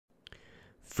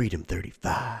Freedom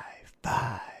 35,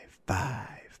 5, 5,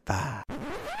 5.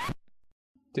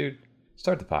 Dude,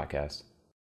 start the podcast.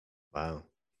 Wow.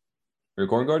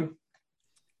 Recording, Gordon?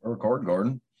 Record,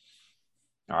 Gordon.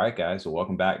 All right, guys. Well,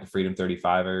 welcome back to Freedom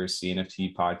 35ers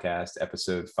CNFT podcast,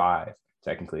 episode 5.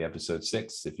 Technically, episode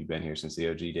 6 if you've been here since the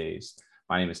OG days.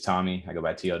 My name is Tommy. I go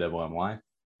by TLWMY.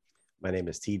 My name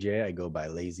is TJ. I go by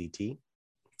Lazy T.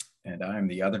 And I'm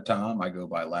the other Tom. I go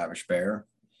by Lavish Bear.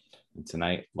 And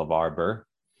tonight, LeVar Burr.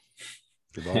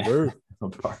 LeVar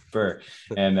Burr.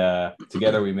 And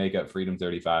together we make up Freedom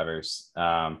 35ers.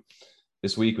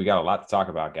 This week, we got a lot to talk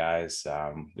about, guys.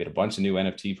 We had a bunch of new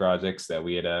NFT projects that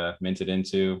we had minted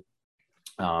into.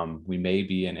 We may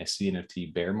be in a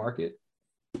CNFT bear market.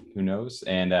 Who knows?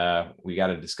 And we got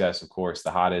to discuss, of course,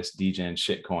 the hottest degen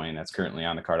shitcoin that's currently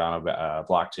on the Cardano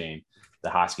blockchain, the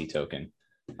Hosky token.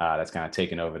 That's kind of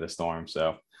taken over the storm.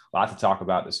 So a lot to talk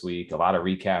about this week, a lot of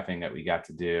recapping that we got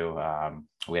to do.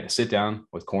 We had to sit down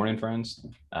with Corn and Friends.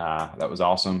 That was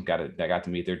awesome. I got to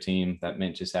meet their team. That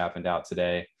mint just happened out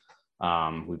today.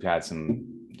 We've had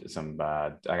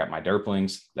I got my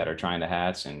derplings that are trying to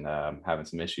hatch and having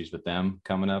some issues with them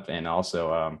coming up. And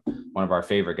also one of our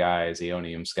favorite guys,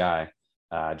 Aeonium Sky,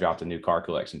 dropped a new car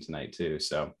collection tonight too.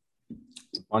 So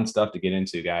fun stuff to get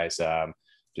into, guys.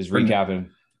 Just recapping.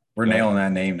 We're nailing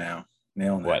that name now.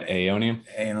 Nailing that what name. Aeonium?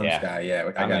 Aeonium Sky. Yeah,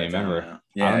 I don't even remember.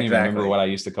 Yeah, I don't even remember what I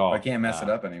used to call. I can't mess it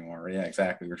up anymore. Yeah,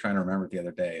 exactly. We were trying to remember it the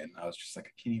other day, and I was just like,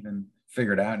 I can't even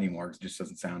figure it out anymore because it just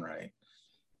doesn't sound right.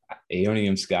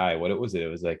 Aeonium Sky. What was it? It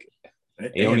was like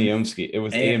Aeoniumsky. It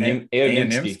was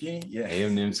Aeoniumsky. Yeah.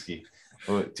 Aeoniumsky.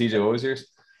 TJ, what was yours?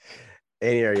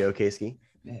 Ski.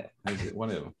 Yeah,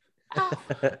 one of them.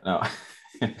 No.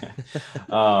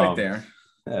 Right there.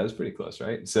 Yeah, it was pretty close,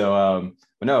 right? So,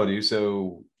 but no, dude.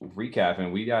 So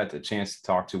recapping, we got the chance to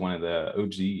talk to one of the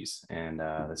OGs and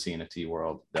the CNFT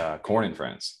world, Corn and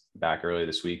Friends. Back early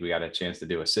this week, we got a chance to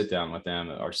do a sit down with them,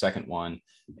 our second one,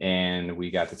 and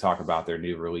we got to talk about their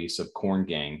new release of Corn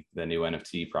Gang, the new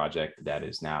NFT project that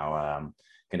is now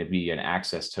going to be an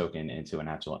access token into an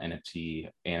actual NFT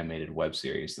animated web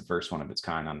series, the first one of its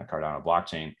kind on the Cardano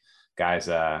blockchain. Guys,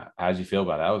 how did you feel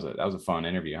about that? That was a fun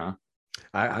interview, huh?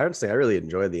 I honestly, I really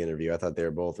enjoyed the interview. I thought they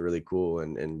were both really cool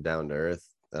and down to earth.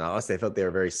 And honestly, I felt they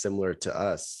were very similar to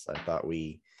us. I thought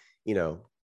we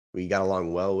got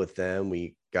along well with them.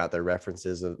 We got their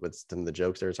references with some of the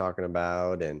jokes they were talking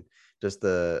about and just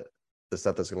the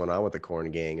stuff that's going on with the Corn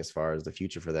Gang as far as the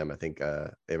future for them. I think they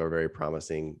have a very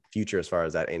promising future as far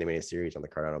as that animated series on the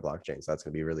Cardano blockchain. So that's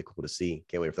going to be really cool to see.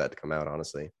 Can't wait for that to come out,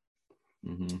 honestly.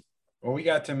 Mm-hmm. Well, we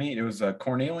got to meet. It was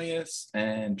Cornelius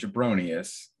and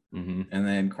Jabronius. Mm-hmm. And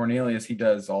then Cornelius, he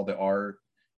does all the art,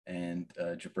 and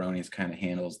Jabronius kind of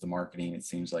handles the marketing, it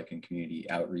seems like, in community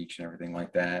outreach and everything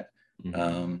like that.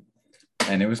 Mm-hmm.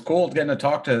 And it was cool getting to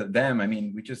talk to them. I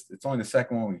mean, it's only the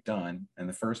second one we've done. And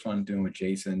the first one doing with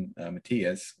Jason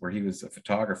Matthias, where he was a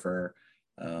photographer,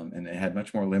 and it had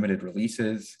much more limited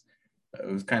releases. It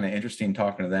was kind of interesting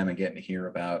talking to them and getting to hear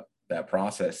about that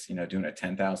process, doing a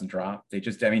 10,000 drop.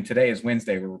 Today is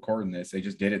Wednesday, we're recording this. They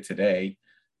just did it today.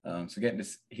 So getting to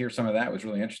hear some of that was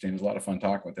really interesting. It was a lot of fun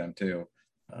talking with them too.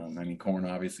 Corn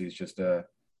obviously is just a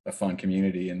fun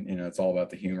community, and it's all about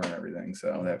the humor and everything.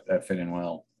 So that fit in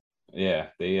well. Yeah,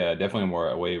 they definitely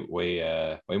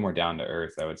way more down to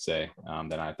earth, I would say,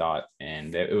 than I thought,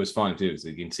 and it was fun too. So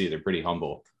you can see they're pretty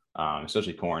humble,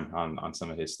 especially Corn on some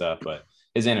of his stuff. But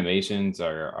his animations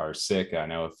are sick. I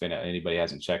know if anybody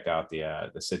hasn't checked out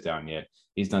the sit down yet,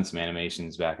 he's done some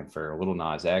animations back and for Lil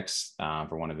Nas X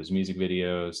for one of his music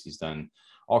videos. He's done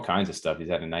all kinds of stuff. He's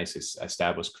had a nice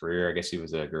established career. I guess he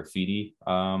was a graffiti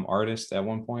artist at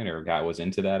one point, or a guy was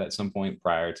into that at some point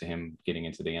prior to him getting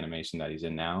into the animation that he's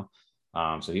in now.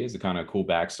 So he has a kind of cool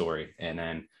backstory. And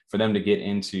then for them to get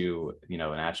into, an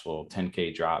actual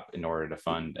 10K drop in order to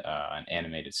fund an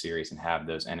animated series and have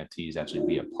those NFTs actually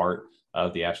be a part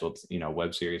of the actual,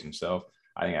 web series himself,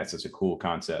 I think that's such a cool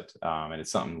concept. And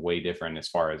it's something way different as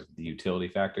far as the utility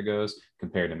factor goes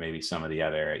compared to maybe some of the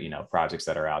other, projects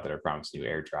that are out that are promising you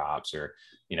airdrops or,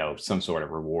 some sort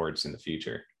of rewards in the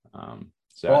future.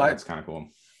 That's kind of cool.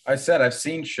 I said, I've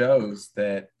seen shows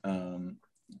that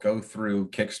go through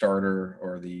Kickstarter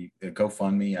or the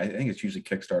GoFundMe. I think it's usually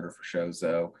Kickstarter for shows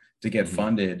though, to get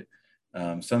funded.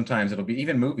 Sometimes it'll be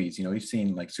even movies, we've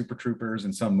seen like Super Troopers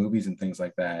and some movies and things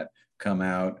like that come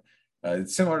out.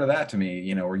 It's similar to that to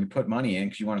me, where you put money in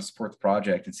because you want to support the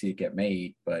project and see it get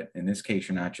made. But in this case,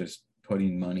 you're not just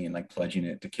putting money and like pledging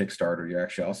it to Kickstarter. You're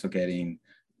actually also getting,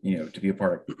 to be a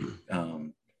part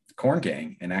of Corn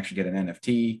Gang and actually get an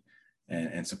NFT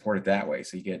and support it that way.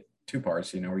 So you get two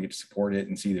parts, where you get to support it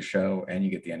and see the show and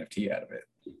you get the NFT out of it.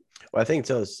 Well, I think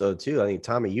so too. I think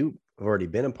Tommy, you have already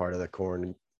been a part of the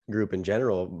corn group in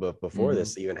general, but before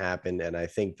this even happened, and I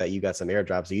think that you got some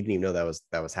airdrops. So you didn't even know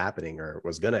that was happening or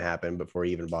was going to happen before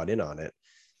you even bought in on it.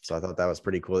 So I thought that was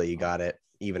pretty cool that you got it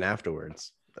even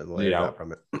afterwards. Yeah,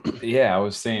 from it. yeah. I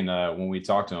was saying when we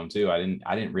talked to him too, I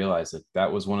didn't realize that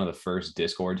that was one of the first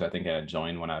Discords I think I had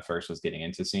joined when I first was getting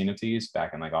into CNFTs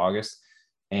back in like August.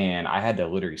 And I had to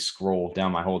literally scroll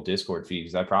down my whole Discord feed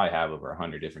because I probably have over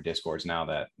 100 different Discords now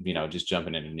that, you know, just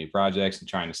jumping into new projects and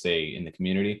trying to stay in the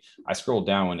community. I scrolled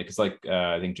down when because like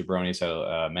I think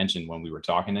Jabroni mentioned when we were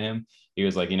talking to him, he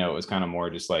was like, you know, it was kind of more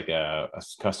just like a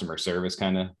customer service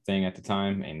kind of thing at the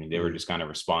time. And they were just kind of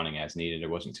responding as needed. There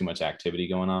wasn't too much activity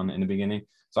going on in the beginning.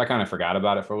 So I kind of forgot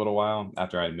about it for a little while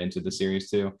after I minted the series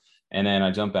too. And then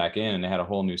I jumped back in and they had a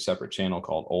whole new separate channel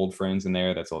called Old Friends in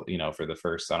there. That's, you know, for the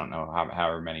first, I don't know,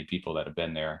 however many people that have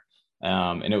been there.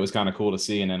 And it was kind of cool to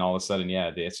see. And then all of a sudden,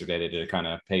 yeah, yesterday they did a kind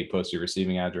of pay post your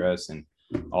receiving address. And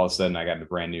all of a sudden I got the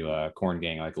brand new Corn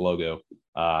Gang like logo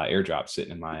airdrop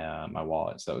sitting in my my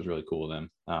wallet. So that was really cool of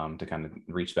them to kind of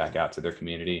reach back out to their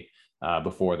community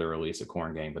before the release of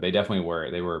Corn Gang. But they definitely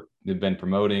they've been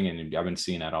promoting and I've been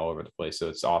seeing that all over the place. So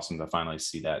it's awesome to finally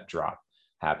see that drop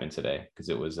happen today because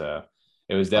it was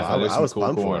definitely I was cool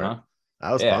pumped for corn, it. huh?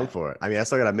 I was pumped for it. I mean, I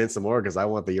still got to mint some more because I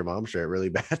want the Your Mom shirt really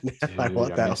bad now. Dude, I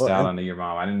want that missed one. out on the Your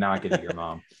Mom. I did not get a Your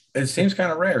Mom. It seems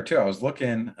kind of rare too. I was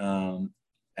looking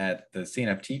at the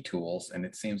CNFT tools, and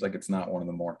it seems like it's not one of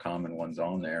the more common ones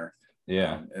on there.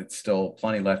 Yeah, it's still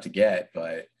plenty left to get,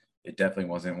 but it definitely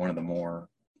wasn't one of the more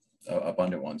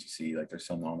abundant ones you see. Like there's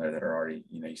some on there that are already,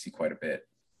 you know, you see quite a bit.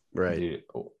 Right. Dude,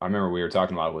 I remember we were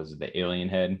talking about was the alien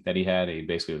head that he had. He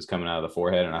basically was coming out of the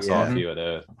forehead, and I saw a few of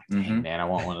those. I'm like, dang, man, I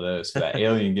want one of those. So that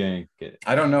alien gang.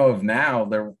 I don't know if now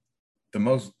the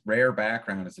most rare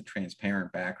background is the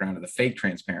transparent background, or the fake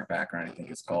transparent background, I think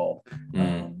it's called.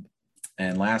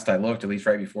 And last I looked, at least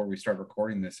right before we started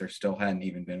recording this, there still hadn't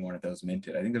even been one of those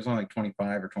minted. I think there's only like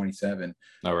 25 or 27.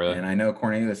 Oh, really? And I know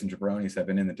Cornelius and Jabronis have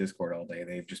been in the Discord all day.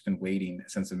 They've just been waiting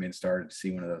since the mint started to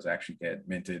see one of those actually get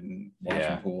minted and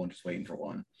watching pool and just waiting for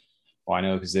one. Well, I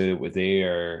know because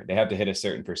they have to hit a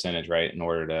certain percentage, right, in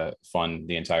order to fund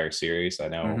the entire series. I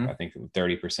know, I think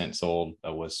 30% sold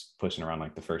was pushing around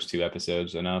like the first 2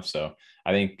 episodes enough. So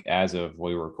I think as of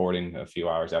we were recording a few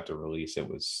hours after release, it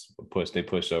was pushed. They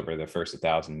pushed over the first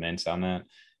 1,000 mints on that,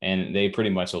 and they pretty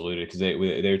much alluded because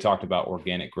they talked about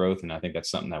organic growth, and I think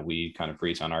that's something that we kind of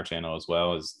preach on our channel as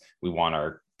well. Is we want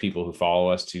our people who follow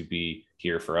us to be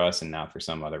here for us and not for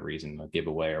some other reason, a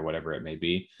giveaway or whatever it may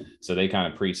be. So they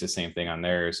kind of preach the same thing on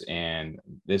theirs. And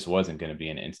this wasn't going to be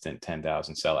an instant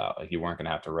 10,000 sellout. Like you weren't going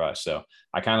to have to rush. So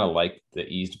I kind of like the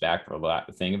eased back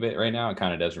thing of it right now. It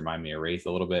kind of does remind me of Wraith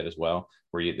a little bit as well,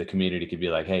 where the community could be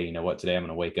like, hey, you know what, today I'm going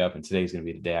to wake up and today's going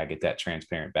to be the day I get that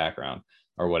transparent background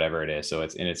or whatever it is. So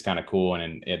it's kind of cool.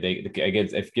 And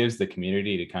it gives the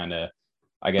community to kind of,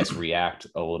 I guess, react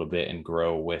a little bit and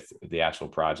grow with the actual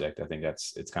project. I think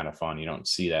it's kind of fun. You don't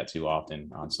see that too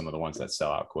often on some of the ones that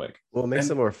sell out quick. Well, it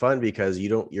makes it more fun because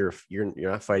you're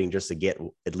not fighting just to get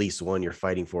at least one. You're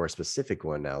fighting for a specific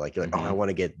one now. Like you're like, oh, I want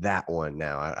to get that one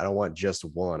now. I don't want just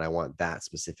one. I want that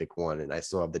specific one, and I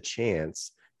still have the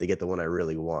chance to get the one I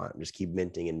really want. Just keep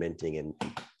minting and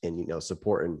you know,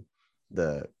 supporting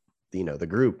the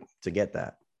group to get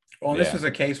that. Well, this is a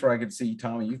case where I could see,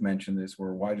 Tommy, you've mentioned this,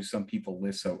 where why do some people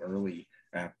list so early?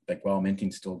 Like, well,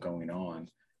 minting's still going on.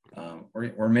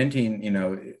 We're minting, you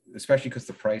know, especially because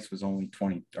the price was only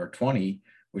 20,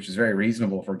 which is very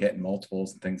reasonable for getting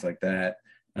multiples and things like that.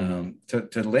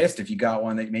 To list if you got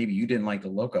one that maybe you didn't like the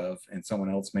look of and someone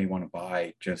else may want to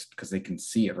buy just because they can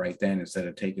see it right then instead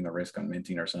of taking the risk on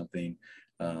minting or something,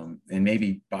 and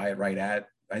maybe buy it right at.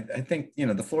 I think, you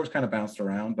know, the floor's kind of bounced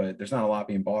around, but there's not a lot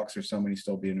being boxed. There's so many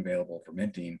still being available for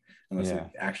minting unless it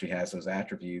actually has those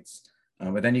attributes.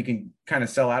 But then you can kind of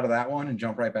sell out of that one and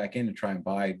jump right back in and try and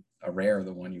buy a rare,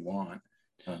 the one you want,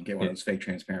 get one of those fake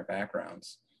transparent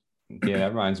backgrounds. Yeah,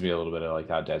 that reminds me a little bit of like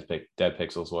how Dead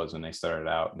Pixels was when they started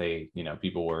out. They, you know,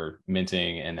 people were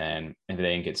minting, and then if they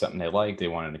didn't get something they liked, they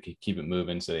wanted to keep it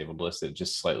moving. So they would list it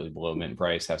just slightly below mint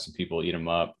price, have some people eat them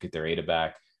up, get their ADA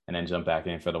back, and then jump back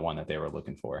in for the one that they were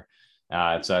looking for.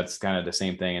 So that's kind of the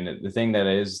same thing. And the thing that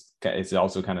it's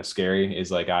also kind of scary is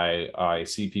like I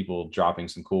see people dropping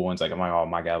some cool ones. Like I'm like, oh,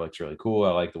 my guy looks really cool.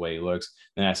 I like the way he looks.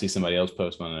 Then I see somebody else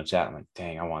post one in the chat. I'm like,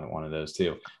 dang, I wanted one of those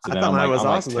too. So I thought mine was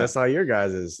awesome. I saw your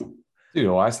guys's. Dude,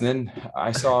 well, and then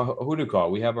I saw who to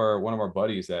call. We have one of our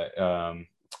buddies that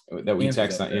we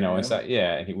text, you know,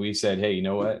 we said, hey, you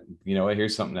know what,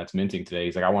 here's something that's minting today.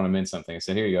 He's like, I want to mint something. I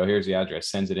said, here you go, here's the address.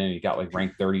 Sends it in. He got like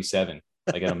rank 37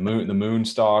 like at the moon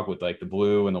stalk with like the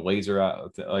blue and the laser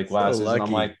like glasses, so and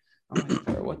I'm like,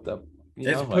 what the.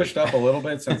 It's pushed up a little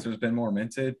bit since there's been more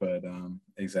minted, but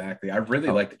exactly. I really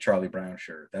like the Charlie Brown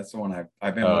shirt. That's the one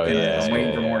I've been looking at. I'm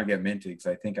waiting for more to get minted because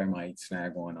I think I might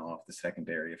snag one off the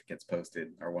secondary if it gets posted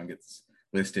or one gets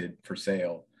listed for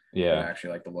sale. Yeah, I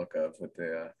actually like the look of with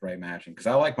the right matching because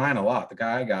I like mine a lot. The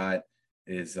guy I got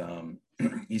is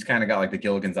he's kind of got like the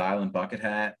Gilligan's Island bucket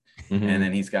hat, and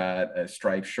then he's got a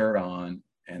striped shirt on,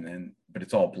 but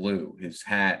it's all blue. His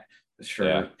hat, the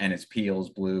shirt, and his peel's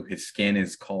blue. His skin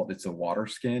is it's a water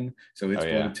skin, so it's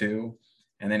blue too.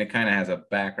 And then it kind of has a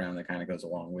background that kind of goes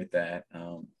along with that.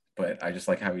 But I just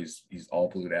like how he's all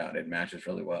blued out. It matches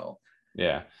really well.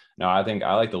 Yeah, no, I think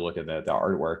I like the look of the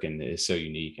artwork, and it's so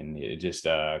unique, and it just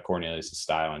Cornelius'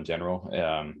 style in general.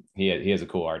 He has a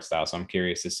cool art style, so I'm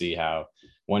curious to see how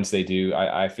once they do.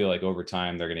 I feel like over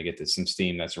time they're going to get some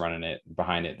steam that's running it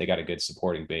behind it. They got a good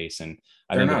supporting base, and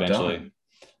I think eventually. Done.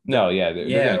 No, they're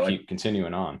going to keep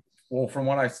continuing on. Well, from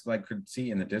what I could see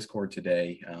in the Discord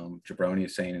today, Jabroni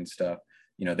is saying and stuff.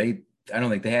 I don't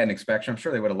think they had an expectation. I'm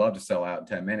sure they would have loved to sell out in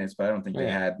 10 minutes, but I don't think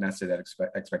they had necessarily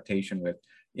that expectation with,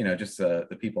 just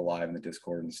the people live in the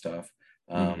Discord and stuff.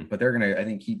 But they're going to, I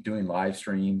think, keep doing live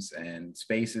streams and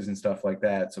spaces and stuff like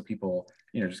that. So people,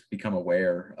 just become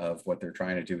aware of what they're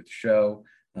trying to do with the show.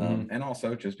 And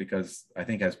also just because I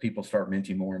think as people start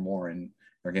minting more and more and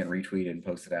they're getting retweeted and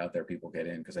posted out there, people get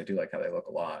in because I do like how they look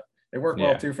a lot. They work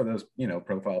well too for those,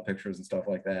 profile pictures and stuff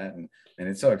like that. And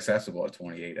it's so accessible at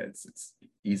 28. It's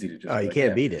easy to just. Oh, you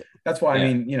can't beat it. That's why,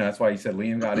 I mean, that's why you said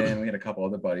Liam got in. We had a couple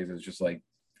other buddies. It was just like,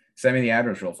 send me the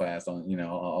address real fast on,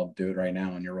 I'll do it right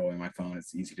now. And you're rolling my phone.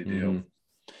 It's easy to do.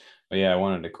 But yeah, I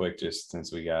wanted to just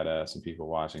since we got some people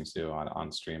watching too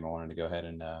on stream, I wanted to go ahead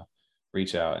and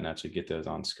reach out and actually get those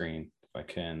on screen if I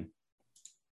can.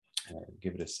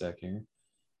 Give it a sec here.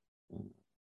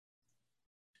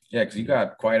 Yeah, because you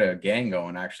got quite a gang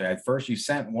going, actually. At first, you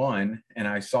sent one, and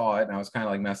I saw it, and I was kind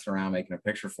of like messing around making a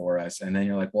picture for us. And then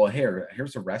you're like, well,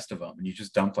 here's the rest of them. And you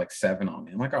just dumped like 7 on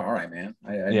me. I'm like, oh, all right, man.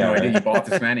 I had no idea you bought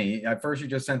this many. At first, you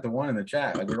just sent the one in the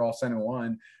chat. Like, we were all sending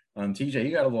one. TJ,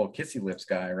 you got a little kissy lips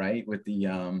guy, right? With the,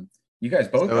 you guys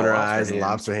both got stoner eyes and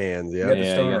lobster hands. Yeah,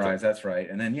 the stoner eyes. That's right.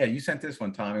 And then, you sent this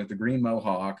one, Tommy, with the green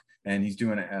mohawk, and he's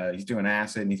doing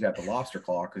acid, and he's got the lobster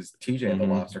claw because TJ had the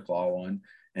lobster claw one.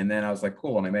 And then I was like,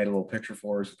 cool. And I made a little picture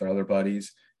for us with our other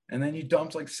buddies. And then you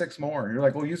dumped like 6 more. You're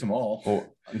like, we'll use them all. Well,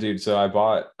 dude, so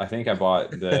I think I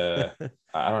bought the,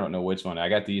 I don't know which one. I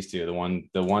got these two.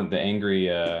 The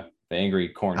angry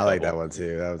corn. I like that one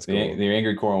too. That was cool. The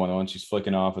angry corn one, the one she's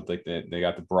flicking off with like they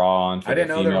got the bra on. I didn't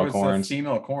know there was corns.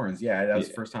 Female corns. Yeah, that was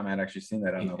the first time I'd actually seen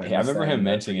that. I don't know. I remember him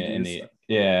mentioning it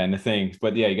in the thing.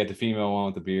 But yeah, you got the female one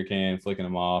with the beer can flicking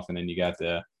them off, and then you got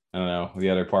the, I don't know, the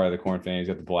other part of the corn fangs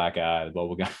got the black eye, the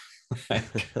bubble gum. Like,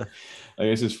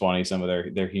 this is funny. Some of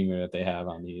their humor that they have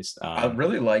on these. I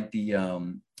really like the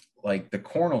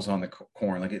cornels on the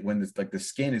corn, like when the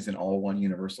skin is in all one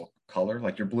universal color,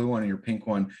 like your blue one and your pink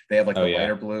one, they have like the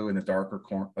lighter blue and the darker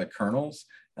corn, like kernels.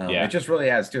 It just really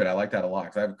adds to it. I like that a lot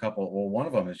because I have a couple. Well, one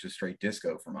of them is just straight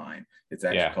disco for mine. It's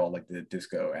actually called like the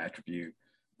disco attribute.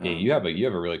 Yeah, you have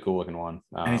a really cool looking one.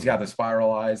 And he's got the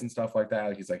spiral eyes and stuff like that.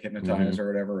 Like he's like hypnotized or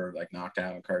whatever, or like knocked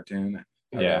out in a cartoon.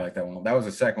 I really like that one. That was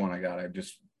the second one I got.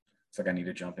 It's like I need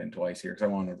to jump in twice here because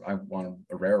I want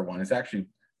a rare one. It's actually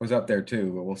was up there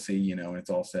too, but we'll see, when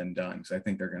it's all said and done. Because I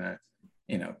think they're gonna,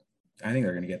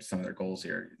 get to some of their goals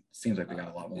here. It seems like they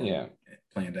got a lot more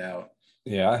planned out.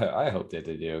 Yeah, I hope that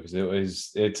they do because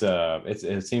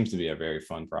it seems to be a very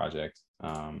fun project.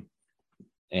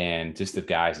 And just the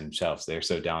guys themselves, they're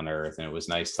so down to earth, and it was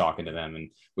nice talking to them. And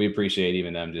we appreciate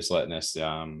even them just letting us,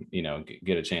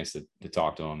 get a chance to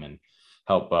talk to them and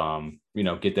help,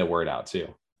 get that word out too.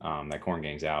 That Corn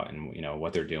Gang's out, and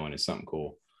what they're doing is something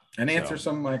cool. And answer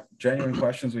some like genuine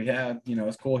questions we had.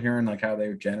 It's cool hearing like how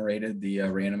they generated the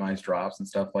randomized drops and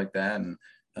stuff like that.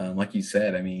 And like you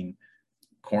said, I mean,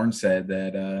 Corn said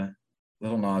that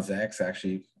Lil Nas X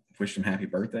actually wished him happy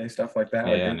birthday, stuff like that.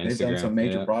 They've done some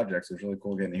major projects. It was really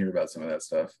cool getting to hear about some of that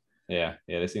stuff. Yeah,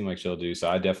 they seem like she'll do. So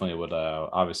I definitely would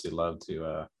obviously love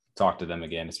to talk to them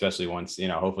again, especially once, you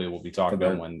know, we'll be talking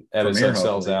about when episode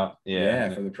sells out.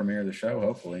 Yeah, for the premiere of the show,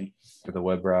 hopefully. For the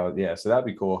web browser. Yeah, so that'd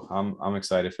be cool. I'm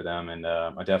excited for them, and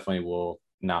I definitely will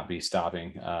not be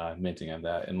stopping minting of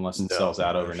that unless it sells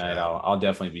out overnight. I'll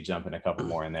definitely be jumping a couple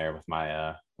more in there with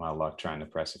my my luck, trying to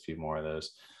press a few more of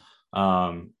those.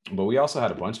 But we also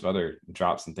had a bunch of other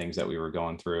drops and things that we were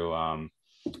going through.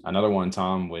 Another one,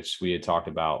 Tom, which we had talked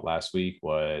about last week,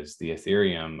 was the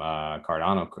Ethereum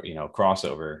Cardano,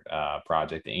 crossover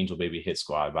project, the Angel Baby Hit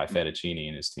Squad by Fettuccini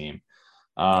and his team.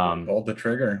 Pulled the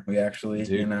trigger. We actually,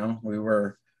 dude. we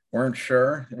weren't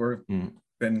sure. We're Mm.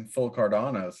 been full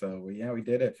Cardano, so we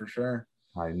did it for sure.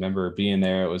 I remember being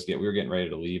there. We were getting ready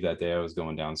to leave that day. I was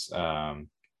going down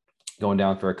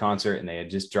for a concert, and they had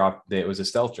just dropped. It was a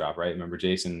stealth drop, right? Remember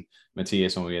Jason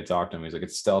Matias, when we had talked to him, he was like,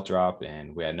 "It's a stealth drop,"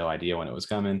 and we had no idea when it was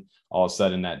coming. All of a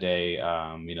sudden that day,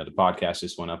 the podcast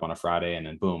just went up on a Friday, and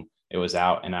then boom, it was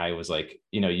out. And I was like,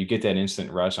 you get that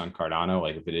instant rush on Cardano.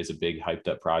 Like if it is a big hyped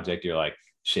up project, you're like,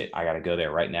 shit, I got to go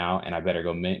there right now, and I better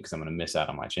go mint because I'm going to miss out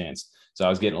on my chance. So I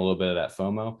was getting a little bit of that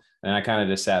FOMO, and I kind of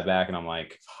just sat back and I'm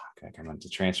like, I'm going to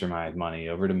transfer my money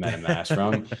over to MetaMask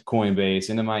from Coinbase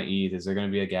into my ETH. Is there going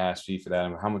to be a gas fee for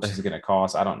that? How much is it going to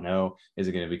cost? I don't know. Is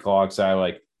it going to be clogged? So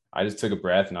I just took a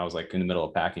breath, and I was like in the middle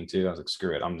of packing too. I was like,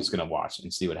 screw it. I'm just going to watch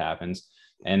and see what happens.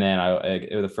 And then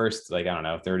the first,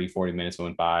 30, 40 minutes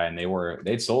went by, and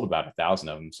they'd sold about 1,000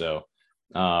 of them. So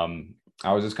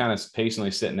I was just kind of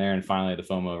patiently sitting there, and finally the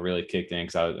FOMO really kicked in.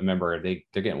 Cause I remember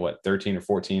they're getting 13 or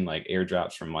 14 like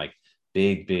airdrops from like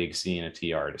big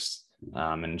CNFT artists.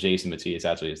 And Jason Matias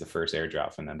actually is the first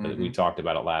airdrop from them, but we talked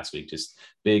about it last week. Just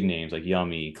big names like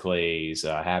Yummy, Clays,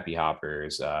 Happy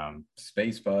Hoppers,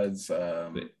 Space Buds,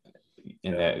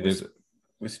 there's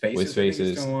with Spaces. With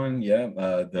Spaces. Going,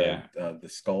 the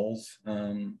Skulls,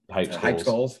 Hype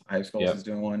Skulls is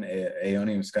doing one.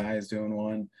 Aeonium Sky is doing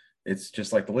one. It's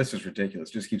just like the list is ridiculous.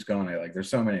 Just keeps going. There's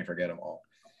so many, forget them all.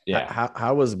 Yeah.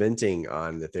 How was minting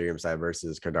on the Ethereum side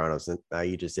versus Cardano? Since now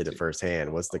you just did it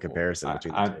firsthand. What's the comparison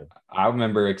between the two? I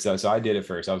remember, so I did it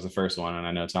first. I was the first one, and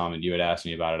I know Tom and you had asked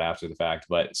me about it after the fact.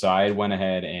 But so I went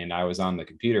ahead, and I was on the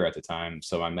computer at the time.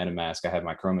 So my MetaMask, I had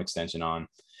my Chrome extension on,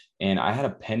 and I had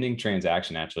a pending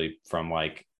transaction actually from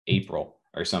like April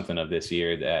or something of this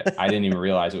year that I didn't even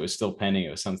realize it was still pending.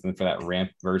 It was something for that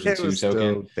ramp version 2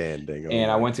 token. Pending.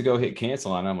 And I went to go hit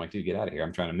cancel on it. I'm like, dude, get out of here.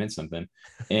 I'm trying to mint something.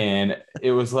 And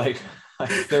it was like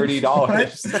 $30.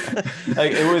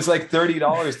 Like it was like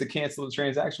 $30 to cancel the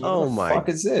transaction. What the fuck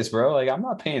is this, bro? Like I'm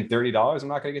not paying $30. I'm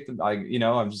not gonna get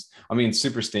the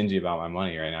super stingy about my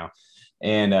money right now.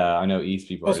 And I know ETH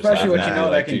people, especially what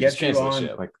that can get you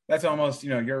on. Like that's almost,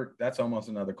 that's almost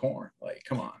another coin. Like,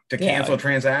 come on, to cancel a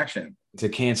transaction. To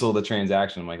cancel the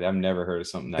transaction, I'm like, I've never heard of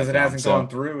something that because it hasn't gone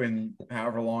through in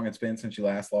however long it's been since you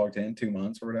last logged in, 2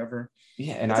 months or whatever.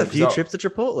 Yeah, and a few trips to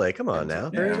Chipotle. Come on now,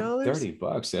 $30.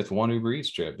 $30. That's one Uber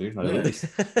Eats trip, dude. For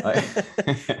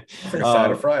a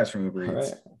side of fries from Uber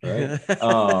Eats,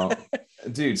 right?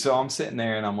 Dude, so I'm sitting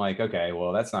there and I'm like, okay,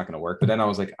 well, that's not going to work. But then I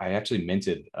was like, I actually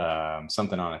minted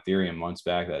something on Ethereum months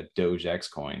back, that Doge X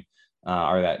coin.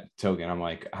 Or that token. I'm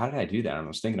like, how did I do that? And I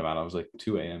was thinking about it. I was like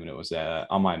 2 a.m. and it was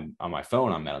on my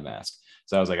phone on MetaMask.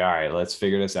 So I was like, all right, let's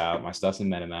figure this out. My stuff's in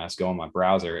MetaMask. Go on my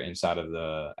browser inside of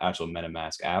the actual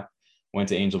MetaMask app. Went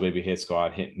to Angel Baby Hit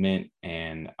Squad, hit mint,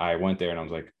 and I went there and I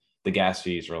was like, the gas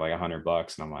fees were like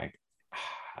 $100, and I'm like,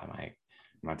 I'm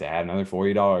about to add another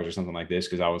 $40 or something like this,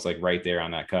 because I was like right there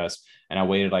on that cusp. And I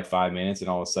waited like 5 minutes,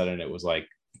 and all of a sudden it was like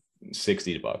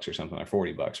 $60 or something, or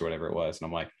 $40 or whatever it was, and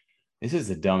I'm like, this is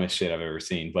the dumbest shit I've ever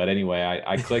seen. But anyway,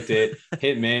 I clicked it,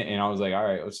 hit mint, and I was like, all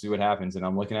right, let's see what happens. And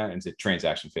I'm looking at it, and it said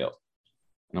transaction failed.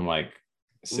 And I'm like,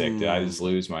 sick. Did I just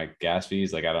lose my gas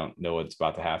fees? Like, I don't know what's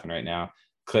about to happen right now.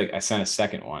 I sent a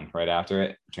second one right after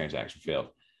it, transaction failed.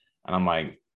 And I'm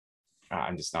like,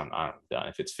 I'm done.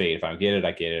 If it's fate, if I get it,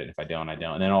 I get it. If I don't, I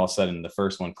don't. And then all of a sudden the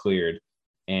first one cleared,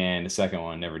 and the second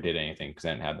one never did anything because I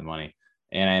didn't have the money.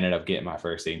 And I ended up getting my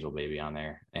first Angel Baby on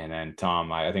there. And then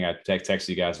Tom, I think I texted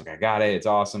you guys like, I got it. It's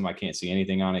awesome. I can't see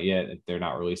anything on it yet. They're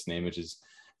not releasing the images.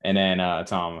 And then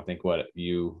Tom, I think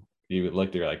you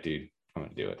looked there like, dude, I'm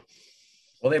going to do it.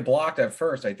 Well, they blocked at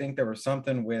first. I think there was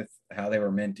something with how they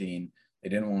were minting. They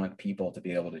didn't want people to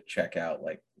be able to check out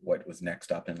like what was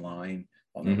next up in line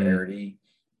on the rarity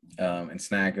and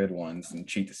snag good ones and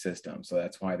cheat the system. So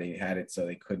that's why they had it so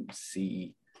they couldn't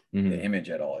see the image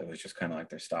at all. It was just kind of like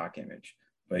their stock image.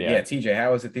 But yeah, TJ,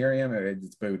 how is Ethereum?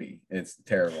 It's booty. It's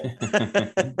terrible.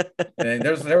 And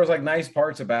there was like nice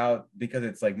parts about, because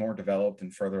it's like more developed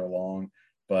and further along.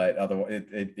 But otherwise,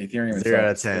 Ethereum 0 out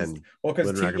of 10. Well,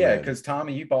 because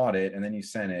Tommy, you bought it and then you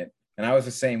sent it, and I was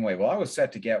the same way. Well, I was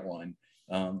set to get one,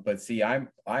 but see, I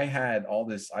had all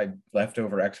this. I left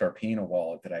over XRP in a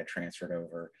wallet that I transferred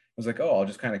over. I was like, oh, I'll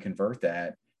just kind of convert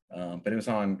that. But it was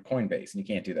on Coinbase, and you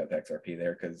can't do that with XRP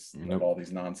there because of all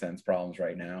these nonsense problems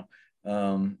right now.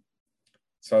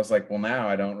 So I was like, well, now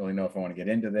I don't really know if I want to get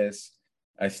into this.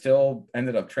 I still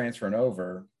ended up transferring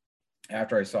over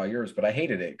after I saw yours, but I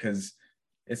hated it because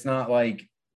it's not like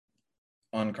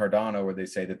on Cardano where they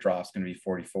say the drop's going to be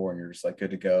 44 and you're just like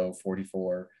good to go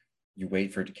 44. you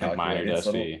wait for it to Like miner calculate its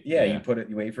dust little, fee. yeah,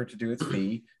 you wait for it to do its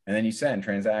fee, and then you send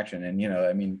transaction. And,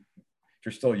 I mean, if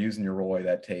you're still using your Roy,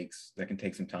 that can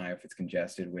take some time if it's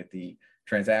congested with the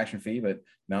transaction fee. But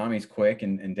Nami's quick,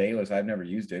 and Daedalus, I've never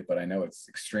used it, but I know it's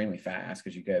extremely fast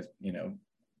because you guys,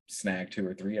 snag 2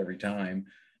 or 3 every time.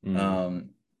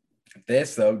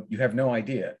 This, though, you have no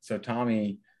idea. So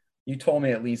Tommy, you told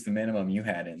me at least the minimum you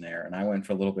had in there, and I went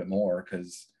for a little bit more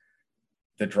because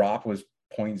the drop was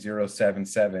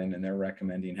 0.077 and they're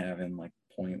recommending having like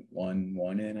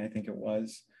 0.11 in, I think it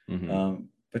was.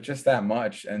 But just that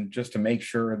much, and just to make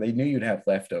sure, they knew you'd have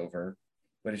leftover,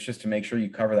 but it's just to make sure you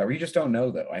cover that. You just don't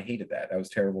know, though. I hated that. That was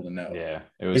terrible to know. Yeah,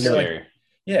 it was scary. Like,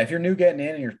 yeah, if you're new getting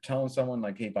in and you're telling someone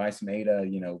like, hey, buy some ADA,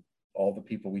 all the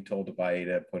people we told to buy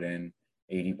ADA put in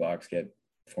 $80, get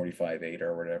 45 ADA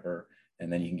or whatever,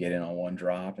 and then you can get in on one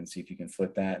drop and see if you can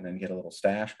flip that and then get a little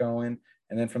stash going.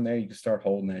 And then from there, you can start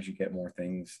holding as you get more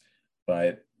things.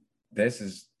 But this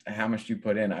is how much you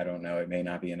put in. I don't know. It may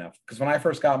not be enough. Because when I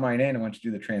first got mine in and went to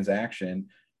do the transaction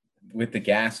with the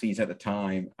gas fees at the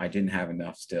time, I didn't have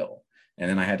enough still. And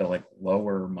then I had to like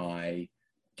lower my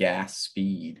gas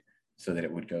speed so that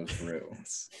it would go through.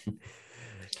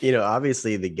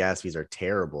 Obviously the gas fees are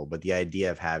terrible, but the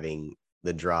idea of having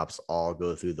the drops all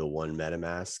go through the one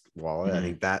MetaMask wallet, I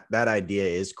think that idea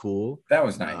is cool. That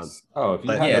was nice. If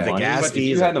you had the gas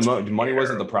fees, money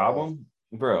wasn't the problem,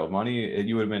 bro. Money,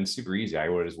 you would have been super easy. I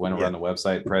would have just went around the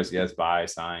website, press yes, buy,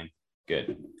 sign,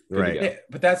 good. Right. Yeah,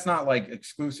 but that's not like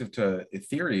exclusive to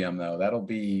Ethereum, though.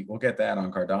 We'll get that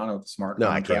on Cardano with the smart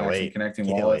contracts and connecting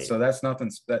wallets. So that's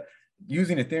nothing that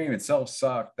using Ethereum itself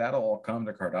sucked. That'll all come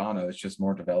to Cardano. It's just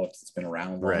more developed. It's been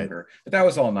around longer. Right. But that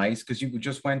was all nice because you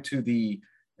just went to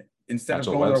instead of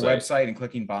going to their website and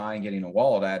clicking buy and getting a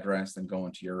wallet address, then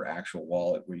going to your actual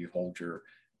wallet where you hold your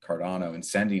Cardano and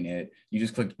sending it, you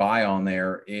just clicked buy on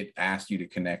there. It asked you to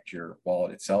connect your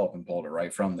wallet itself and pulled it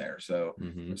right from there. So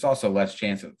there's also less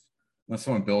chance of, unless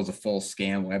someone builds a full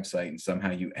scam website and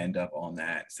somehow you end up on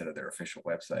that instead of their official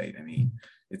website. I mean,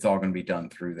 it's all going to be done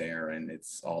through there, and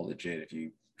it's all legit if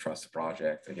you trust the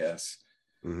project, I guess.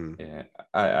 Yeah,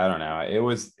 I don't know. It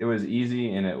was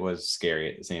easy and it was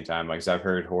scary at the same time. Like, I've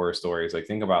heard horror stories. Like,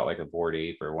 think about like a Bored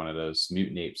Ape or one of those.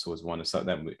 Mutant Apes was one of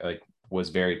something that like was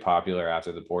very popular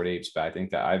after the Bored Apes. But I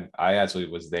think that I actually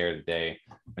was there the day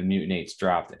when Mutant Apes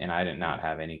dropped, and I did not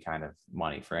have any kind of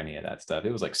money for any of that stuff.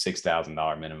 It was like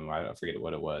 $6,000 minimum. I don't forget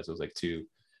what it was. It was like two.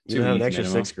 You have an extra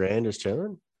minimum. $6,000 just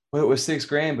chilling. Well, it was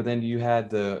 $6,000, but then you had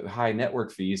the high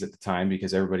network fees at the time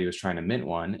because everybody was trying to mint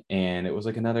one, and it was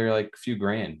like another like few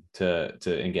grand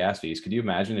in gas fees. Could you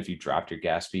imagine if you dropped your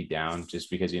gas fee down just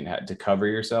because you didn't have to cover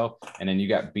yourself, and then you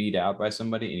got beat out by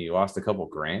somebody and you lost a couple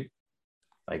grand?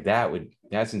 Like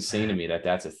that's insane to me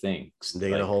that's a thing.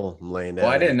 Digging a hole, laying down.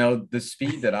 Well, I didn't know the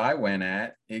speed that I went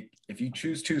at. If you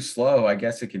choose too slow, I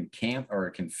guess it can or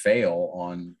it can fail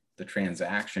on the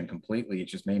transaction completely. It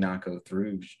just may not go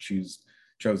through. You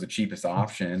chose the cheapest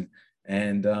option,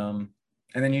 and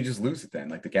then you just lose it. Then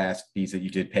like the gas fees that you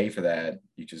did pay for that,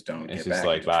 you just don't get back.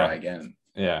 Like, try again.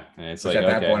 Yeah, and it's like at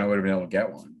that point I would have been able to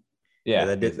get one. Yeah,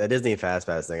 that Disney Fast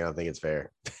Pass thing, I don't think it's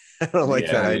fair. I don't like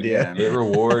that idea. It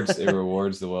rewards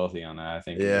the wealthy on that, I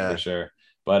think. For sure.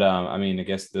 But I mean, I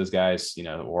guess those guys,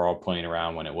 were all playing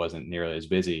around when it wasn't nearly as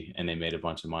busy, and they made a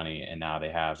bunch of money, and now they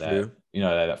have that,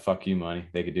 that fuck you money.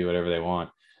 They could do whatever they want.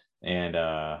 And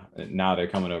now they're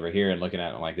coming over here and looking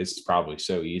at it like, this is probably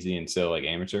so easy and so like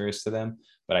amateurish to them.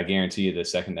 But I guarantee you, the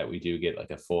second that we do get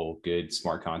like a full good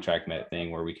smart contract met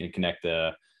thing where we can connect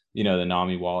the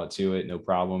Nami wallet to it, no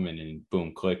problem, and then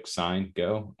boom, click, sign,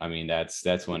 go. I mean,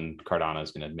 that's when Cardano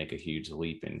is going to make a huge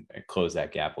leap and close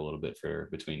that gap a little bit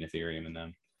between Ethereum and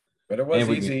them. But it was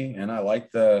easy, and I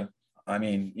like the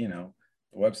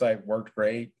website worked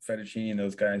great. Fettuccine and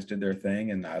those guys did their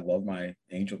thing, and I love my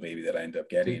Angel Baby that I ended up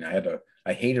getting.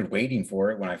 I hated waiting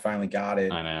for it when I finally got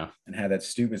it. I know. And had that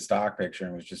stupid stock picture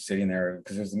and was just sitting there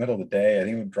because it was the middle of the day. I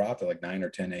think it dropped at like 9 or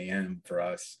 10 a.m. for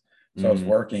us. So I was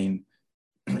working,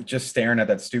 just staring at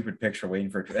that stupid picture, waiting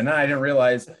for it. And then I didn't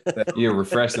realize that you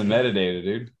refresh the metadata,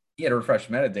 dude. You had to refresh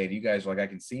metadata. You guys were like, I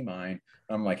can see mine.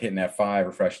 I'm like hitting F5,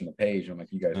 refreshing the page. I'm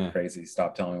like, you guys are crazy.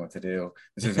 Stop telling me what to do.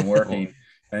 This isn't working.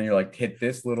 And you're like, hit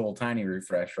this little tiny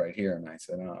refresh right here. And I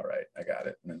said, all right, I got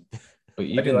it. And then, but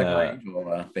you I do like my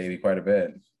Angel Baby quite a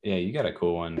bit. Yeah, you got a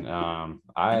cool one.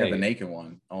 I got the naked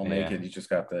one, all naked. You just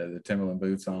got the Timberland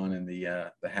boots on and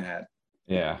the hat.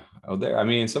 Yeah. Oh, I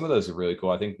mean, some of those are really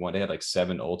cool. I think one day had like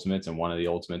 7 ultimates, and one of the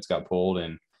ultimates got pulled.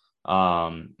 And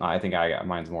I think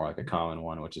mine's more like a common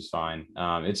one, which is fine.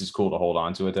 It's just cool to hold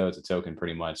on to it though. It's a token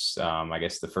pretty much. I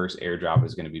guess the first airdrop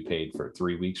is going to be paid for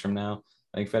 3 weeks from now.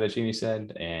 I think Fettuccine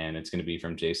said, and it's going to be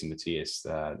from Jason Matias.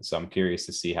 So I'm curious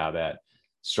to see how that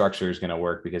structure is going to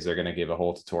work, because they're going to give a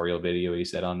whole tutorial video, he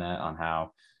said, on that, on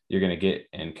how you're going to get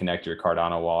and connect your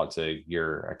Cardano wallet to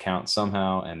your account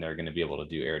somehow, and they're going to be able to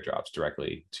do airdrops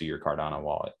directly to your Cardano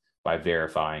wallet by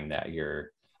verifying that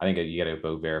I think you got to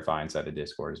both verify inside the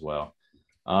Discord as well.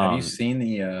 Have you seen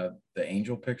the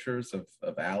angel pictures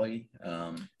of Allie?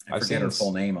 I forget her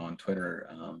full name on Twitter,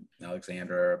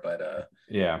 Alexandra, but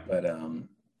yeah. But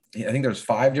I think there's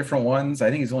 5 different ones. I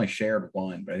think he's only shared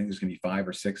one, but I think there's gonna be 5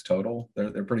 or 6 total.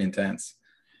 They're pretty intense.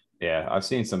 Yeah, I've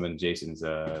seen some in Jason's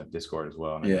Discord as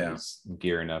well. And yeah, he's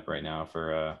gearing up right now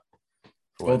for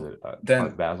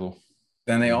Basil.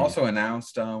 Then they also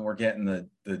announced we're getting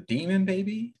the Demon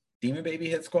Baby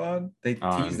Hit Squad. They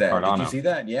teased that. Cardano. Did you see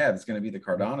that? Yeah, it's going to be the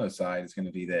Cardano side. It's going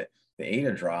to be the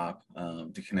ADA drop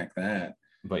to connect that.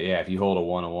 But yeah, if you hold a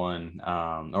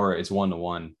 1-to-1, or it's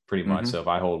 1-to-1 pretty much. So if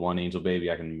I hold one Angel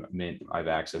Baby, I have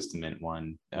access to mint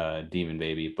one Demon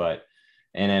Baby.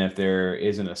 And then if there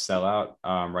isn't a sellout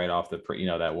right off the, that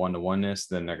 1-to-1ness,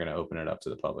 then they're going to open it up to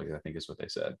the public. I think is what they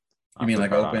said. You mean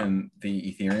like Cardano. Open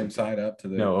the Ethereum side up to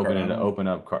the open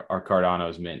up our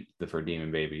Cardano's mint for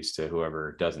Demon Babies to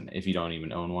whoever doesn't. If you don't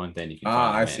even own one, then you can.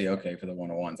 I see. Okay, for the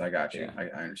 1-to-1s, I got you. Yeah.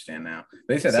 I understand now.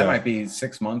 They said that might be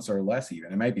 6 months or less.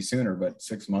 Even it might be sooner, but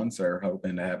 6 months are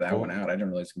hoping to have that one out. I didn't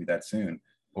realize it's gonna be that soon.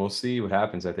 We'll see what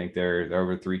happens. I think they're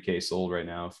over 3K sold right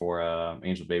now for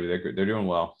Angel Baby. They're doing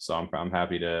well, so I'm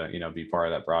happy to be part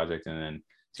of that project. And then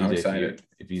I'm excited.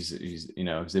 If he's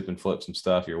zip and flip some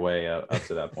stuff your way up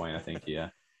to that point, I think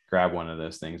grab one of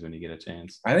those things when you get a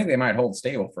chance. I think they might hold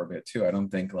stable for a bit too. I don't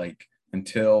think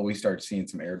until we start seeing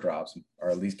some airdrops,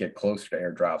 or at least get closer to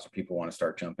airdrops, where people want to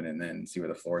start jumping in then and see where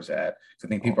the floor's at. So I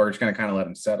think people are just going to kind of let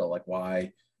them settle. Like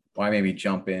why maybe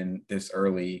jump in this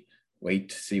early, wait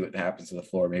to see what happens to the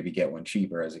floor, maybe get one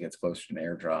cheaper as it gets closer to an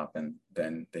airdrop, and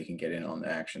then they can get in on the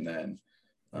action then.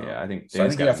 I think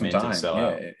you got some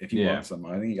time. If you want some,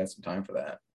 I think you got some time for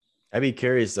that. I'd be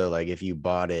curious though, like if you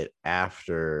bought it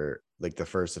after like the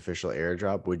first official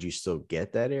airdrop, would you still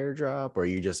get that airdrop, or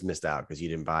you just missed out because you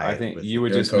didn't buy it? I think you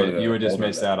would just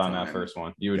miss out on that first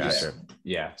one. You would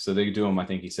So they do them. I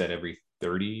think he said every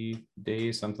 30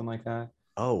 days, something like that.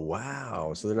 Oh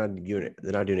wow! So they're not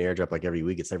doing airdrop like every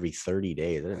week. It's every 30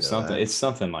 days. It's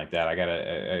something like that.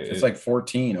 It's like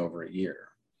 14 over a year.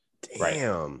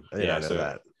 Damn. Right. I didn't know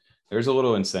that. There's a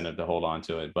little incentive to hold on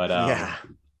to it, but I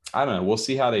don't know. We'll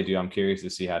see how they do. I'm curious to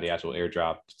see how the actual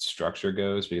airdrop structure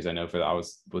goes, because I know I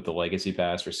was with the Legacy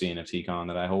Pass for CNFTCon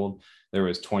that I hold, there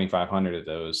was 2,500 of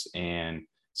those, and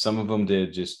some of them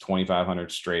did just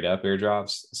 2,500 straight up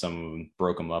airdrops. Some of them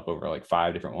broke them up over like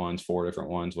 5 different ones, 4 different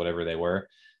ones, whatever they were.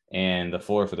 And the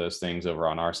floor for those things over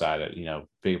on our side,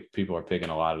 people are picking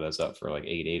a lot of those up for like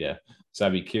 8 ADA. So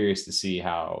I'd be curious to see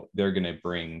how they're going to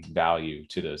bring value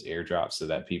to those airdrops, so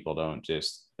that people don't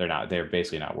they're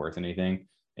basically not worth anything.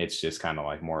 It's just kind of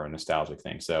like more of a nostalgic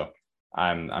thing. So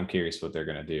I'm curious what they're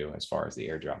going to do as far as the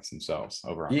airdrops themselves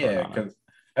over on Cardano. Because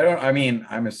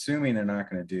I'm assuming they're not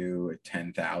going to do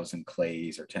 10,000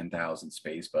 clays or 10,000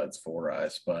 space buds for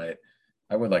us, but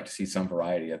I would like to see some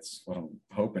variety. That's what I'm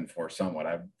hoping for somewhat.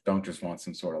 I don't just want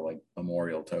some sort of like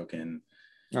memorial token.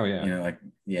 Oh yeah.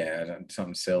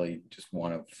 Something silly. Just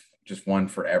one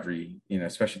for every,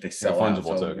 especially if they sell out.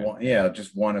 Fungible token.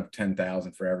 Just one of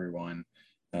 10,000 for everyone.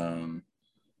 And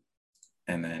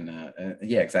then,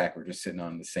 exactly. We're just sitting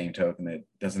on the same token that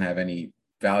doesn't have any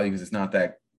value because it's not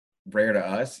that rare to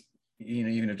us.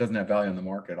 Even if it doesn't have value on the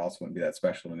market, it also wouldn't be that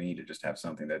special to me to just have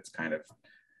something that's kind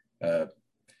of,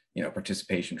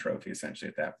 participation trophy essentially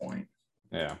at that point.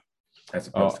 Yeah. As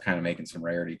opposed to kind of making some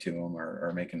rarity to them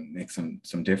or make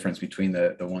some difference between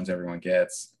the ones everyone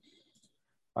gets.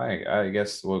 I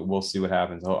guess we'll see what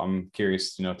happens. I'm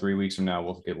curious, 3 weeks from now,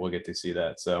 we'll get to see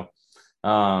that. So,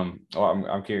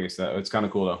 I'm curious. It's kind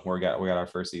of cool though. We got our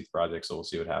first ETH project, so we'll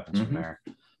see what happens from there.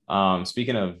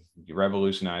 Speaking of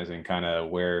revolutionizing kind of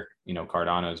where,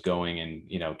 Cardano is going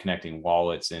and, connecting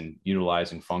wallets and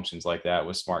utilizing functions like that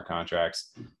with smart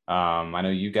contracts. I know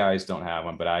you guys don't have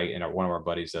one, but one of our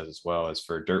buddies does as well, as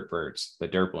for Dirtbirds, the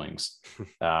Derplings,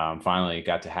 finally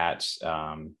got to hatch,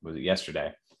 was it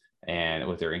yesterday? And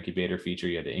with their incubator feature,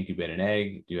 you had to incubate an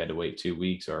egg. You had to wait 2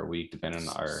 weeks or a week, depending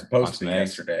on supposed to be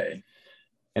yesterday.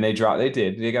 And they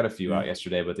got a few out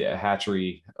yesterday, but the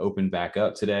hatchery opened back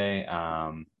up today.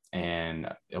 And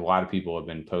a lot of people have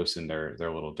been posting their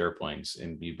little derplings,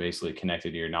 and you basically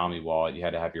connected to your Nami wallet. You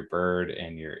had to have your bird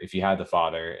and if you had the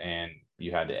father and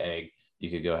you had the egg, you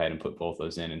could go ahead and put both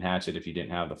those in and hatch it. If you didn't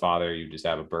have the father, you just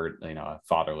have a bird, a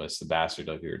fatherless, the bastard,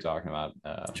 like we were talking about.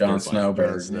 John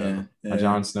Snowbird. A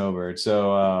John Snowbird.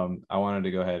 So I wanted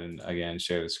to go ahead and again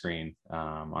share the screen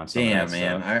on some. Damn,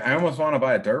 man, I almost want to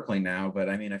buy a Derpling now, but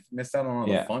I mean, I missed out on all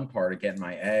the fun part of getting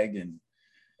my egg, and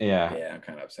I'm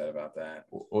kind of upset about that.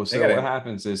 Well, so what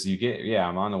happens is you get,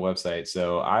 I'm on the website.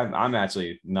 So I'm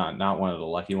actually not one of the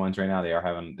lucky ones right now. They are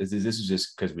having, this is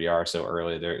just because we are so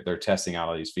early. They're testing out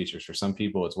all these features. For some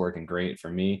people, it's working great.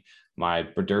 For me, my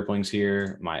Derpling's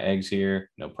here, my egg's here,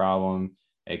 no problem.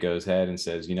 It goes ahead and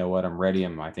says, you know what, I'm ready,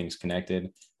 and my thing's connected.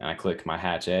 And I click my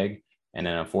hatch egg. And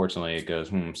then unfortunately it goes,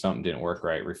 something didn't work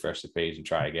right. Refresh the page and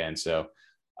try again. So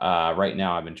right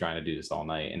now I've been trying to do this all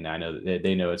night, and I know that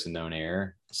they know it's a known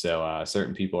error. So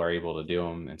certain people are able to do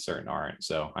them and certain aren't.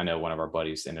 So I know one of our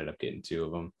buddies ended up getting 2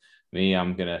 of them. Me,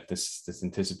 this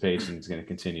anticipation is going to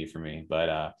continue for me,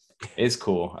 but it's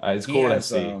cool. It's cool to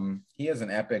see. He has an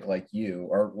epic like you,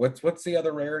 or what's the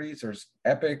other rarities? There's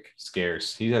epic,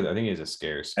 scarce. I think he has a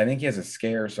scarce. I think he has a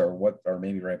scarce, or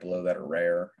maybe right below that, a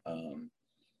rare.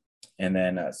 And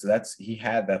then so he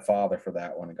had that father for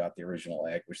that one and got the original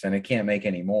egg, which then it can't make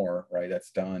any more, right?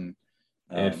 That's done.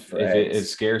 If it is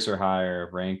scarce or higher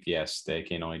rank, yes, they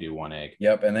can only do 1 egg.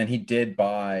 Yep. And then he did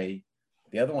buy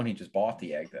the other one. He just bought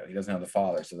the egg though. He doesn't have the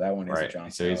father, so that one is a Jon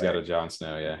Snow. So he's got a Jon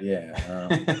Snow,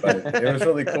 but it was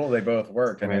really cool. They both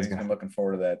worked, and I'm looking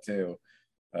forward to that too.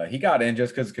 He got in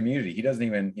just because community. He doesn't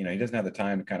even, he doesn't have the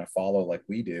time to kind of follow like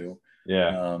we do.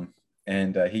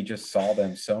 And he just saw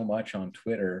them so much on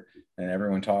Twitter and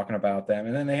everyone talking about them.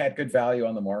 And then they had good value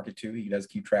on the market too. He does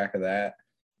keep track of that.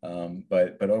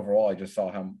 But overall, I just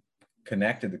saw how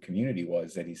connected the community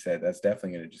was, that he said that's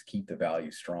definitely going to just keep the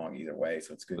value strong either way.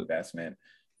 So it's good investment,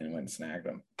 and went and snagged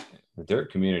them. The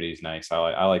dirt community is nice.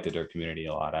 I like the dirt community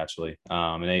a lot, actually.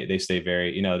 And they stay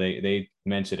very, they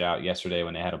mentioned out yesterday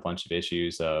when they had a bunch of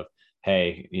issues of,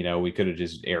 hey, we could have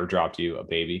just airdropped you a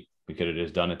baby. We could have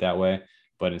just done it that way.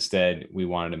 But instead, we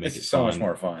wanted to make it so much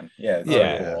more fun. Yeah.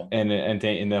 Cool.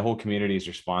 And the whole community's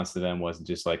response to them wasn't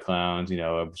just like clowns,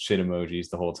 shit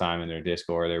emojis the whole time in their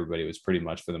Discord. Everybody was pretty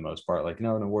much, for the most part, like,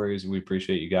 no worries, we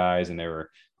appreciate you guys. And they're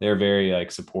very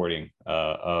like supporting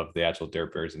of the actual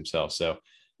dirt birds themselves. So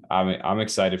I'm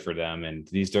excited for them. And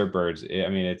these dirt birds,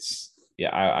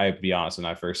 I'd be honest, when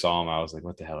I first saw them, I was like,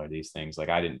 what the hell are these things? Like,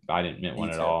 I didn't mint one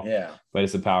at all. Yeah. But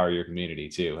it's the power of your community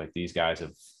too. Like, these guys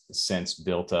have since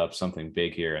built up something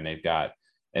big here, and they've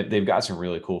got some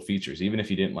really cool features. Even if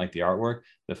you didn't like the artwork,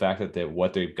 the fact that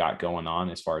what they've got going on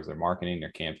as far as their marketing,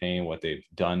 their campaign, what they've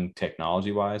done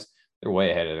technology wise, they're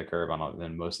way ahead of the curve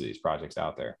than most of these projects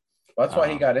out there. Well, that's why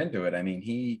he got into it. I mean,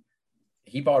 he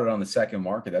bought it on the second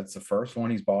market. That's the first one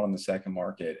he's bought on the second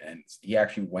market, and he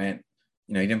actually went,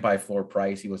 he didn't buy floor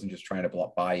price. He wasn't just trying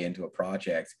to buy into a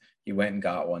project. He went and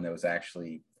got one that was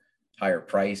actually higher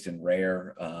priced and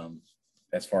rare,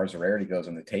 as far as the rarity goes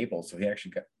on the table. So he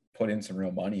actually put in some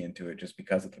real money into it just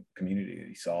because of the community that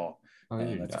he saw.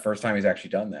 That's the first time he's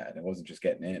actually done that. It wasn't just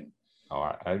getting in. Oh,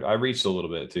 I reached a little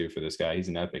bit too for this guy. He's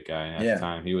an epic guy. And at the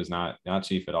time, he was not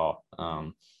cheap at all.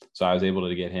 So I was able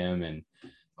to get him, and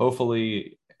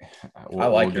hopefully,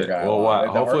 your guy.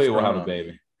 Hopefully we'll have a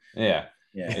baby. Yeah.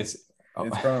 It's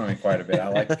grown on me quite a bit. I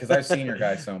like, because I've seen your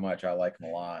guy so much. I like him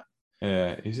a lot.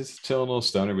 Yeah, he's just a chill little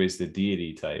stoner, but he's the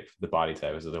deity type. The body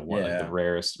type is the one, like the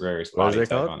rarest body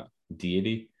type on it.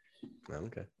 Deity. Oh,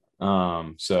 okay.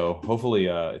 So hopefully,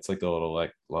 it's like the little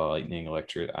lightning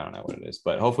electric. I don't know what it is,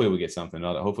 but hopefully we get something.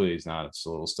 Hopefully he's not a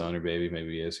little stoner baby.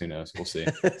 Maybe he is. Who knows? We'll see.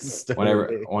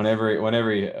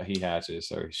 whenever he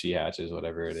hatches or she hatches,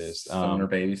 whatever it is. Stoner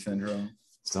baby syndrome.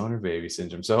 Stoner baby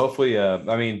syndrome. So hopefully,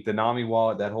 the Nami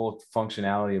wallet, that whole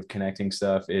functionality of connecting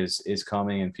stuff is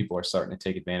coming, and people are starting to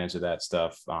take advantage of that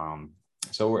stuff.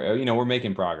 So we're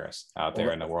making progress out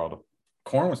there in the world.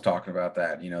 Korn was talking about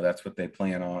that. That's what they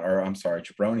plan on. Or I'm sorry,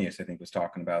 Jabronius, I think, was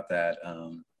talking about that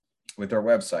with their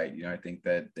website. I think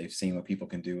that they've seen what people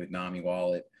can do with Nami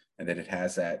wallet, and that it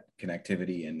has that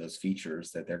connectivity and those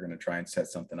features, that they're going to try and set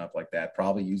something up like that,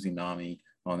 probably using Nami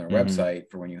on their website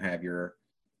for when you have your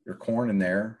Korn in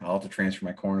there. I'll have to transfer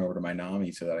my Korn over to my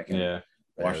Nami so that I can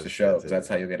watch the show, because that's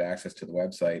how you'll get access to the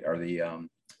website. Or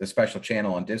the special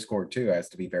channel on Discord too has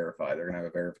to be verified. They're gonna have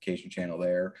a verification channel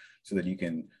there so that you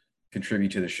can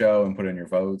contribute to the show and put in your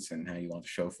votes and how you want the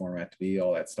show format to be,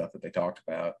 all that stuff that they talked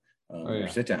about. Your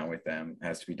sit down with them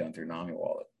has to be done through Nami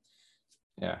wallet.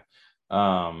 Yeah.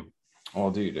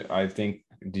 Well, dude, I think,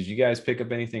 did you guys pick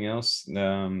up anything else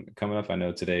coming up? I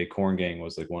know today Korn Gang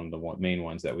was like one of the main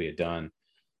ones that we had done.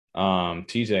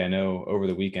 TJ, I know over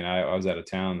the weekend I was out of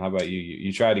town. How about you?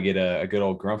 You tried to get a good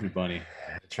old Grumpy Bunny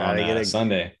on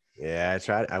Sunday. Yeah, I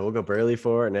tried. I woke up early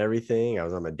for it and everything. I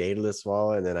was on my Daedalus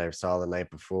wallet, and then I saw the night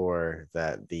before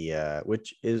that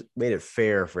which is made it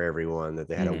fair for everyone that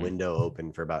they had a window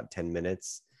open for about 10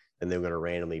 minutes, and they were going to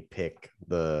randomly pick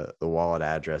the wallet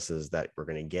addresses that were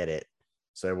going to get it.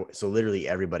 So literally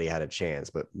everybody had a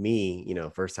chance, but me,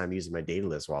 first time using my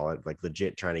Daedalus wallet, like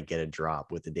legit trying to get a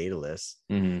drop with the Daedalus,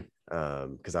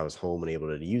 because I was home and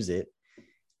able to use it,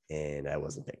 and I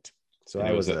wasn't picked. So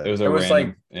it was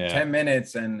like 10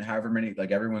 minutes, and however many,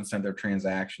 like everyone sent their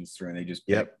transactions through, and they just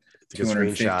picked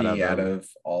 250 out of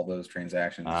all those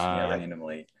transactions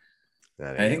randomly.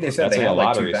 I think they said they had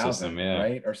like 2,000,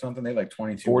 right? Or something. They had like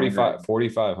 4,500.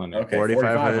 4,500. Okay,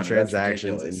 4,500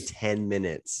 transactions in 10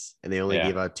 minutes. And they only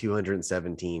gave out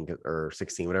 217 or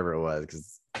 16, whatever it was,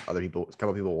 because a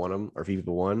couple people won them, or a few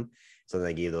people won. So then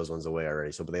they gave those ones away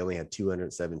already. But they only had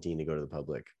 217 to go to the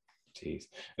public. Jeez,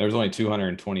 there was only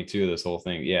 222 of this whole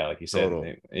thing. Yeah, like you said,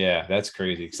 that's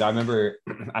crazy. Because I remember,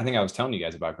 I think I was telling you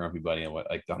guys about Grumpy Bunny and what,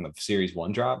 like on the series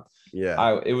 1 drop.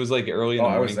 Yeah, it was like early in the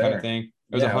morning kind of thing.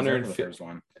 It was 150.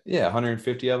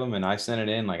 150 of them, and I sent it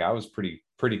in. Like I was pretty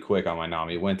quick on my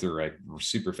NAMI. It went through like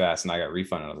super fast, and I got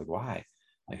refunded. I was like, why?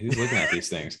 Like, who's looking at these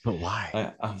things? But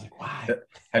why? I was like, why?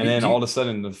 And then all of a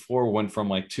sudden, the floor went from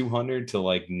like 200 to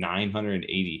like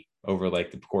 980 over like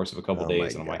the course of a couple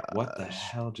days, and I'm like, what the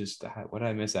hell? What did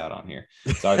I miss out on here?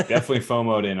 So I definitely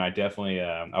FOMO'd in. I definitely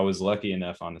I was lucky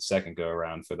enough on the second go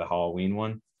around for the Halloween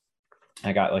one.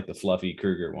 I got like the Fluffy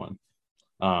Krueger one.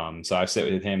 So I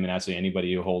sit with him, and actually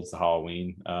anybody who holds the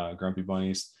Halloween Grumpy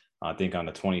Bunnies, I think on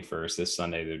the 21st, this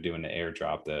Sunday, they're doing the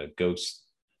airdrop, the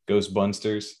Ghost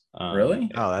Bunsters. Really?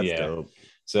 Oh, that's dope.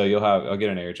 So I'll get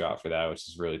an airdrop for that, which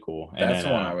is really cool. And that's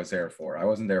the one I was there for. I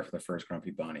wasn't there for the first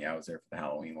Grumpy Bunny. I was there for the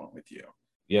Halloween one with you.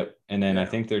 Yep. And then I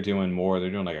think they're doing more.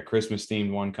 They're doing like a Christmas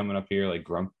themed one coming up here, like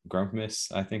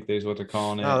Grumpmas, I think is what they're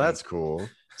calling it. Oh, that's cool.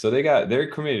 So they got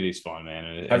their community's fun,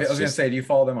 man. I was going to say, do you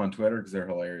follow them on Twitter? Because they're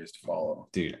hilarious to follow.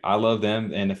 Dude, I love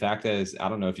them. And the fact is, I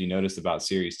don't know if you noticed about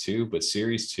Series 2, but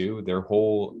Series 2, their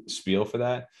whole spiel for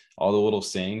that, all the little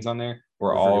sayings on there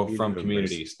were all from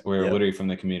communities. We're literally from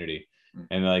the community.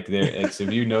 And like so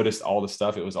if you noticed all the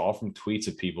stuff, it was all from tweets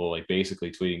of people like basically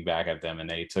tweeting back at them, and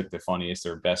they took the funniest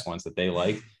or best ones that they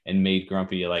like and made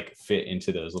Grumpy like fit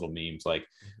into those little memes. Like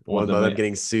one of them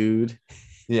getting sued.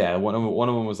 Yeah, one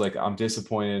of them was like, I'm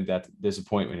disappointed that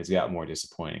disappointment has got more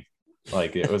disappointing.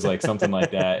 Like it was like something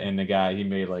like that. And the guy, he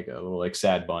made like a little like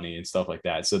sad bunny and stuff like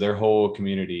that. So their whole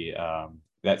community,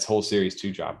 that whole Series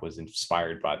 2 drop was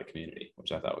inspired by the community,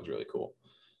 which I thought was really cool.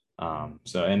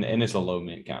 So and it's a low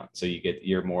mint count, so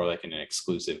you're more like in an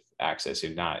exclusive access.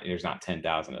 There's not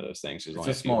 10,000 of those things. There's it's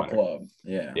only a small club.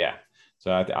 Yeah. So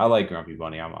I like Grumpy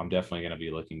Bunny. I'm definitely going to be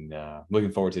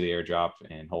looking forward to the airdrop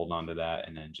and holding on to that,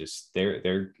 and then just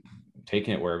they're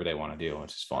taking it wherever they want to do,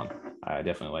 which is fun. I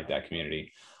definitely like that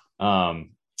community.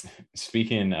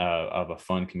 Speaking of a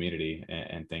fun community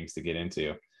and things to get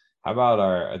into, how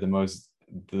about the most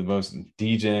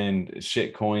degen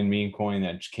shit meme coin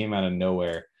that came out of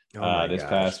nowhere this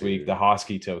past week, the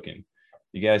Hosky token?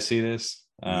 You guys see this?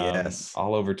 Yes,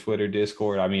 all over Twitter,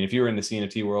 Discord. I mean, if you were in the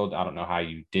CNFT world, I don't know how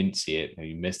you didn't see it and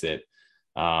you missed it.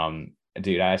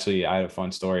 Dude, I had a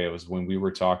fun story. It was when we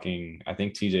were talking, I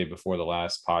think TJ, before the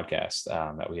last podcast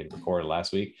that we had recorded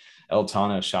last week. El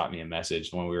Tano shot me a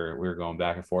message when we were going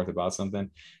back and forth about something,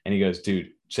 and he goes,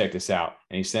 dude, check this out.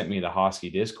 And he sent me the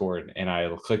Hosky Discord, and I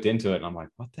clicked into it, and I'm like,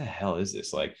 what the hell is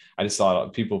this? Like, I just saw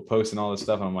people posting all this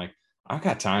stuff, and I'm like, I've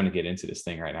got time to get into this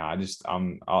thing right now.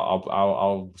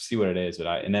 I'll see what it is.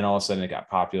 And then all of a sudden it got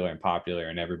popular,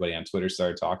 and everybody on Twitter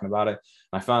started talking about it.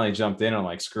 And I finally jumped in, and I'm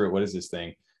like, screw it. What is this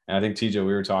thing? And I think TJ,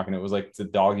 we were talking, it was like the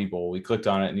doggy bowl. We clicked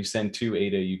on it, and you send 2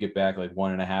 ADA, you get back like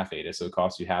 1.5 ADA. So it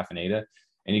costs you half an ADA,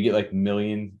 and you get like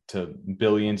million to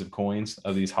billions of coins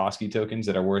of these Hosky tokens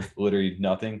that are worth literally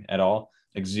nothing at all,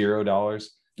 like $0.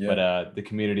 Yeah. But the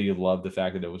community loved the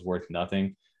fact that it was worth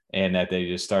nothing, and that they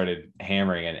just started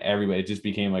hammering, and everybody, it just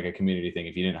became like a community thing.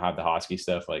 If you didn't have the Hosky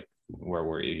stuff, like, where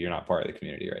were you? You're not part of the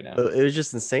community right now. It was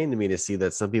just insane to me to see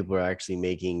that some people are actually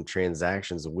making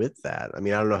transactions with that. I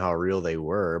mean, I don't know how real they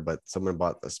were, but someone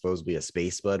bought supposedly a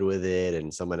Space Bud with it,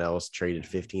 and someone else traded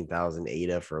 15,000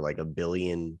 ADA for like 1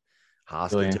 billion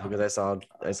Hosky tokens.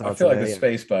 I feel like the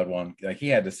Space Bud one, like he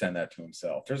had to send that to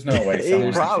himself. There's no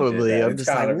way. Probably. I'm just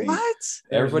like, what?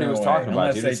 Everybody was talking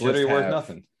about it. It's literally worth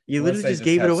nothing. You literally just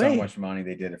gave it away. So much money,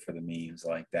 they did it for the memes.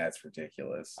 Like, that's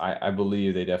ridiculous. I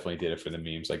believe they definitely did it for the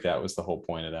memes. Like, that was the whole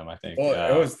point of them, I think.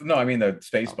 Well, it was I mean the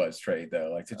Space Buds trade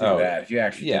though. Like, to do that, if you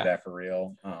actually did that for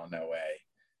real, oh, no way.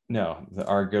 No,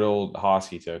 our good old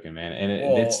Hosky token, man, and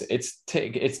it's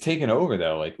taken over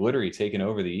though, like literally taken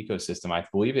over the ecosystem. I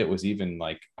believe it was even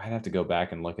like I'd have to go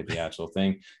back and look at the actual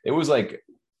thing. It was like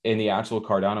in the actual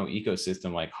Cardano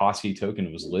ecosystem, like Hosky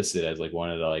token was listed as like one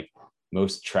of the like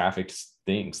most trafficked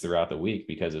things throughout the week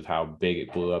because of how big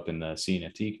it blew up in the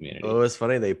CNFT community. Oh, it's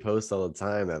funny. They post all the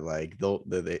time that like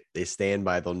they stand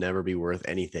by they'll never be worth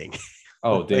anything.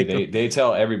 Oh, they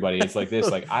tell everybody it's like this.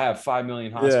 Like I have 5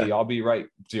 million Hosky, yeah. I'll be right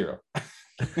 0.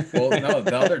 Well, no,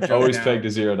 the other joke always now, pegged to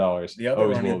 $0. The other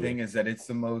running thing is that it's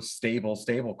the most stable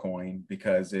coin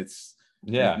because it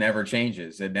never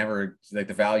changes. It never, like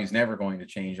the value's never going to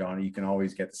change on it. You can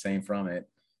always get the same from it.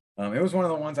 It was one of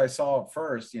the ones I saw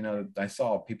first. You know, I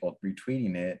saw people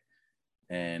retweeting it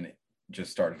and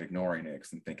just started ignoring it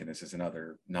because I'm thinking this is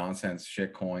another nonsense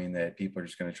shit coin that people are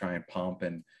just going to try and pump.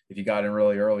 And if you got in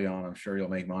really early on, I'm sure you'll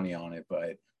make money on it,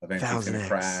 but eventually it's going to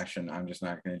crash. And I'm just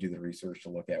not going to do the research to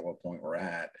look at what point we're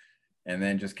at. And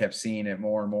then just kept seeing it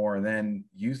more and more. And then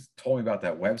you told me about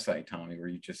that website, Tommy, where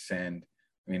you just send,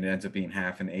 I mean, it ends up being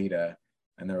half an ADA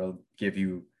and they'll give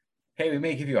you, hey, we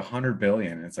may give you 100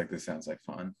 billion. And it's like, this sounds like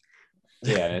fun.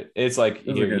 Yeah, it's like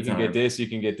you can get this, you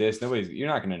can get this. You're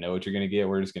not going to know what you're going to get.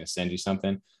 We're just going to send you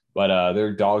something. But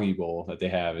their doggy bowl that they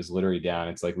have is literally down.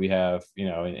 It's like we have, you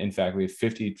know, in fact, we have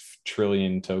 50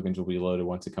 trillion tokens will be loaded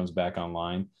once it comes back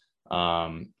online.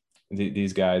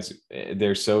 These guys,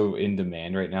 they're so in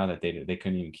demand right now that they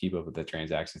couldn't even keep up with the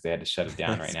transactions. They had to shut it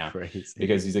down right now crazy.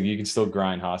 Because he's like, you can still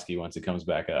grind Hosky once it comes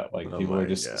back up. Like people are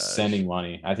just sending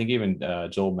money. I think even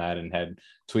Joel Madden had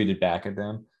tweeted back at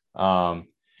them.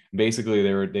 Basically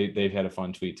they've had a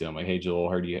fun tweet to him like, hey Joel,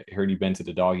 heard you been to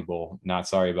the doggy bowl, not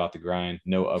sorry about the grind,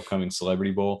 no upcoming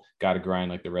celebrity bowl, gotta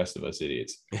grind like the rest of us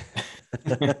idiots.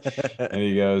 And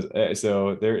he goes,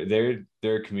 so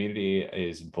their community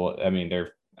is, I mean,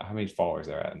 they're, how many followers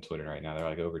they're at on Twitter right now? They're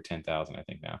like over 10,000 I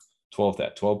think now.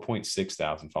 12.6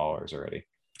 thousand followers already.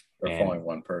 They're following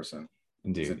one person,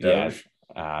 dude. Yeah,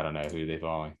 I don't know who they're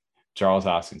following. Charles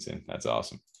Hoskinson, that's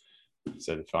awesome.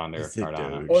 So the founder of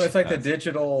Cardano. Well, it's like the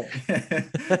digital. You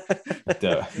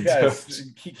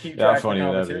guys keep track of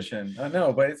competition. I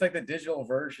know, but it's like the digital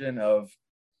version of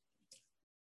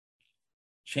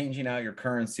changing out your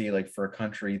currency, like for a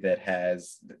country that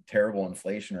has terrible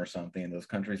inflation or something. And those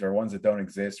countries are ones that don't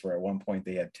exist. Where at one point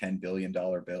they had $10 billion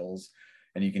bills,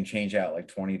 and you can change out like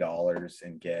 $20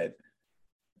 and get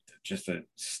just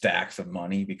stacks of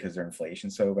money because their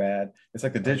inflation's so bad. It's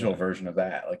like the digital version of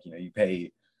that. Like, you know, you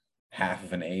pay half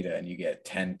of an ADA and you get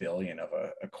 10 billion of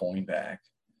a coin back.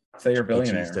 Say you're a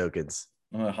billionaire. Tokens.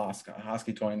 I'm a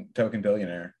Hosky token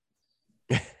billionaire.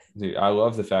 Dude, I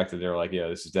love the fact that they're like, yeah,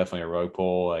 this is definitely a rug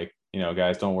pull. Like, you know,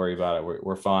 guys, don't worry about it.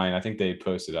 We're fine. I think they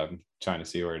posted, I'm trying to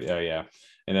see where it, oh yeah.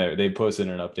 And they posted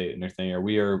an update in their thing, or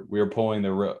we are pulling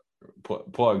the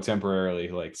plug temporarily.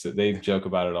 Like, so they joke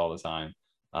about it all the time.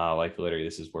 Like literally,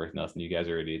 this is worth nothing. You guys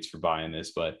are idiots for buying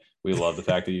this, but we love the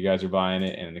fact that you guys are buying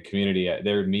it, and the community,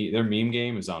 their meme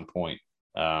game is on point.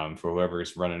 For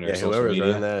whoever's running their social media,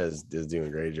 running that is doing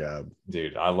a great job,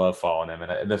 dude. I love following them,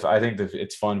 and I think that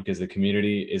it's fun because the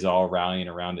community is all rallying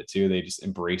around it too. They just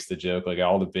embrace the joke. Like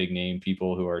all the big name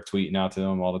people who are tweeting out to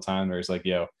them all the time. There's like,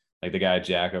 yo, like the guy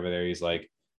Jack over there. He's like,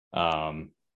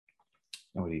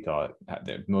 what do you call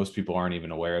it? Most people aren't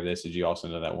even aware of this. Did you also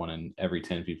know that 1 in every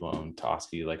 10 people own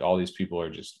Tosky? Like all these people are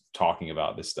just talking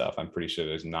about this stuff. I'm pretty sure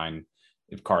there's 9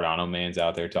 Cardano mans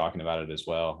out there talking about it as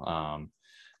well.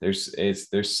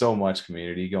 There's so much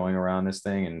community going around this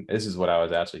thing, and this is what I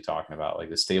was actually talking about,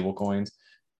 like the stable coins,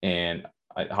 and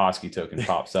a Hosky token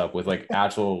pops up with like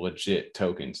actual legit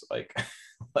tokens. Like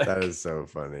that is so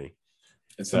funny.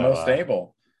 It's the most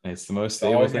stable. It's the most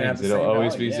stable thing. It'll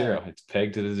always be zero. It's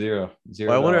pegged to the zero.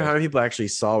 Well, I wonder how many people actually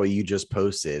saw what you just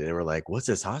posted and were like, what's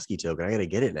this Hosky token? I got to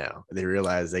get it now. And they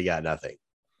realized they got nothing.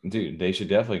 Dude, they should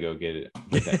definitely go get it.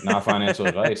 Not financial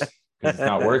advice, because it's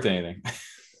not worth anything.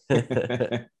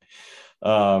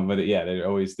 But yeah, they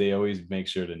always make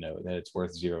sure to note that it's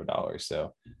worth $0.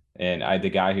 So, and the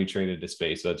guy who traded the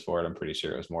space bets for it, I'm pretty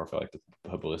sure it was more for like the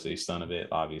publicity stunt of it,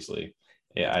 obviously.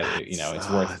 Yeah,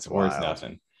 it's worth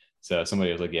nothing. So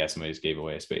somebody was like, yeah, somebody just gave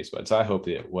away a space bud. So I hope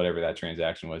that whatever that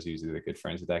transaction was, he was either good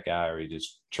friends with that guy or he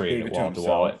just traded it wallet to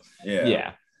wallet.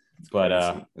 Yeah.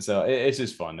 But so it's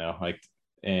just fun though. Like,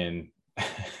 and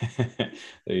they're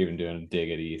even doing a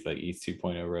dig at ETH, like ETH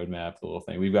 2.0 roadmap, the little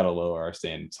thing. We've got to lower our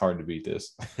stand. It's hard to beat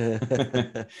this.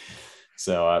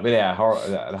 So, but yeah,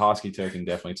 the Hosky token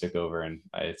definitely took over, and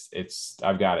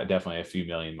I've got it definitely a few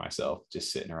million myself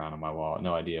just sitting around on my wallet.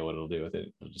 No idea what it'll do with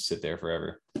it. It'll just sit there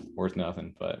forever, worth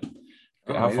nothing. But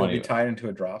how funny! It'll be tied into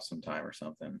a drop sometime or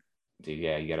something. dude,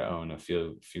 yeah, you got to own a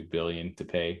few billion to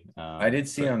pay. I did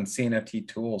see on CNFT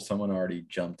Tools, someone already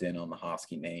jumped in on the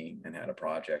Hosky name and had a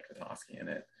project with Hosky in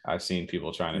it. I've seen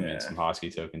people trying to mint some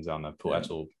Hosky tokens on the pool, Yeah.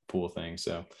 actual pool thing.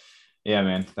 So, yeah,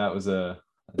 man, that was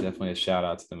definitely a shout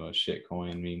out to the most shit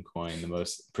coin, meme coin, the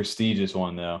most prestigious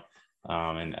one though.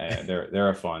 And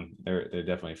they're fun. They're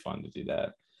definitely fun to do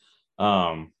that.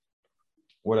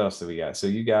 What else do we got? So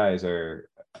you guys are,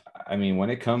 I mean, when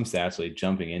it comes to actually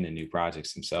jumping into new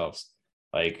projects themselves,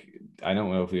 like, I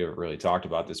don't know if we ever really talked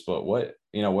about this, but what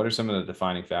are some of the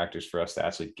defining factors for us to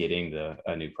actually getting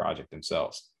a new project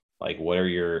themselves? Like, what are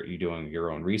you doing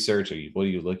your own research? What are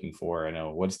you looking for? I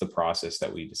know, what's the process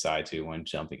that we decide to when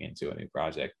jumping into a new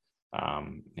project?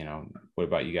 What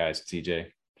about you guys, TJ?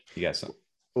 You got some?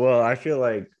 Well, I feel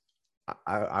like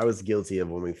I was guilty of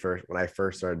when I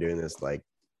first started doing this, like,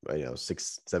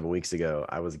 6-7 weeks ago.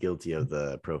 I was guilty of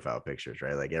the profile pictures,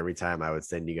 right? Like, every time I would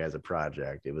send you guys a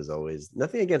project, it was always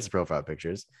nothing against the profile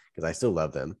pictures, because I still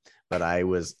love them, but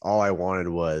all I wanted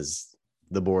was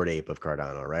the Bored Ape of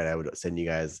Cardano, right? I would send you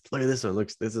guys, look at this one,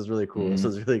 this is really cool. This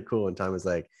is really cool. And Tom was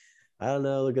like, I don't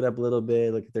know, look it up a little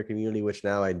bit, look at their community, which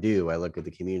now I do. I look at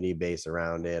the community base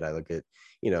around it. I look at,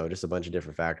 just a bunch of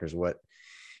different factors. What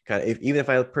kind of, even if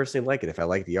I personally like it, if I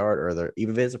like the art, or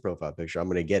even if it's a profile picture, I'm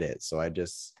going to get it. So I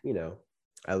just, I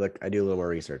do a little more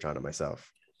research on it myself.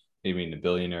 You mean the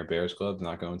Billionaire Bears Club's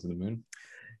not going to the moon?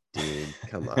 Dude,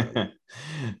 come on.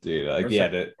 Dude,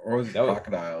 or was the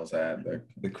crocodiles at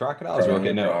the crocodiles were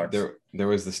okay. No, there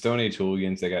was the Stone Age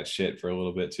hooligans that got shit for a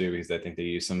little bit too, because I think they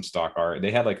used some stock art.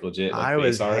 They had like legit, like, I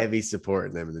was art. heavy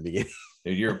supporting them in the beginning.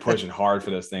 Dude, you were pushing hard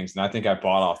for those things, and I think I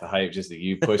bought off the hype just that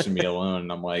you pushing me alone.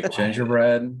 And I'm like,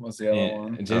 Gingerbread was the other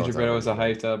one. Gingerbread was a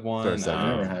hyped up one. I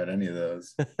never had any of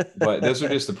those, but those were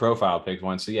just the profile pic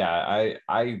ones. So yeah,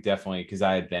 I definitely, because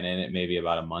I had been in it maybe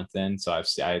about a month then, so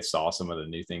I saw some of the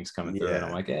new things coming through, and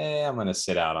I'm like, I'm gonna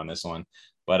sit out on this one.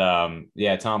 But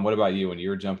yeah, Tom, what about you? When you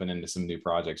were jumping into some new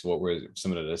projects, what were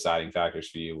some of the deciding factors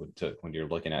for you when you're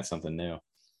looking at something new?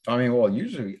 I mean, well,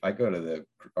 usually I go to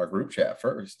our group chat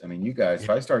first. I mean, you guys, if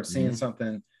I start seeing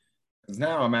something, because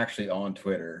now I'm actually on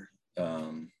Twitter,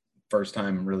 first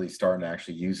time really starting to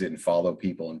actually use it and follow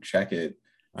people and check it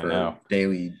for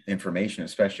daily information,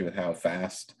 especially with how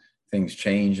fast things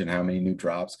change and how many new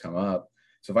drops come up.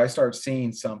 So if I start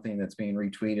seeing something that's being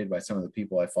retweeted by some of the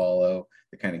people I follow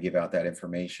that kind of give out that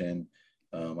information,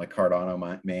 like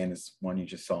Cardano Man is one you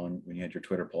just saw when you had your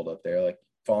Twitter pulled up there, like,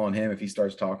 following him, if he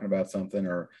starts talking about something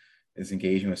or is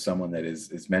engaging with someone that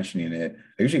is mentioning it,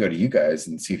 I usually go to you guys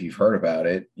and see if you've heard about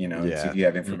it, and see if you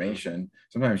have information.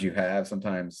 Sometimes you have,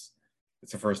 sometimes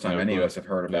it's the first time any of us have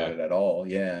heard about it at all.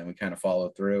 Yeah. And we kind of follow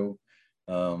through.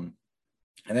 And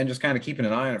then just kind of keeping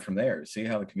an eye on it from there to see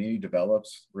how the community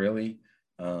develops. Really,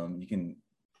 you can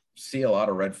see a lot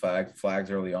of red flags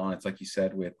early on. It's like you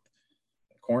said with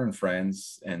Corn and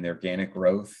Friends and the organic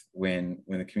growth, when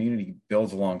the community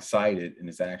builds alongside it and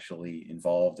is actually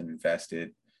involved and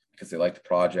invested because they like the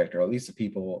project, or at least the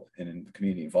people in the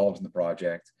community involved in the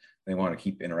project, they want to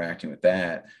keep interacting with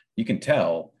that. You can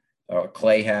tell.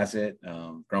 Clay has it,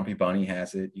 Grumpy Bunny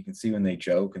has it. You can see when they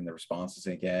joke and the responses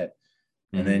they get,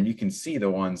 and then you can see the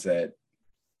ones that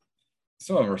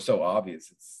some of them are so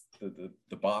obvious. It's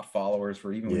the bot followers,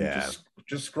 where even when you're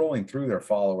just scrolling through their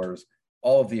followers,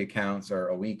 all of the accounts are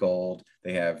a week old.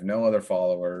 They have no other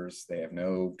followers. They have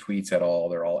no tweets at all.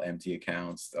 They're all empty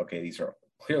accounts. Okay, these are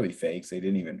clearly fakes. They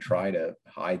didn't even try to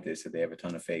hide this, that they have a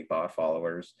ton of fake bot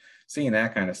followers. Seeing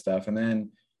that kind of stuff. And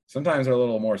then sometimes they're a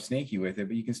little more sneaky with it,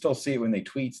 but you can still see it when they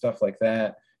tweet stuff like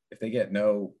that. If they get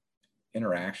no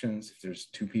interactions, if there's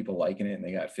 2 people liking it and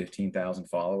they got 15,000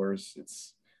 followers,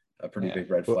 it's a pretty big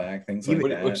red flag. Things like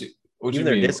that. Even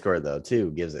their Discord, though,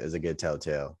 too, is a good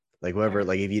telltale. Like, whoever,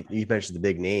 like, if you mentioned the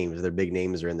big names, their big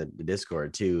names are in the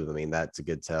Discord too. I mean, that's a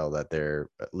good tell that they're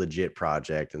a legit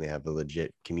project and they have a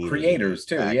legit community. Creators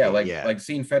too. Like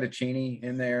seeing Fettuccini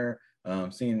in there,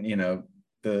 seeing,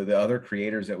 the other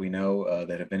creators that we know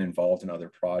that have been involved in other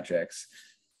projects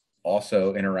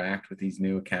also interact with these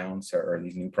new accounts or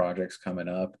these new projects coming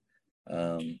up.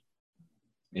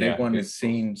 Big one is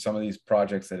seeing some of these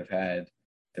projects that have had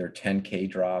their 10K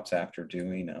drops after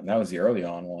doing that was the early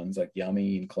on ones, like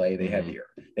Yummy and Clay. They had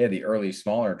the early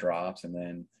smaller drops, and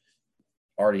then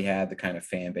already had the kind of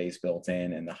fan base built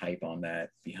in and the hype on that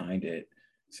behind it.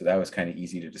 So that was kind of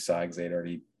easy to decide because they'd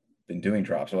already been doing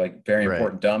drops. So like Very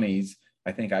Important Dummies,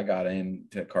 I think I got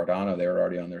into Cardano. They were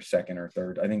already on their second or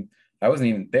third. I think I wasn't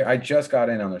even there. I just got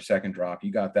in on their second drop.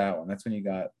 You got that one. That's when you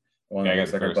got one that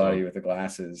was like our buddy with the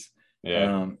glasses.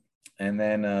 Yeah. And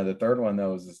then the third one,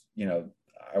 though, is,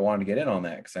 I wanted to get in on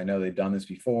that because I know they've done this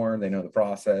before. They know the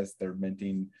process. They're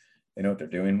minting they know what they're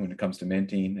doing when it comes to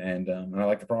minting, and I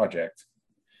like the project.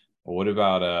 Well, what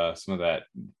about some of that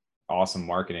awesome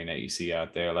marketing that you see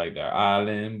out there, like the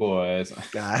Island Boys?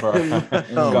 God, I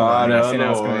was going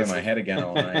to be in my head again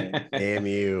all night. Damn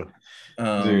you,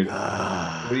 dude.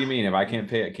 What do you mean? If I can't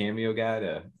pay a Cameo guy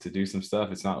to do some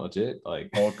stuff, it's not legit? Like,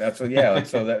 well, that's what, yeah. Like,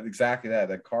 so that exactly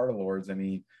that Carter Lords. I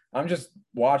mean, I'm just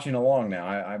watching along now.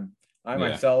 I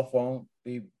myself won't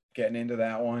be getting into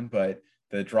that one, but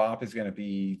the drop is going to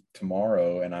be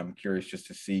tomorrow, and I'm curious just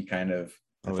to see kind of.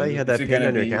 I thought you had that pinned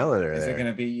on your calendar. Is it going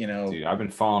to be, you know? Dude, I've been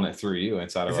following it through you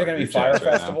inside of. Is it going to be Fire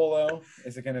Festival though?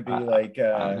 Is it going to be like, you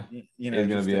know? It's going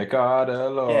to be a Carter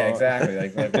Lord. Yeah, exactly.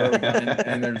 Like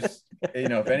and there's, you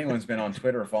know, if anyone's been on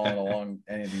Twitter following along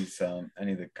any of these,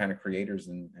 any of the kind of creators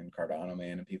and Cardano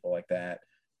Man and people like that,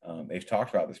 they've talked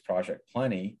about this project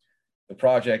plenty. The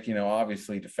project, you know,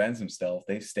 obviously defends himself.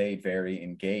 They've stayed very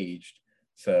engaged.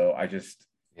 So I just.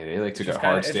 Yeah, they like took a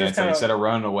hard stance. Like, instead of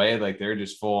running away, like they're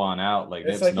just full on out. Like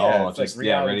it's like, just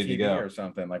like ready to go or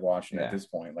something. Like watching at this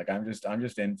point. Like I'm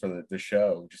just in for the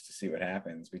show just to see what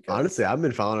happens. Because honestly, I've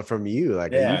been following it from you.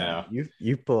 Like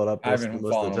you pull it up. I've been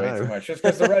following way too much just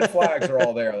because the red flags are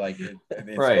all there. Like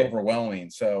it's overwhelming.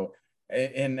 So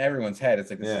in everyone's head,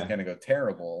 it's like this is going to go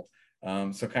terrible.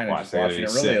 So kind of just watching it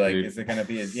really sick, like, dude. Is it going to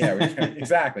be? We're just going to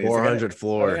exactly 400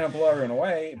 floor. We're going to blow everyone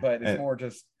away, but it's more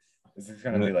just. Is it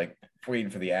going to be like waiting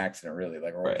for the accident, really?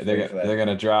 Like they're going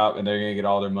to drop and they're going to get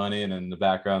all their money, and in the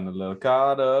background, the little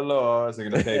Carter Lords are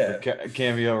going to pay for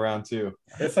Cameo round 2.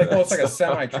 It's like it's like a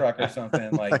semi truck or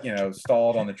something, like, you know,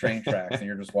 stalled on the train tracks, and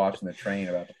you're just watching the train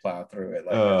about to plow through it.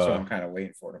 Like that's what I'm kind of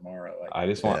waiting for tomorrow. Like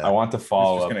I want the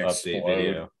follow up update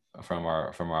video from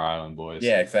our Island Boys.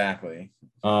 Yeah, exactly.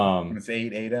 It's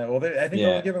 8 Well, I think they're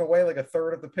only giving away like a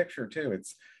third of the picture too.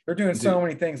 They're doing so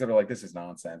many things that are like, this is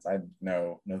nonsense.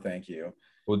 No, thank you.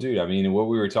 Well, dude, I mean, what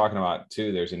we were talking about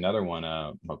too, there's another one,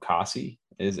 Mokasi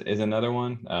is another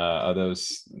one of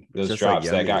those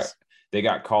drops like that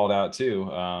got called out too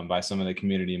by some of the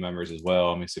community members as well.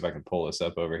 Let me see if I can pull this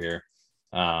up over here.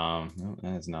 No,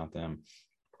 that's not them.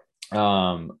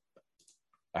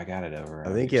 I got it over.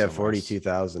 I think you have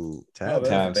 42,000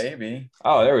 tabs. Baby.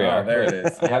 Oh, there we are. There it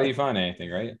is. How do you find anything,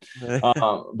 right?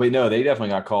 But no, they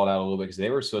definitely got called out a little bit because they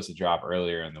were supposed to drop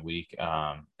earlier in the week.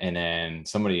 And then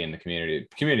somebody in the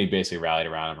community basically rallied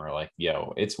around them, or like,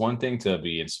 yo, it's one thing to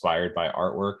be inspired by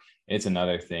artwork. It's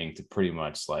another thing to pretty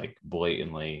much like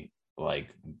blatantly make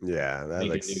a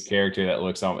new character that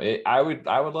looks on it. I would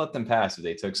let them pass if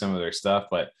they took some of their stuff,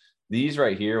 but these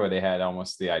right here, where they had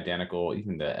almost the identical,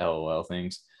 even the LOL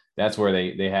things, that's where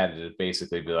they had to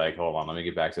basically be like, hold on, let me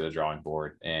get back to the drawing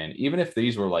board. And even if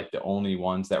these were like the only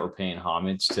ones that were paying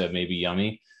homage to maybe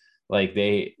Yummy, like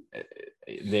they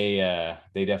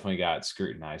definitely got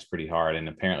scrutinized pretty hard. And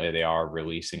apparently they are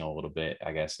releasing a little bit,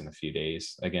 I guess, in a few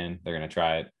days. Again, they're going to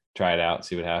try it out,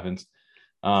 see what happens.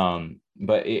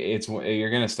 But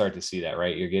you're going to start to see that,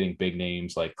 right? You're getting big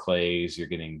names like Clays, you're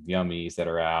getting Yummies that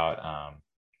are out.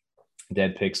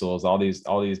 Dead Pixels,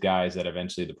 all these guys that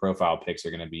eventually the profile picks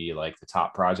are going to be like the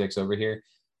top projects over here,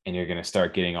 and you're going to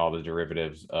start getting all the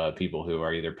derivative people who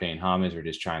are either paying homage or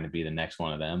just trying to be the next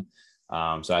one of them.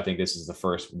 So I think this is the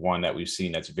first one that we've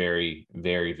seen that's very,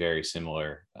 very, very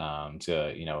similar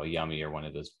to, you know, a Yummy or one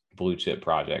of those blue chip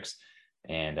projects.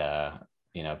 And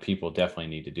you know, people definitely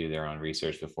need to do their own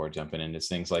research before jumping into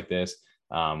things like this.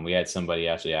 We had somebody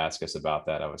actually ask us about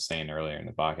that. I was saying earlier in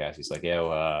the podcast, he's like,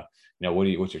 "Yo, you know,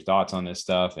 what's your thoughts on this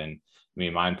stuff?" And I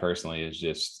mean, mine personally is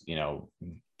just, you know,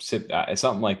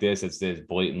 something like this. It's this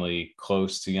blatantly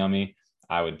close to Yummy.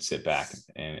 I would sit back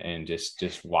and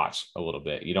just watch a little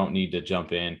bit. You don't need to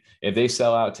jump in. If they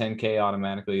sell out 10K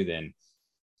automatically, then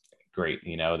great.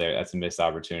 You know, that's a missed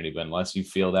opportunity. But unless you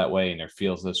feel that way and they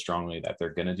feel so strongly that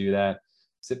they're going to do that,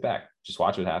 sit back, just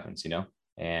watch what happens, you know.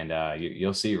 And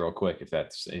you'll see real quick if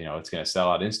that's, you know, it's going to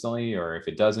sell out instantly, or if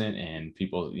it doesn't, and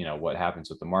people, you know, what happens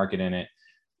with the market in it.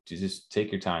 Just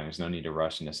take your time. There's no need to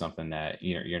rush into something that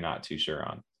you're not too sure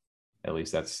on. At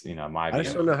least that's, you know, my view. I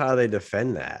just don't know how they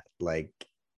defend that. Like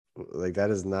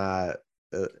that is not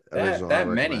that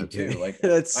many too. Like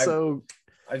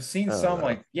I've seen some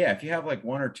like, if you have like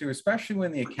one or two, especially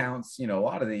when the accounts, you know, a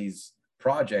lot of these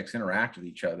projects interact with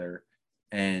each other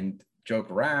and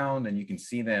joke around, and you can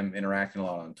see them interacting a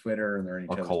lot on Twitter, and they're in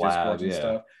each other's Discords and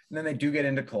stuff. And then they do get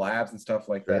into collabs and stuff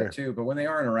like that too. But when they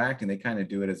are interacting, they kind of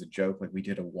do it as a joke. Like we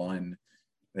did a one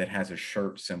that has a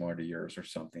shirt similar to yours or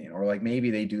something, or like maybe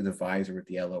they do the visor with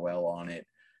the LOL on it.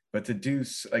 But to do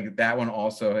like that one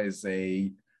also is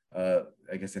I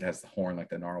guess it has the horn like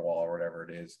the narwhal or whatever it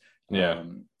is.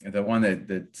 The one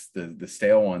that's the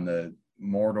stale one, the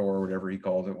Mordor or whatever he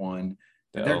calls it one.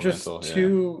 They're just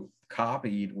too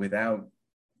copied without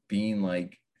being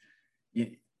like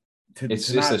it's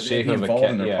to just not a shape be of involved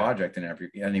in a their project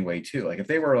in any way too. Like if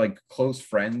they were like close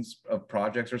friends of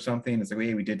projects or something, it's like,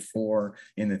 hey, we did 4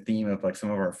 in the theme of like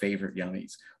some of our favorite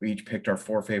yummies. We each picked our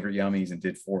 4 favorite yummies and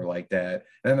did 4 like that.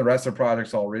 And then the rest of the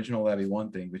project's all original, that'd be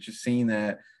one thing. But just seeing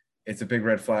that, it's a big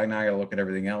red flag. Now I gotta look at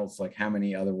everything else. Like how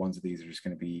many other ones of these are just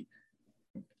gonna be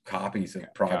copies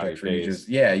of projects where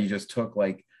you just took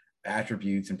like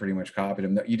attributes and pretty much copied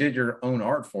them. You did your own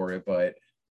art for it, but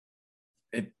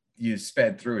you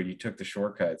sped through it. You took the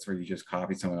shortcuts where you just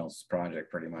copied someone else's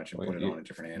project pretty much and put it on a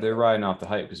different animal. They're riding off the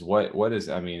hype because what is,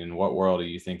 I mean, in what world do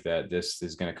you think that this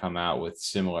is going to come out with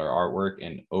similar artwork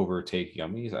and overtake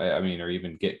Yummies? I mean, or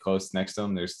even get close next to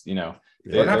them? There's,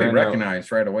 they're not being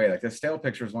recognized right away. Like the stale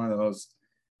picture is one of the most,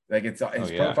 like it's his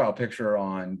profile picture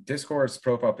on Discord's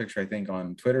profile picture, I think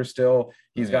on Twitter still.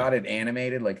 He's got it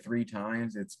animated like 3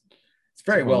 times. It's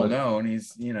very well known.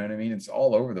 He's, you know what I mean? It's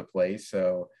all over the place.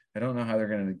 So I don't know how they're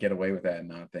going to get away with that and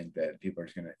not think that people are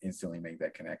just going to instantly make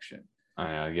that connection.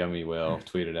 I know. Yummy Will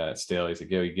tweeted at Stale. He's like,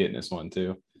 yo, you getting this one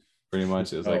too? Pretty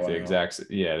much. It was like the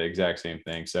exact same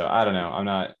thing. So I don't know.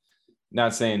 I'm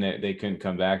not saying that they couldn't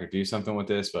come back or do something with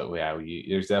this, but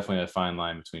there's definitely a fine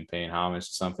line between paying homage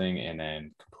to something and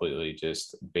then completely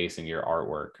just basing your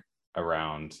artwork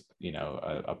around,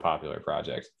 a popular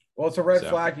project. Well, it's a red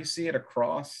flag. You see it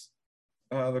across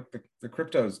the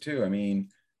cryptos too. I mean,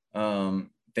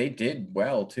 they did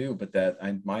well too, but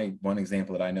my one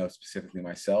example that I know specifically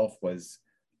myself was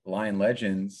Lion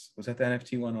Legends. Was that the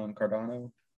NFT one on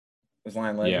Cardano? Was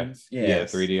Lion Legends? Yeah,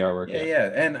 3D artwork.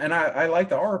 Yeah. And I like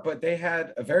the art, but they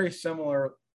had a very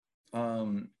similar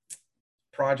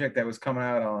project that was coming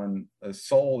out on a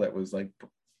Sol that was like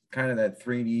kind of that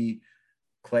 3D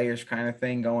clayish kind of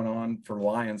thing going on for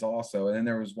Lions also. And then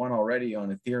there was one already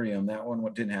on Ethereum. That one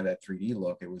didn't have that 3D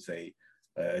look. It was a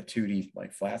 2D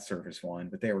like flat surface one,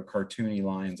 but they were cartoony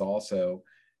lions also,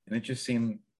 and it just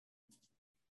seemed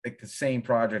like the same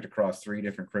project across 3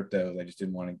 different cryptos. I just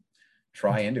didn't want to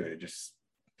try into it. It just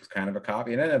was kind of a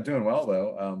copy. It ended up doing well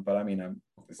though. But I mean,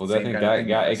 I think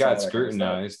it got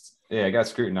scrutinized. Yeah, it got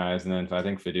scrutinized, and then I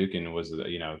think Fidukin was,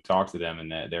 talked to them, and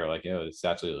that they were like, "Yo, it's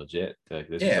actually legit. Like,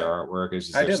 this is our artwork." It's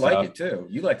just I did like it too.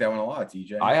 You like that one a lot,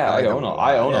 TJ. I own a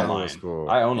line. Cool.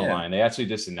 I own a line. They actually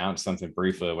just announced something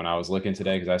briefly when I was looking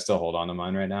today because I still hold on to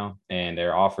mine right now, and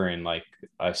they're offering like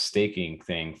a staking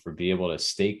thing for be able to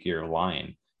stake your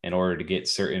line in order to get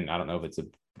certain. I don't know if it's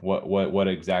what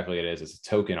exactly it is. It's a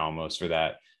token almost for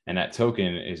that, and that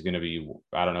token is going to be,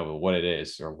 I don't know what it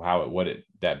is or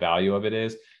that value of it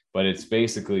is. But it's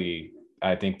basically,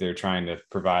 I think they're trying to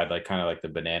provide like kind of like the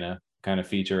banana kind of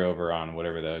feature over on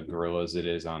whatever the gorillas it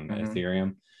is on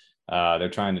Ethereum. They're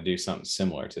trying to do something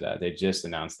similar to that. They just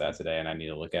announced that today, and I need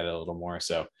to look at it a little more.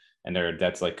 So, and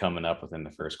that's like coming up within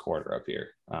the first quarter up here.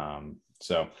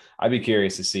 So I'd be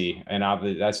curious to see. And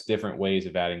that's different ways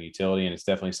of adding utility, and it's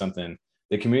definitely something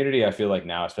the community, I feel like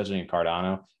now, especially in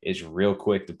Cardano, is real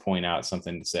quick to point out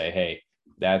something to say, hey,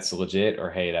 that's legit, or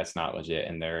hey, that's not legit.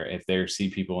 And if they see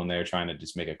people in there trying to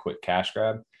just make a quick cash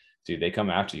grab, dude, they come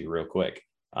after you real quick.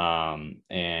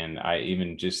 And I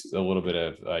even just a little bit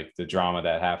of like the drama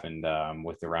that happened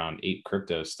with around 8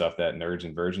 crypto stuff, that Nerds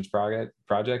and Virgins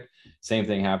project. Same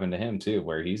thing happened to him too,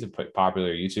 where he's a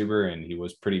popular YouTuber and he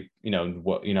was pretty,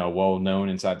 well known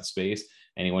inside the space.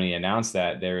 And when he announced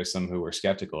that, there is some who were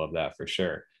skeptical of that for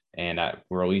sure. And that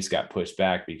release got pushed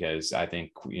back because I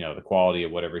think, the quality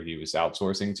of whatever he was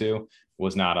outsourcing to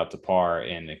was not up to par.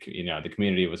 And, the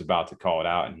community was about to call it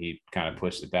out, and he kind of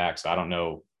pushed it back. So I don't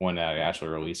know when that actual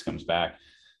release comes back,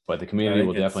 but the community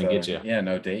will definitely get you. Yeah,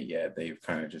 no date yet. They've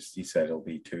kind of he said it'll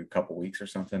be a couple weeks or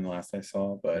something, the last I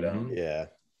saw. But yeah.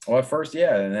 Well, at first,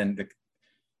 yeah. And then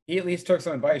he at least took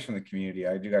some advice from the community.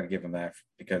 I do got to give him that,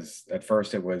 because at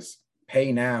first it was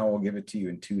pay now, we'll give it to you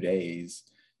in 2 days.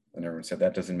 And everyone said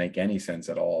that doesn't make any sense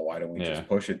at all. Why don't we just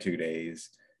push it 2 days?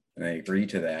 And they agreed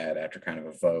to that after kind of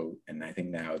a vote. And I think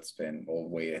now it's been,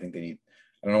 wait, I think I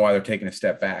don't know why they're taking a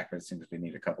step back, but it seems like they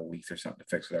need a couple of weeks or something to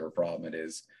fix whatever problem it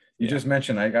is. You just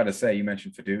mentioned, I got to say, you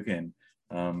mentioned Fidukin.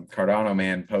 Cardano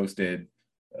Man posted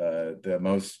the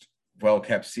most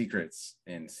well-kept secrets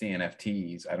in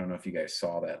CNFTs. I don't know if you guys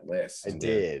saw that list. I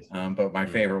did. But my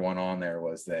favorite one on there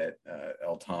was that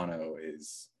Eltano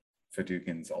is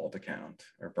Fidukin's alt account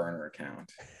or burner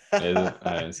account. I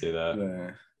didn't see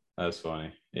that. That's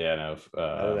funny. Yeah, no.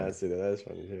 I did not see that. That's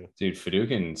funny too. Dude,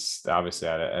 Fidukin's obviously,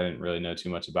 I didn't really know too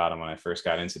much about him when I first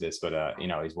got into this, but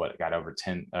he's got over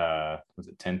 10,000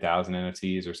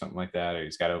 NFTs or something like that, or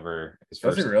he's got over his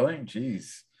first. Does he really?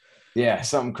 Jeez. Yeah,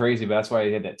 something crazy, but that's why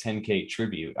he had that 10K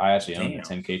tribute. I actually own the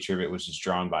Damn. 10K tribute, which is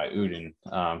drawn by Uden,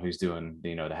 who's doing,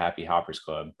 the Happy Hoppers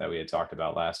Club that we had talked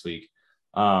about last week.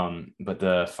 But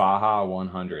the Faha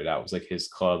 100, that was like his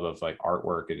club of like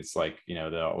artwork. And it's like,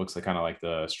 it looks like kind of like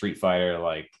the Street Fighter,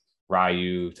 like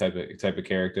Ryu type of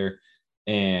character.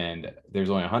 And there's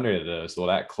only 100 of those. Well,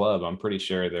 that club, I'm pretty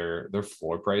sure their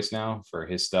floor price now for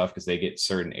his stuff, because they get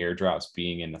certain airdrops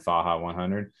being in the Faha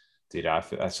 100. Dude, I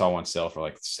saw one sell for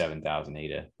like 7,000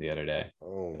 ADA the other day.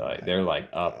 Oh, Like they're like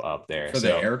up there. For the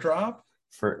airdrop?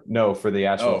 For the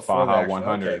actual For the Faha actual,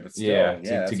 100. okay, but still, yeah,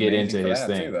 yeah, to get into his that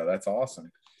thing. too, though. That's awesome.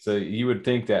 So you would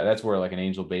think that's where like an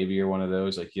Angel Baby or one of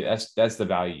those, like that's the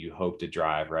value you hope to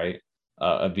drive, right?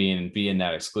 Of being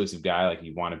that exclusive guy, like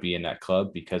you want to be in that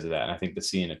club because of that. And I think the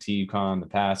CNFT con in the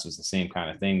past was the same kind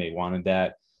of thing. They wanted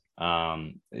that.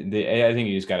 I think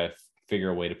you just got to figure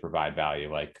a way to provide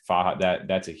value. Like Faha,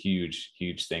 that's a huge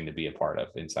thing to be a part of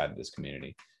inside of this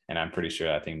community. And I'm pretty sure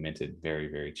that thing minted very,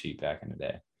 very cheap back in the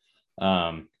day.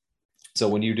 So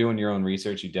when you're doing your own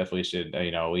research, you definitely should,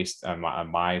 at least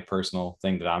my personal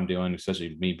thing that I'm doing,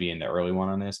 especially me being the early one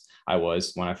on this, I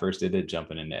was, when I first did it,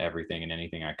 jumping into everything and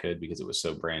anything I could because it was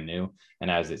so brand new.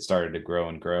 And as it started to grow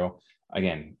and grow,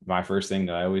 again, my first thing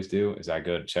that I always do is I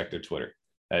go to check their Twitter.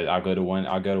 I'll go to one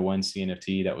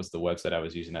CNFT. That was the website I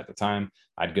was using at the time.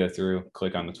 I'd go through,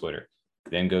 click on the Twitter,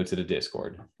 then go to the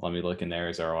Discord. Let me look in there.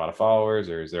 Is there a lot of followers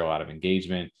or is there a lot of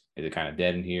engagement? Is it kind of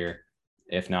dead in here?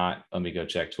 If not, let me go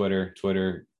check Twitter.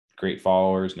 Twitter, great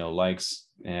followers, no likes.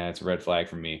 Yeah, it's a red flag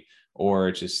for me. Or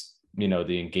it's just,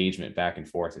 the engagement back and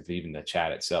forth, if even the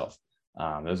chat itself.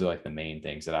 Those are like the main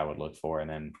things that I would look for. And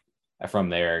then from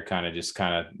there, kind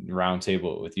of round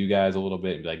table it with you guys a little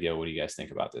bit and be like, yo, what do you guys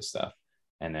think about this stuff?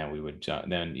 And then we would jump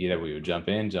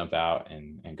in, jump out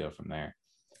and go from there.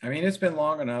 I mean, it's been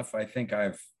long enough. I think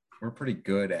we're pretty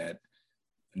good at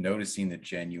noticing the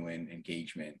genuine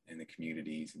engagement in the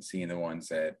communities and seeing the ones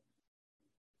that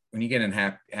when you get in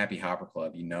Happy Hopper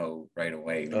Club, right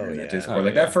away when you're in the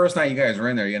Discord. That first night you guys were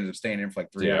in there, you ended up staying in for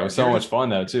like 3 hours. It was so much fun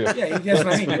though too. Yeah, that's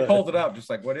what I mean. You pulled it up, just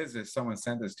like, what is this? Someone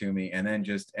sent this to me, and then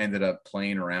just ended up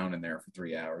playing around in there for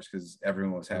 3 hours because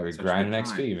everyone was having such grinding a good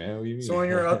time. XP, man. What do you mean? So when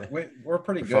you're up, we're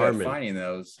pretty good at finding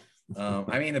those.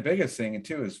 I mean, the biggest thing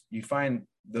too is you find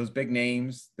those big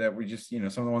names that we just, some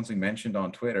of the ones we mentioned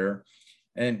on Twitter.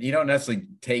 And you don't necessarily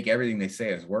take everything they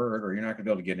say as word, or you're not going to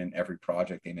be able to get in every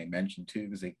project they may mention too,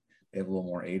 because they have a little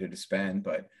more ADA to spend.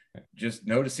 But just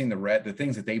noticing the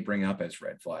things that they bring up as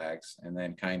red flags, and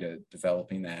then kind of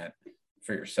developing that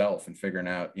for yourself and figuring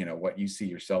out, what you see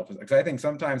yourself as. Because I think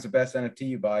sometimes the best NFT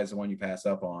you buy is the one you pass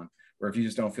up on, or if you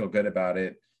just don't feel good about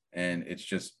it and it's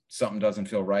just something doesn't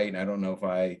feel right, and I don't know if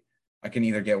I can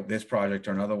either get this project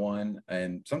or another one.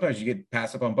 And sometimes you get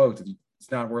passed up on both. It's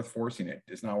not worth forcing it.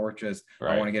 It's not worth just,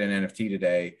 I want to get an NFT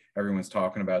today. Everyone's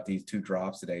talking about these 2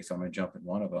 drops today, so I'm going to jump in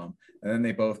one of them. And then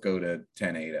they both go to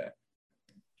 10 ADA.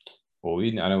 Well, I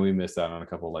know we missed out on a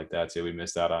couple like that too. We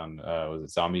missed out on, was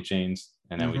it Zombie Chains?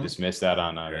 And then we just missed out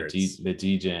on the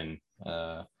D-Gen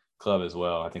club as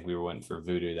well. I think we were waiting for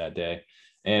Voodoo that day.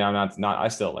 And I'm not, I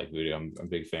still like Voodoo. I'm a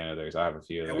big fan of theirs. I have a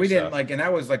few of theirs. We didn't like, and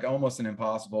that was like almost an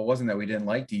impossible. It wasn't that we didn't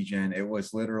like D-Gen. It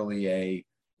was literally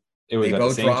they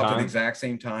both dropped at the exact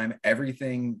same time.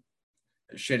 Everything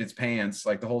shit its pants.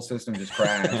 Like the whole system just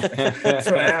crashed.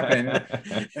 That's what happened.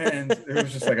 And it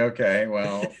was just like, okay,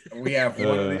 well, we have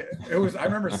one of the, I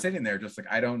remember sitting there just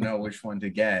like, I don't know which one to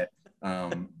get.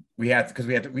 We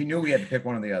knew we had to pick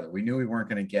one or the other. We knew we weren't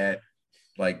going to get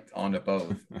like onto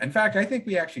both. In fact, I think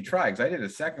we actually tried, because I did a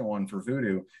second one for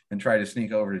Voodoo and tried to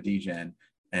sneak over to D-Gen,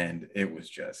 and it was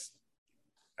just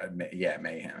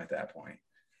mayhem at that point.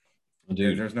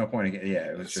 Dude, there's no point in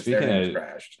it was just everything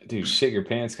crashed. Dude, shit your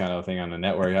pants kind of thing on the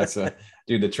network. That's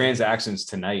dude, the transactions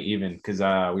tonight, even because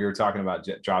we were talking about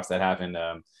drops that happened.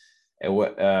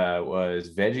 What was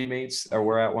Veggie-Mates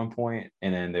were at one point,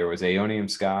 and then there was Aeonium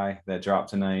Sky that dropped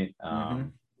tonight.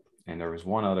 And there was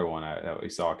one other one that we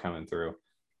saw coming through.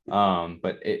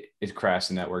 But it crashed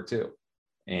the network too.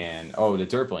 And the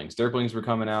Derplings were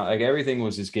coming out. Like everything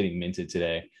was just getting minted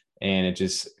today, and it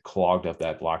just clogged up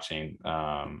that blockchain.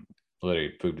 Literally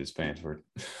pooped his pants.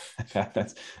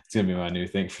 That's gonna be my new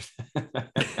thing. Well,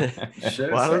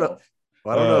 I don't know.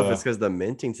 Well, I don't know if it's because the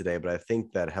minting today, but I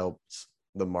think that helped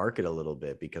the market a little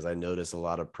bit, because I noticed a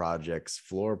lot of projects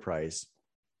floor price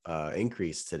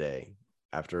increased today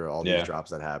after all these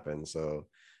drops that happened. So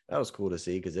that was cool to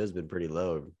see, because it has been pretty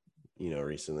low,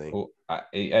 recently. Well,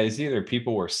 it's either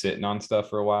people were sitting on stuff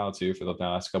for a while too for the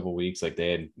last couple of weeks, like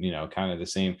they had, kind of the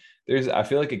same. I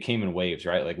feel like it came in waves,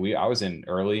 right? Like I was in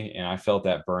early, and I felt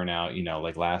that burnout,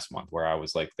 like last month, where I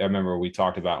was like, I remember we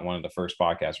talked about one of the first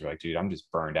podcasts. We're like, dude, I'm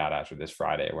just burned out after this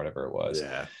Friday or whatever it was.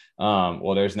 Yeah.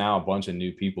 Well, there's now a bunch of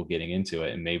new people getting into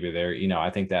it, and maybe they're, I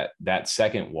think that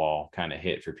second wall kind of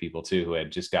hit for people too who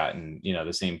had just gotten,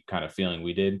 the same kind of feeling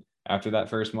we did after that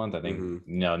first month. I think,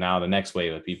 now the next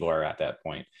wave of people are at that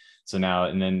point. So now,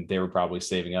 and then they were probably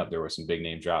saving up. There were some big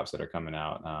name drops that are coming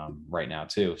out right now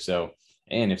too. So,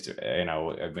 and if, I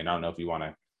don't know if you want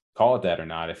to call it that or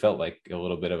not, it felt like a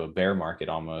little bit of a bear market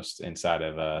almost inside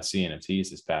of CNFTs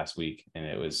this past week. And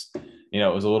it was,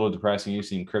 it was a little depressing. You've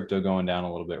seen crypto going down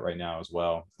a little bit right now as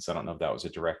well. So I don't know if that was a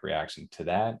direct reaction to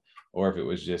that, or if it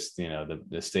was just, the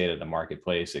state of the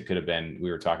marketplace. It could have been,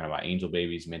 we were talking about angel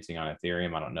babies minting on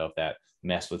Ethereum. I don't know if that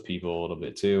messed with people a little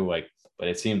bit too. But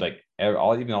it seemed like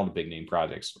all the big name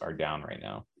projects are down right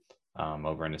now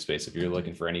over in the space. If you're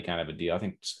looking for any kind of a deal, I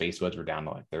think SpaceWoods were down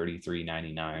to like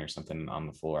 $33.99 or something on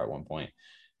the floor at one point.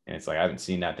 And it's like, I haven't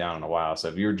seen that down in a while. So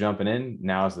if you're jumping in,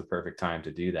 now is the perfect time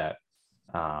to do that.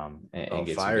 And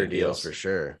get fire some deals for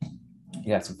sure.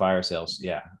 Yeah, some fire sales.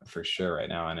 Yeah, for sure right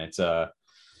now. And it's I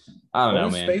don't know,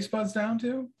 man. SpaceBud's down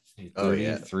to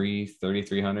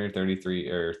 3,300, 33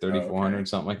 or 3,400,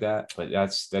 something like that. But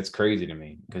that's crazy to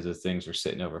me because those things were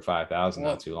sitting over 5,000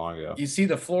 not too long ago. You see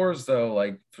the floors though,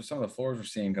 like for some of the floors we're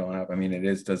seeing going up. I mean,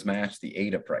 does match the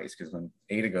ADA price, because when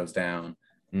ADA goes down,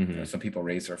 some people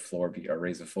raise the floor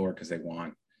because they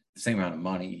want the same amount of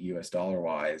money US dollar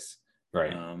wise.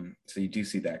 Right. So you do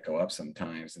see that go up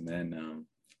sometimes. And then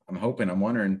I'm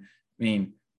wondering, I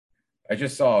mean, I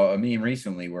just saw a meme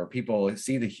recently where people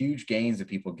see the huge gains that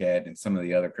people get in some of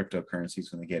the other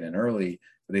cryptocurrencies when they get in early,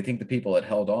 but they think the people that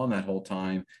held on that whole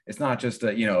time, it's not just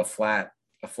a flat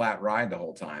ride the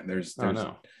whole time. There's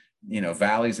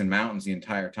valleys and mountains the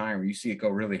entire time where you see it go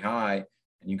really high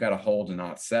and you got to hold and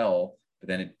not sell, but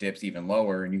then it dips even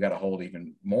lower and you got to hold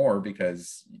even more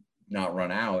because not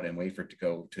run out and wait for it to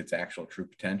go to its actual true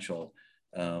potential.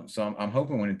 So I'm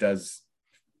hoping when it does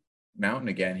mountain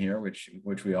again here, which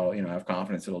we all have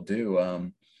confidence it'll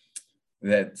do,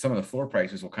 that some of the floor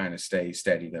prices will kind of stay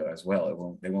steady though as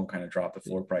well. They won't kind of drop the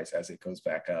floor price as it goes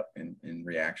back up in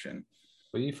reaction.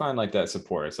 Well, you find like that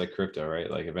support. It's like crypto, right?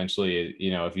 Like eventually,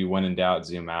 if you when in doubt,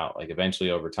 zoom out. Like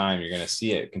eventually over time, you're going to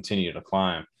see it continue to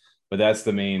climb. But that's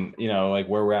the main, like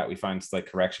where we're at, we find it's like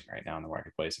correction right now in the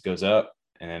marketplace. It goes up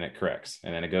and then it corrects,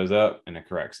 and then it goes up and it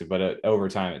corrects. But over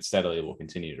time, it steadily will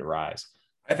continue to rise.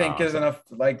 I think there's enough,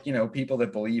 people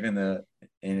that believe in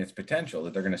its potential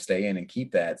that they're going to stay in and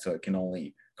keep that, so it can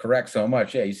only correct so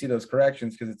much. Yeah, you see those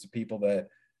corrections because it's the people that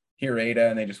hear ADA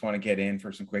and they just want to get in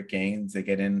for some quick gains. They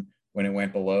get in when it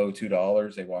went below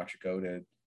 $2. They watch it go to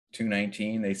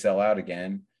 $2.19. They sell out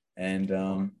again, and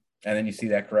then you see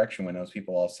that correction when those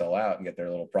people all sell out and get their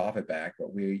little profit back.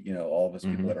 But we, all of us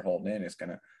people that are holding in, is going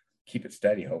to keep it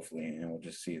steady, hopefully, and we'll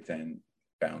just see it then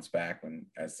bounce back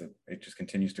it just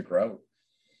continues to grow.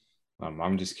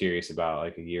 I'm just curious about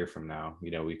like a year from now,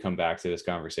 we come back to this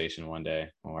conversation one day,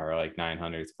 or like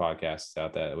 900th podcast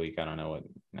out that week. I don't know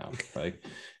like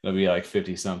it'll be like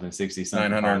 50 something, 60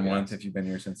 something. 901 if you've been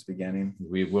here since the beginning.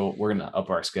 We're going to up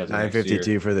our schedule.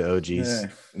 952 for the OGs. Yeah.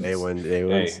 A1.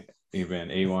 Hey, you've been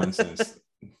A1 since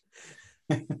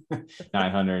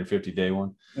 950 day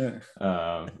one.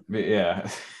 Yeah.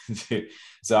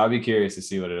 So I'll be curious to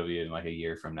see what it'll be in like a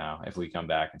year from now if we come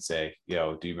back and say, do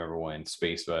you remember when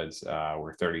SpaceBud's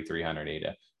were 3,300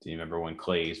 ADA? Do you remember when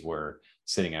Clays were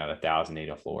sitting at 1,000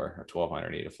 ADA floor or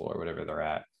 1,200 ADA floor, whatever they're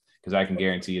at? Because I can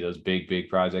guarantee you those big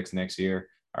projects next year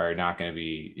are not going to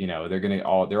be,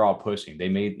 they're all pushing. They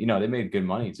made good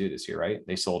money too this year, right?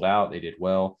 They sold out, they did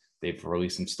well. They've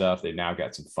released some stuff. They've now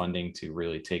got some funding to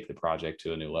really take the project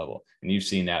to a new level. And you've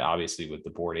seen that obviously with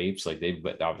the Bored Apes. Like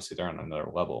they're on another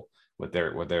level with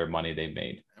their money they've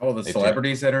made. All the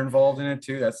celebrities that are involved in it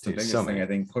too. That's the biggest thing. I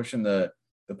think pushing the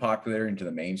popularity into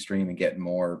the mainstream and getting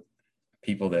more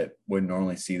people that wouldn't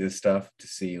normally see this stuff to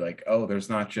see like, oh, there's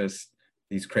not just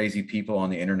these crazy people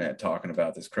on the internet talking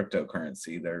about this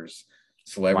cryptocurrency. There's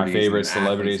celebrities, my favorite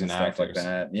celebrities and stuff actors like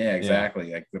that. Yeah, exactly.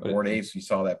 Yeah. Like the Bored Apes, you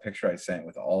saw that picture I sent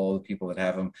with all the people that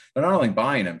have them. They're not only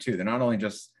buying them too. They're not only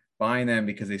just buying them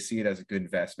because they see it as a good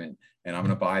investment. And I'm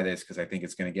going to buy this because I think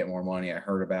it's going to get more money. I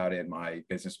heard about it. My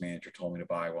business manager told me to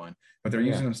buy one, but they're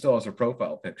using them still as their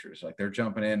profile pictures. Like they're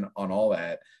jumping in on all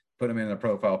that, put them in their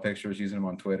profile pictures, using them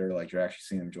on Twitter. Like you're actually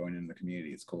seeing them joining the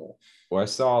community. It's cool. Well, I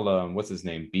saw what's his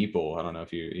name, Beeple. I don't know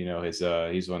if you know his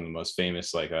he's one of the most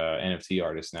famous like NFT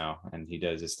artists now, and he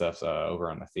does his stuff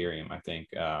over on Ethereum, I think.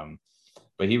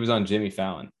 but he was on Jimmy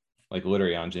Fallon, like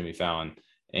literally on Jimmy Fallon.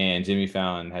 And Jimmy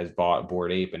Fallon has bought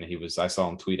Bored Ape, and I saw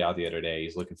him tweet out the other day,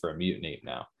 he's looking for a mutant ape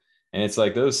now. And it's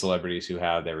like those celebrities who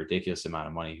have that ridiculous amount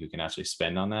of money who can actually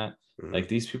spend on that. Mm-hmm. Like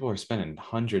these people are spending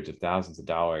hundreds of thousands of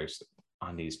dollars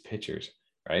on these pictures,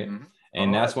 right? Mm-hmm.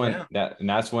 And that's when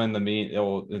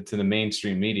to the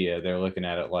mainstream media, they're looking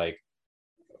at it like,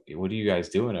 what are you guys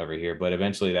doing over here? But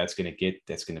eventually that's going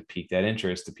to pique that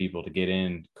interest to people to get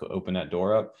in, open that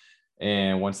door up.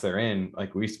 And once they're in,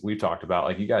 like we've talked about,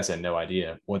 like you guys had no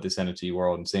idea what this NFT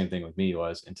world, and same thing with me,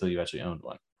 was until you actually owned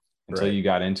one. Until you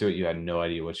got into it, you had no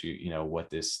idea what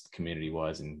this community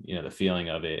was, and the feeling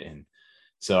of it. And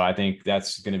so I think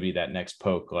that's going to be that next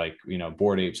poke. Like,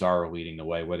 Bored Apes are leading the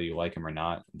way, whether you like them or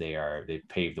not. They've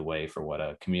paved the way for what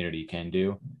a community can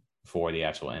do for the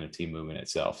actual NFT movement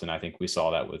itself. And I think we saw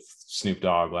that with Snoop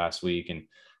Dogg last week. And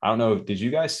I don't know, did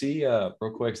you guys see real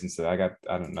quick, since I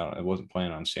don't know, I wasn't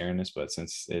planning on sharing this, but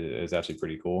since it is actually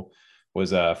pretty cool,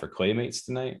 was for Claymates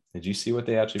tonight. Did you see what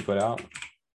they actually put out?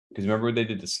 Because remember when they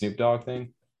did the Snoop Dogg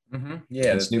thing? Mm-hmm.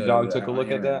 Yeah. And Snoop Dogg took a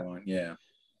look at that. One. Yeah.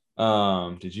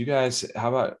 Did you guys,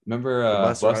 remember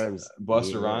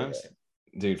Busta Rhymes?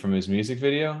 Dude, from his music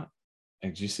video?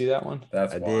 Did you see that one?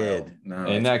 I did. No,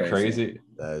 isn't that crazy?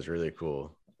 That is really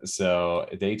cool. So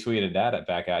they tweeted that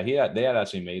back out. They had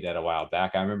actually made that a while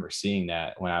back. I remember seeing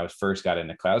that when I first got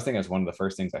into Clay. I was thinking it was one of the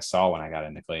first things I saw when I got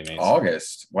into Claymates.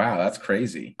 August. Wow, that's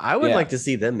crazy. I would like to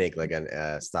see them make like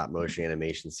a stop motion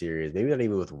animation series. Maybe not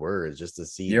even with words, just to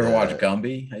see. You ever watch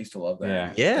Gumby? I used to love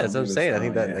that. Yeah, that's what I'm saying. I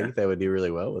think that would do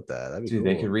really well with that. That'd be cool.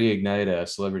 They could reignite a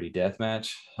celebrity death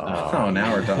match. Oh,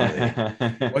 now we're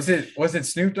talking. Was it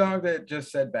Snoop Dogg that just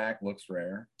said back looks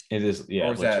rare? It is, yeah.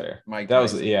 Or was that Mike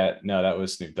Tyson? That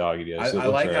was Snoop Dogg. I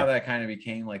like how that kind of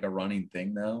became like a running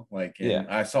thing, though. Like,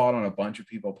 I saw it on a bunch of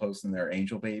people posting their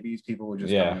angel babies. People would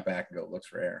just comment back and go,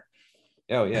 "Looks rare."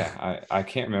 Oh yeah, I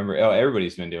can't remember. Oh,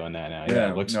 everybody's been doing that now.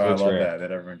 Yeah, looks I love rare.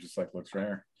 that everyone just like looks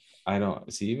rare. I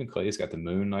don't see, even Clay's got the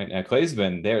Moonlight. Now Clay's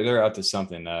been they're up to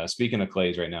something. Speaking of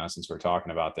Clay's right now, since we're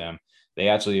talking about them, they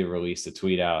actually released a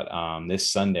tweet out this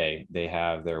Sunday. They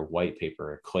have their white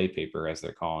paper, clay paper, as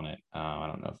they're calling it. I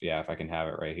don't know if I can have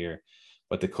it right here,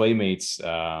 but the Claymates,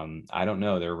 I don't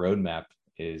know, their roadmap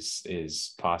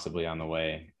is possibly on the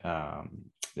way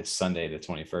this Sunday, the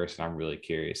 21st. And I'm really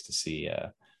curious to see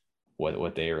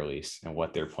what they release and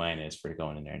what their plan is for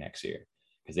going in there next year,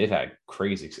 because they've had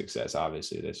crazy success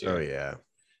obviously this year. Oh yeah.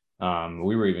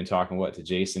 We were even talking to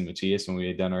Jason Matias when we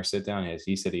had done our sit down.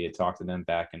 He said he had talked to them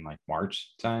back in like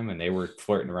March time, and they were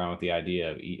flirting around with the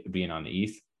idea of being on the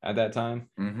ETH at that time.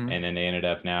 Mm-hmm. And then they ended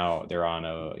up, now they're on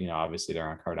obviously they're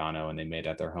on Cardano, and they made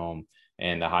that their home.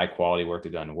 And the high quality work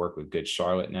they've done to work with Good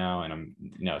Charlotte now. And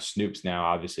I'm, Snoop's now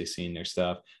obviously seeing their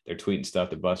stuff. They're tweeting stuff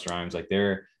to Busta Rhymes. Like,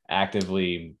 they're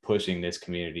actively pushing this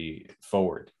community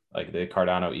forward. Like, the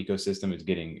Cardano ecosystem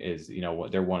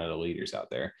they're one of the leaders out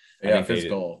there. Yeah,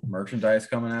 physical merchandise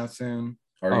coming out soon.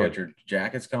 Or you got your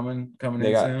jackets coming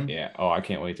in soon. Yeah. Oh, I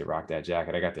can't wait to rock that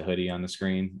jacket. I got the hoodie on the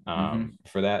screen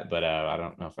for that, but I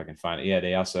don't know if I can find it. Yeah,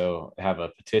 they also have a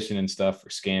petition and stuff for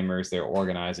scammers. They're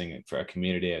organizing it for a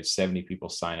community. They have 70 people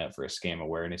sign up for a scam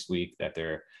awareness week that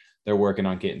they're working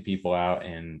on getting people out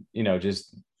and,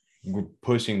 just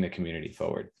pushing the community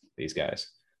forward, these guys.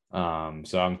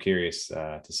 So I'm curious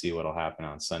to see what'll happen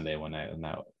on Sunday when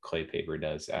that clay paper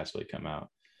does actually come out.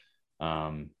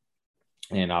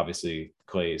 And obviously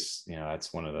Clay's,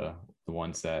 that's one of the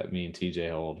ones that me and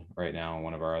TJ hold right now, and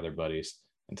one of our other buddies.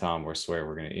 And Tom, we're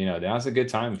going to, that's a good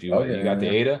time if you you got the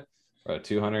ADA,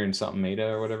 200 and something ADA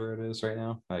or whatever it is right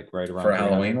now, like right around for a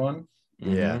Halloween one.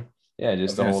 Mm-hmm. Yeah,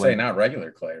 just the whole not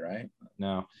regular clay, right?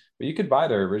 No, but you could buy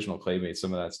their original Claymates.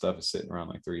 Some of that stuff is sitting around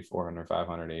like 300, 400,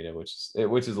 500 ADA,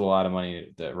 which is a lot of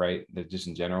money, that just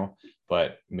in general.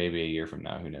 But maybe a year from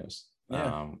now, who knows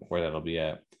where that'll be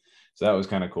at. So that was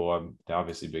kind of cool.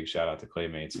 Obviously, big shout out to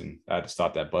Claymates, and I just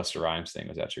thought that Busta Rhymes thing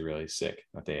was actually really sick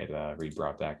that they had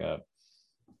brought back up.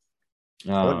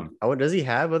 Does he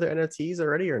have other NFTs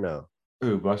already or no?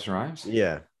 Ooh, Busta Rhymes?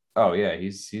 Yeah. Oh yeah,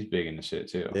 he's big into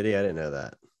shit too. Did he? I didn't know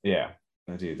that. Yeah,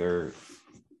 dude,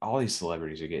 all these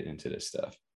celebrities are getting into this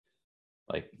stuff.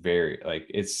 Like,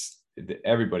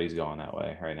 everybody's going that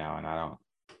way right now, and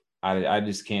I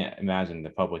just can't imagine the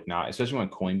public not, especially when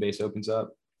Coinbase opens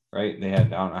up. Right, they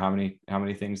had, I don't know how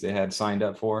many things they had signed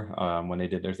up for when they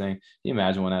did their thing. Can you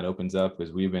imagine when that opens up?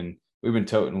 Because we've been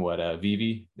toting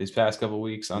Vivi this past couple of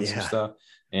weeks on some stuff,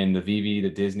 and the Vivi, the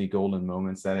Disney Golden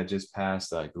Moments that had just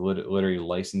passed, like literally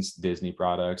licensed Disney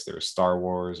products. There was Star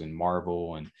Wars and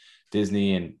Marvel and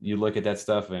Disney, and you look at that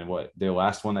stuff, and what the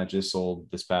last one that just sold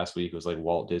this past week was like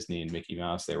Walt Disney and Mickey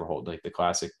Mouse. They were holding like the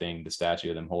classic thing, the statue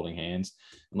of them holding hands.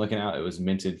 And looking out, it was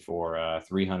minted for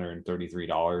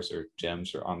 $333 or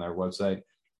gems or on their website.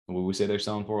 And what we say they're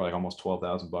selling for like almost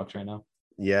 $12,000 right now.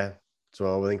 Yeah.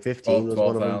 12, I think 15 was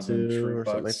one of them too, or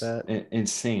something like bucks. that.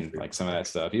 Insane, like some of that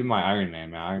stuff. Even my Iron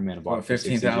Man I bought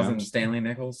 15,000 Stanley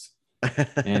nickels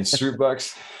and Stroop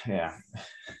bucks. Yeah.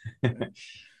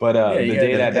 But the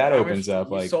day that opens up,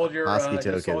 you like sold your Hosky you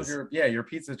tokens. sold your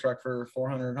pizza truck for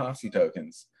 400 Hosky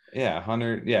tokens. yeah,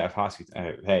 100. Yeah, Hosky.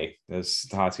 Hey, those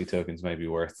Hosky tokens might be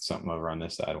worth something over on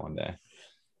this side one day.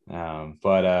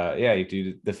 But yeah, you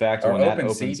do the fact Or when that OpenSea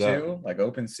opens up, too, like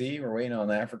OpenSea, we're waiting on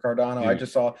that for Cardano. Dude. I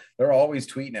just saw they're always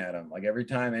tweeting at them. Like every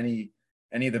time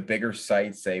any of the bigger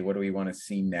sites say, "What do we want to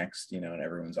see next?" You know, and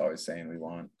everyone's always saying, "We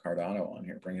want Cardano on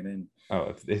here. Bring it in."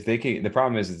 oh, if they can, the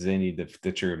problem is they need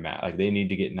the true map. Like they need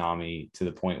to get Nami to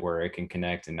the point where it can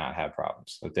connect and not have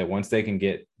problems. Like that once they can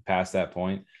get past that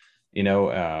point, you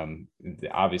know,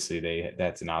 obviously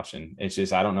that's an option. It's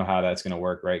just I don't know how that's going to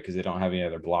work, right? Because they don't have any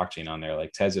other blockchain on there.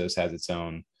 Like Tezos has its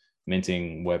own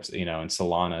minting website, you know, and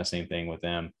Solana, same thing with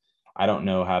them. I don't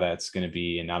know how that's going to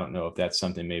be, and I don't know if that's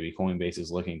something maybe Coinbase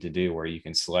is looking to do, where you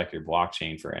can select your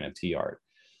blockchain for NFT art,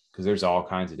 because there's all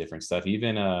kinds of different stuff.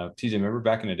 Even TJ, remember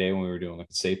back in the day when we were doing like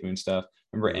the Safe Moon stuff?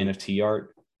 Remember NFT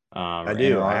art? I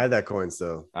do. I had that coin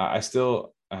still. I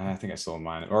still. I think I sold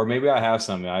mine, or maybe I have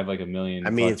some. I have like 1 million. I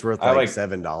mean, it's worth like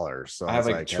 $7. So I have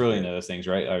like a trillion of those things,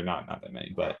 right? Or not that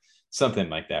many, but something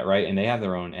like that, right? And they have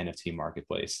their own NFT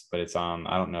marketplace, but it's on.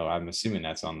 I don't know. I'm assuming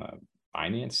that's on the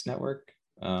Binance network.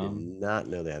 Did not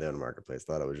know they had their own marketplace.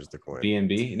 Thought it was just a coin.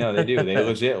 BNB. No, they do. They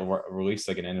legit released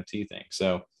like an NFT thing.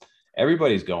 So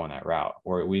everybody's going that route,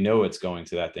 or we know it's going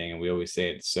to that thing, and we always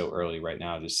say it's so early right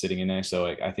now, just sitting in there. So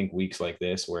like I think weeks like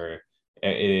this where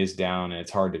it is down and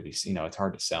it's hard to be, you know, it's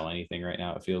hard to sell anything right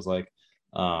now. It feels like,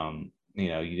 you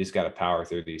know, you just got to power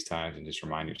through these times and just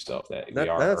remind yourself that we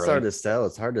are that's early. hard to sell.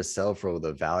 It's hard to sell for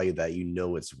the value that you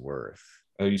know it's worth.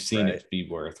 Oh, you've seen right. it be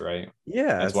worth, right?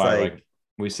 Yeah, that's why like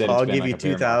we said I'll give you like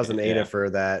 2,000 ADA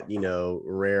for that, you know,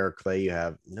 rare clay you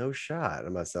have. No shot.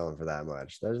 I'm not selling for that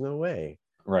much. There's no way.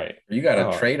 Right. You got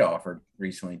a trade offer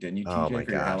recently, didn't you? TJ, oh my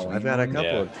gosh, I've got a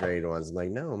couple of trade ones. I'm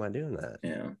like, no, I'm not doing that.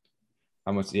 Yeah.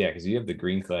 How much? Yeah, because you have the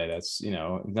green clay. That's, you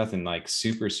know, nothing like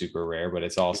super rare, but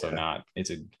it's also not.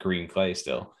 It's a green clay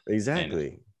still. Exactly.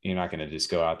 And you're not going to just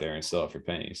go out there and sell it for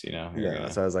pennies, you know. Yeah.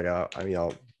 So I was like,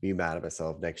 I'll be mad at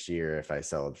myself next year if I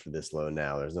sell it for this low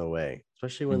now. There's no way,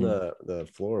 especially when the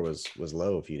floor was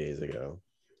low a few days ago.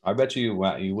 I bet you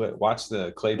watch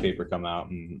the clay paper come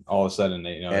out, and all of a sudden,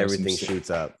 you know, everything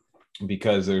shoots up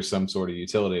because there's some sort of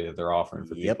utility that they're offering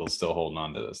for people still holding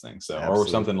on to those things. So, or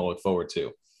something to look forward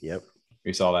to. Yep.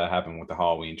 We saw that happen with the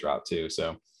Halloween drop too.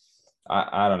 So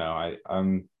I don't know.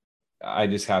 I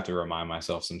just have to remind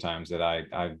myself sometimes that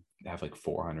I have like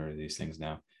 400 of these things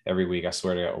now. Every week, I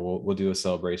swear to God, we'll do a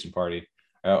celebration party.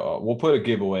 We'll put a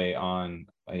giveaway on,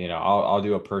 you know, I'll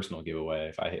do a personal giveaway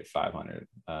if I hit 500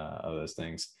 of those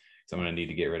things. So I'm going to need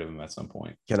to get rid of them at some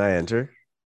point. Can I enter?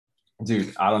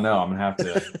 Dude, I don't know. I'm gonna have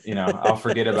to, you know, I'll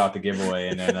forget about the giveaway,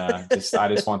 and then I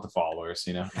just want the followers,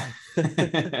 you know.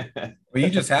 Well, you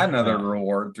just had another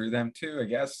reward through them too, I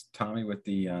guess, Tommy, with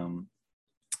the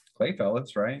Clay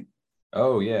Fellas, right?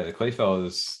 Oh yeah, the Clay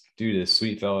Fellas, dude, the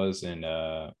Sweet Fellas and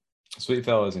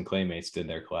Claymates did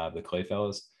their collab, the Clay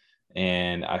Fellas,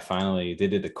 and they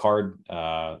did the card,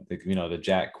 the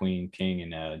Jack, Queen,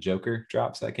 King, and Joker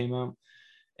drops that came out.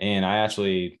 And I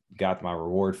actually got my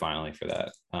reward finally for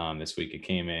that this week. It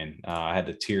came in. I had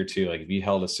the tier 2. Like if you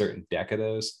held a certain deck of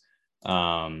those,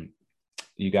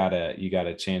 you got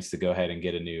a chance to go ahead and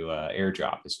get a new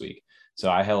airdrop this week.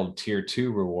 So I held tier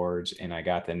 2 rewards, and I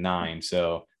got the 9.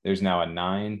 So there's now a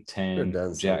 9,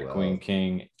 10, Jack, Queen,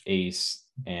 King, Ace.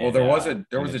 And, well, there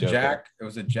was a Jack. It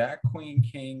was a Jack, Queen,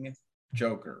 King,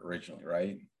 Joker originally,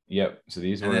 right? Yep. So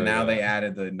these and then now they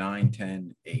added the 9,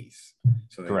 10, Ace.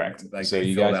 So correct. Like so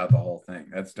they filled out the whole thing.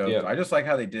 That's dope. Yep. I just like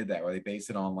how they did that, where they base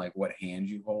it on like what hand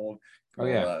you hold.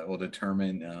 Will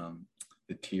determine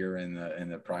the tier and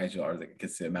the prize, or that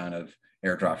gets the amount of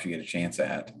airdrops you get a chance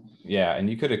at. Yeah, and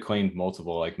you could have claimed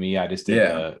multiple. Like me, I just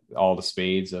did all the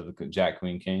spades of the Jack,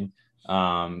 Queen, King.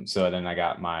 So then I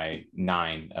got my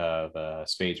 9 of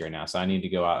spades right now. So I need to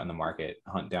go out in the market,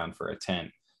 hunt down for a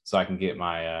 10. So I can get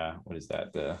my what is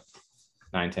that, the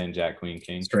 9, 10, Jack, Queen,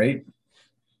 King straight.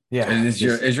 Yeah, is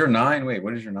your 9? Wait,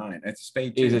 what is your 9? It's a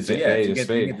spade too. You can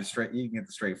get the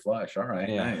straight flush. All right,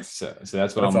 nice. So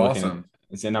that's what I'm looking.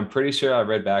 And I'm pretty sure I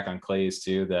read back on Clay's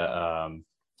too that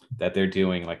that they're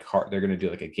doing like they're going to do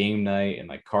like a game night and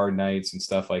like card nights and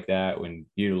stuff like that when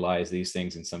utilize these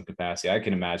things in some capacity. I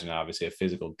can imagine obviously a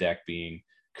physical deck being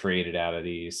created out of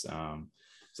these.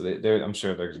 So I'm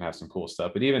sure they're gonna have some cool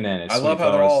stuff. But even then, I love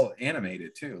how they're all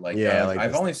animated too. Like, yeah, like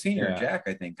I've only seen your Jack,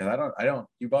 I think, because I don't.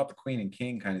 You bought the Queen and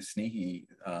King kind of sneaky.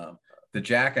 The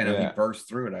Jack, I know he burst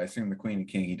through it. I assume the Queen and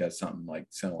King, he does something like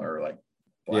similar, like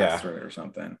blast through it or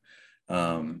something.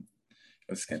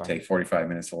 It's gonna take 45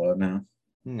 minutes to load now.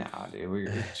 Nah, dude,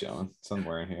 we're chilling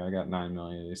somewhere in here. I got 9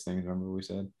 million of these things. Remember what we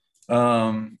said?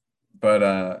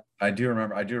 But I do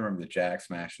remember the Jack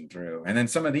smashing through, and then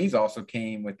some of these also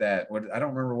came with that. I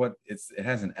don't remember what it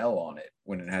has an L on it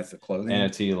when it has the clothing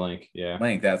NFT link.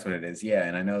 Link, that's what it is. Yeah,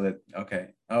 and I know that. Okay.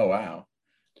 Oh wow.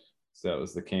 So that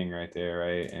was the King right there,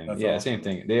 right? And that's awesome. Same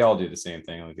thing. They all do the same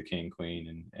thing, like the King,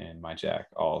 Queen, and my Jack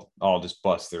all just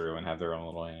bust through and have their own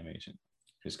little animation.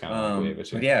 Just kind of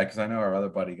like but yeah, because I know our other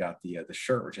buddy got the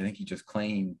shirt, which I think he just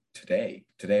claimed today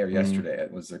or yesterday.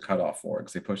 It was the cutoff for it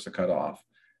because they pushed the cutoff.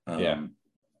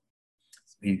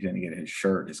 He's gonna get his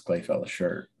shirt, his Clayfella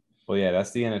shirt. Well, yeah, that's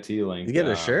the NFT link. You get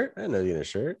a shirt? I didn't know you get a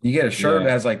shirt. You get a shirt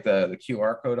that has like the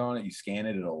QR code on it. You scan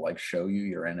it, it'll like show you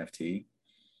your NFT.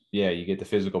 Yeah, you get the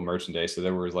physical merchandise. So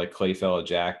there was like Clayfella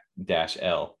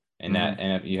Jack-L, and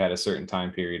and you had a certain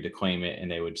time period to claim it, and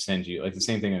they would send you like the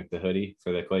same thing with the hoodie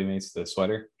for the Claymates, the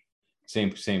sweater,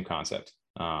 same concept.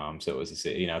 So it was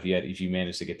if you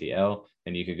managed to get the L,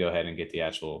 then you could go ahead and get the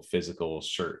actual physical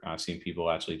shirt. I've seen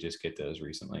people actually just get those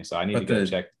recently, so I need to go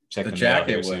check the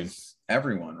jacket was soon.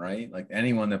 Everyone, right? Like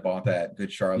anyone that bought that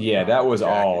Good Charlotte. Yeah, that was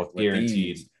all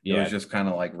guaranteed. It was just kind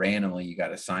of like randomly you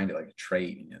got assigned it like a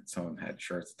trade, and someone had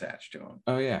shirts attached to them.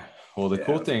 Oh yeah. Well, the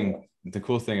cool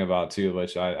thing about too,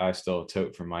 which I still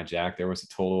tote from my Jack, there was a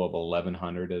total of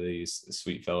 1,100 of these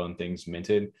Sweet Felon things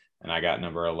minted, and I got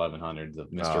number 1,100, the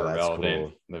Mr. Irrelevant,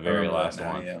 cool. The very last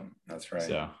one. Yeah, that's right.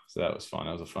 So that was fun.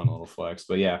 That was a fun little flex.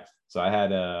 But yeah, so I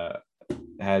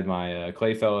had my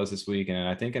Clayfellas this week, and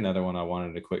I think another one I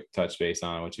wanted to quick touch base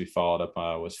on, which we followed up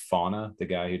was Fauna, the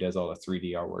guy who does all the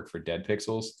 3D artwork for Dead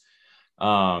Pixels.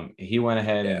 He went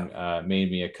ahead and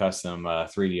made me a custom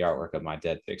 3D artwork of my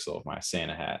Dead Pixel of my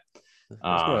Santa hat.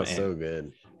 That's so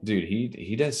good, dude.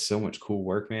 He does so much cool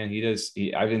work, man.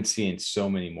 I've been seeing so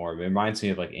many more. It reminds me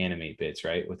of like Animate Bits,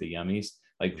 right, with the Yummies.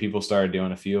 Like people started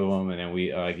doing a few of them, and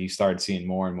then he started seeing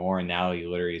more and more, and now he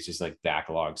literally is just like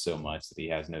backlogged so much that he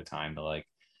has no time to like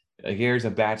here's a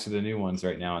batch of the new ones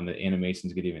right now, and the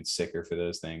animations get even sicker for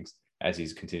those things as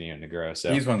he's continuing to grow.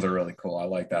 So these ones are really cool. I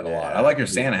like that a lot. I like your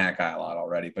Santa hat guy a lot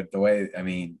already, but the way, I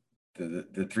mean, the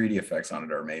 3D effects on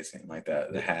it are amazing. Like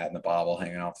that, the hat and the bobble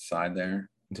hanging off the side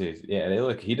there. Dude,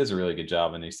 yeah, he does a really good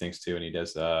job in these things too, and he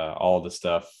does all the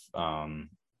stuff.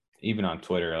 Even on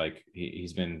Twitter, like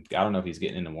he's been, I don't know if he's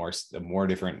getting into more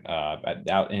different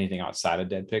out anything outside of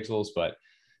Dead Pixels, but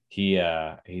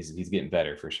he's getting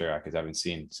better for sure, because I've been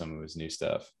seeing some of his new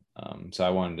stuff. So I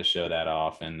wanted to show that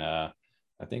off, and I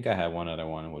think I had one other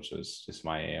one, which was just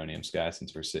my Aeonium Sky,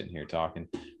 since we're sitting here talking,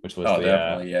 which was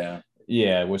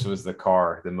which was the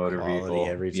car, the motor vehicle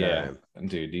every time.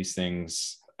 Dude, these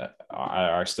things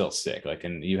are still sick. Like,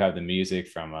 and you have the music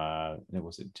from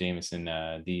was it Jameson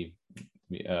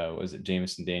was it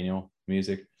Jameson Daniel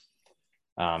music?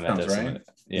 That does right.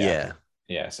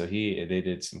 Yeah. So they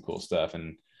did some cool stuff,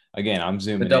 and again, I'm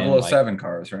zooming the 007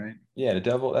 cars, right? Yeah,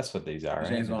 that's what these are.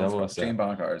 James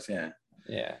Bond cars, yeah.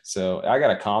 Yeah. So I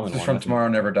got a common one from Tomorrow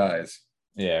Never Dies.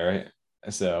 Yeah, right.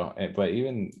 So, but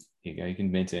even you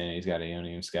can mint in. He's got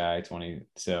Aeonium Sky 20.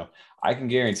 So I can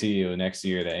guarantee you next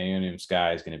year that Aeonium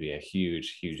Sky is going to be a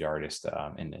huge, huge artist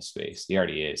in this space. He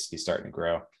already is. He's starting to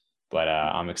grow. But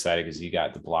I'm excited because you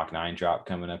got the Block 9 drop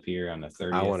coming up here on the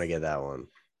 30th. I want to get that one.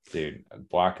 Dude,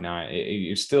 Block 9,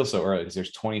 it's still so early because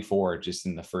there's 24 just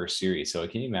in the first series. So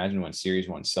can you imagine when Series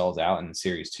 1 sells out and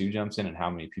Series 2 jumps in, and how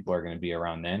many people are going to be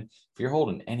around then? If you're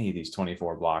holding any of these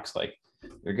 24 blocks, like,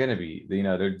 they're going to be,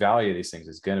 the value of these things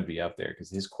is going to be up there, because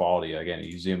his quality, again,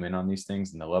 you zoom in on these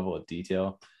things and the level of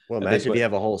detail. Well, imagine if you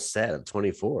have a whole set of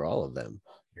 24, all of them.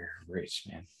 You're rich,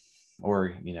 man. Or,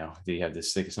 do you have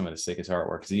some of the sickest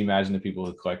artwork? Can you imagine the people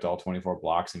who collect all 24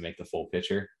 blocks and make the full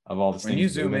picture of all this? When you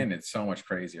zoom in, it's so much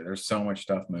crazier. There's so much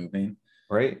stuff moving.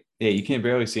 Right? Yeah, you can't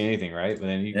barely see anything, right? But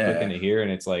then you click into here,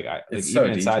 and it's like, it's even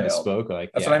so inside the detailed. spoke,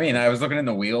 like that's what I mean. I was looking in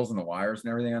the wheels and the wires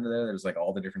and everything under there. There's like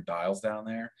all the different dials down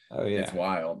there. Oh yeah, it's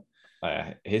wild.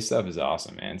 His stuff is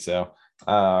awesome, man. So,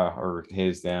 or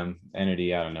them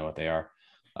entity, I don't know what they are.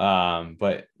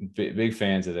 But big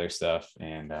fans of their stuff,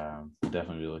 and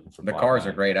definitely be looking for the cars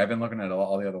are great. I've been looking at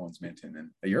all the other ones minting,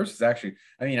 and yours is actually,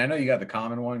 I mean, I know you got the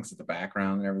common one because of the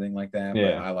background and everything like that, but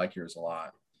I like yours a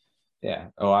lot. Yeah.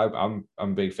 Oh, I'm a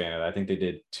big fan of that. I think they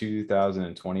did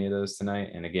 2,020 of those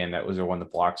tonight, and again, that was the one the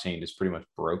blockchain just pretty much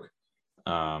broke.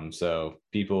 So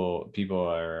people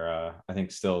are I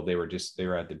think still they were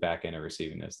at the back end of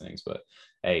receiving those things. But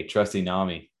hey, trusty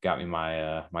Nami got me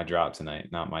my drop tonight,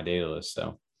 not my data list.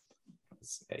 So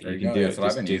There you you can go. do That's it.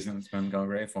 what I've been using. It's been going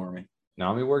great for me.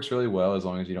 Nami works really well as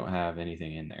long as you don't have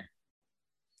anything in there.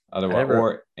 Otherwise,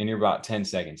 never- and you're about 10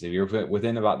 seconds. If you're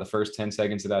within about the first 10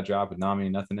 seconds of that drop with Nami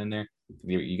and nothing in there,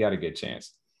 you got a good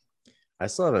chance. I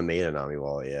still haven't made a Nami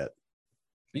wallet yet.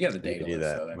 You got the You data can do list,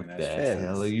 that. so I mean, What that's the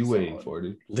hell are you waiting solid. for,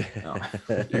 dude? No.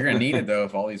 You're gonna need it though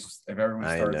if everyone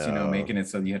I starts, know. making it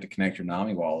so you have to connect your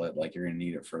Nami wallet, like you're gonna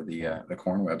need it for the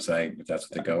Corn website if that's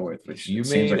what they go with, which You it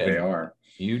seems made like they are.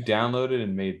 You downloaded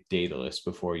and made data list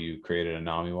before you created a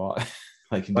Nami wallet.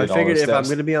 Like you I did all figured those if I'm steps.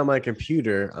 going to be on my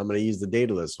computer, I'm going to use the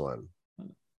Daedalus one.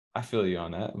 I feel you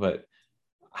on that, but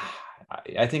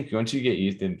I think once you get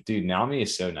used to, dude, Nami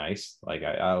is so nice. Like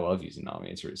I love using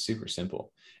Nami. It's super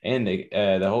simple. And they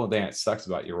the whole thing that sucks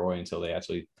about Yoroi until they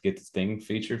actually get this thing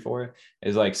featured for it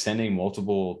is like sending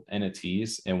multiple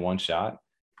NFTs in one shot.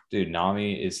 Dude,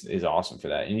 Nami is awesome for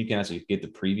that. And you can actually get the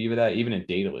preview of that. Even in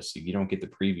Daedalus, you don't get the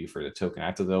preview for the token. I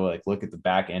have to go like look at the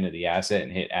back end of the asset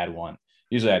and hit add one.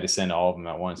 Usually I just send all of them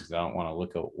at once because I don't want to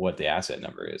look at what the asset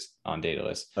number is on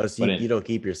Daedalus. Oh, so you don't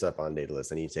keep your stuff on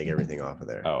Daedalus and you take everything off of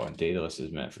there. Oh, and Daedalus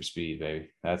is meant for speed, baby.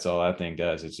 That's all that thing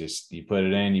does. It's just you put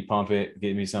it in, you pump it,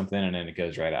 give me something, and then it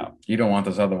goes right out. You don't want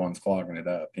those other ones clogging it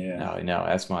up. Yeah. No,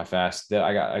 that's my fast.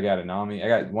 I got a Nami. I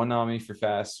got one Nami for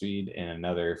fast speed and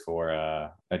another for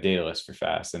a Daedalus for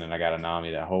fast, and then I got a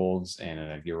Nami that holds and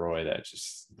a Yoroi that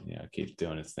just keeps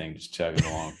doing its thing, just chugging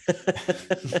along.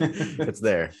 It's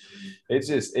there.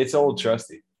 It's old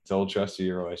trusty. It's old trusty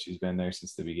Yoroi. She's been there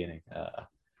since the beginning.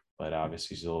 But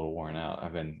obviously she's a little worn out.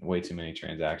 I've been way too many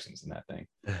transactions in that thing.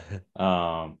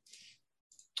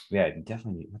 Yeah,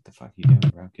 definitely. What the fuck are you doing,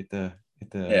 bro? Get the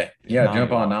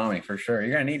jump on Nami for sure.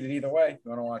 You're gonna need it either way. You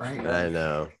want to watch? Right. I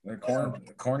know the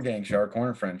corn gang show, our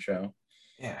corn friend show.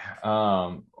 Yeah.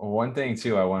 One thing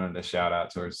too, I wanted to shout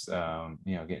out towards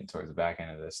getting towards the back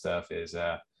end of this stuff is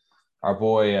our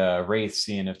boy Wraith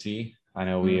CNFT. I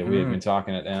know we have been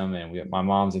talking at them, and my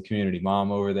mom's a community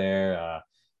mom over there.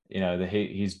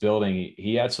 He's building.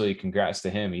 He actually, congrats to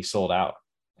him. He sold out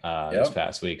this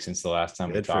past week since the last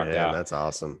time we talked out. That's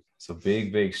awesome. So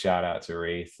big shout out to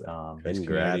Wraith.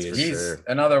 Congrats for He's sure.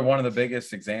 Another one of the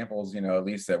biggest examples, at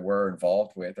least that we're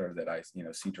involved with or that I,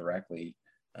 see directly.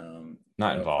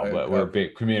 Not involved, but we're a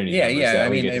big community. Yeah. I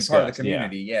mean, part of the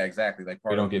community. Yeah, exactly. Like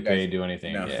we don't get paid to do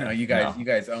anything. No, you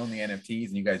guys own the NFTs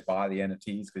and you guys buy the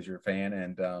NFTs because you're a fan,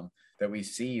 and that we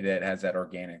see that has that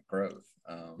organic growth.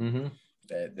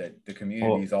 That the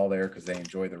community's all there because they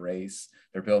enjoy the race.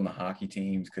 They're building the hockey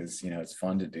teams because it's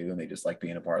fun to do and they just like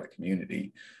being a part of the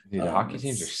community. Dude, the hockey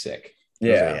teams are sick.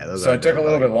 So it took a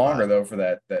little bit longer though for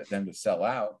that them to sell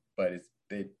out, but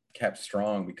it kept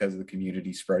strong because of the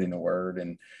community spreading the word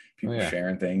and people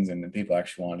sharing things, and then people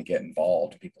actually wanted to get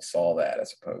involved. People saw that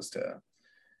as opposed to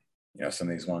some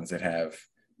of these ones that have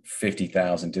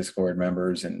 50,000 Discord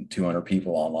members and 200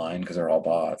 people online because they're all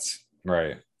bots.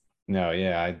 Right. No,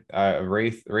 yeah,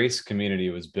 Wraith community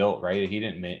was built right. He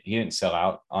didn't sell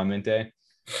out on Mint Day,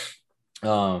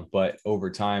 but over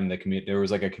time there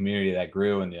was like a community that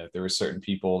grew, and there were certain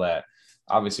people that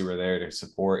obviously were there to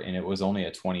support, and it was only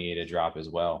a 28 a drop as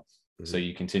well. So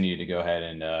you continue to go ahead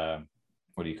and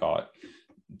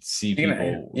see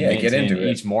people get into it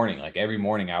each morning. Like every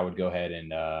morning I would go ahead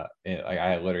and I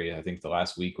think the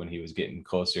last week when he was getting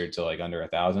closer to like under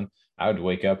 1,000, I would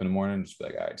wake up in the morning and just be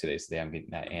like, all right, today's the day. I'm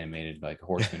getting that animated like a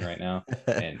horseman right now.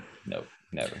 And nope,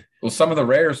 never. Well, some of the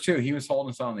rares too, he was holding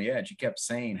us on the edge. He kept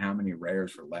saying how many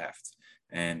rares were left.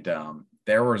 And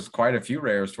there was quite a few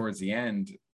rares towards the end,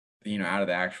 out of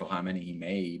the actual how many he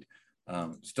made,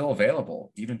 still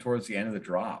available even towards the end of the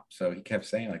drop. So he kept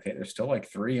saying like, hey, there's still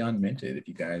like 3 unminted. If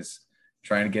you guys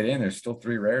trying to get in, there's still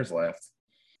 3 rares left.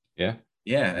 Yeah.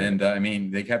 And I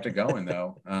mean, they kept it going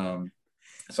though.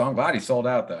 So I'm glad he sold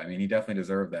out though. I mean, he definitely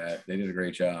deserved that. They did a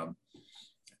great job.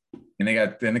 And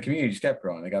the community just kept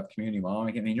growing. They got the community mom.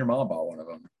 I mean, your mom bought one of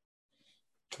them.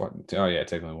 Oh yeah,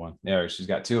 technically one. Yeah, she's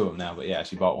got 2 of them now, but yeah,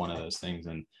 she bought one of those things,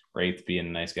 and Wraith being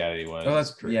the nice guy that he was. Oh,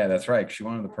 that's right. She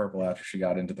wanted the purple after she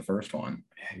got into the first one.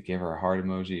 Yeah, gave her a heart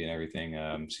emoji and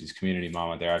everything. She's community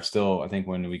mom out there. I think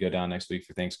when we go down next week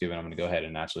for Thanksgiving, I'm going to go ahead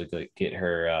and actually get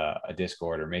her a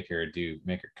Discord or make her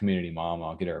community mom.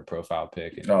 I'll get her a profile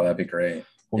pic. And that'd be great.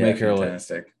 We'll make her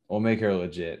fantastic. We'll make her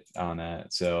legit on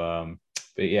that. So,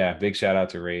 but yeah, big shout out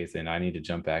to Wraith, and I need to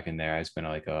jump back in there. I spent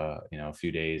like a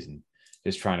few days and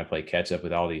just trying to play catch up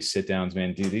with all these sit downs,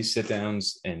 man. Dude, these sit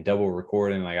downs and double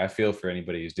recording, like I feel for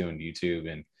anybody who's doing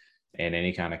YouTube and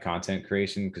any kind of content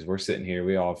creation, because we're sitting here,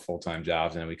 we all have full-time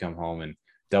jobs, and then we come home and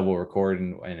double record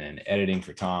and editing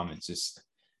for Tom. It's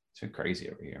been crazy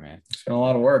over here, man. It's been a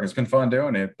lot of work. It's been fun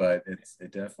doing it, but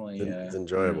it definitely it's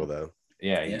enjoyable though.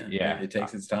 Yeah. It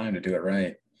takes its time to do it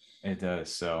right. It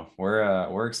does. So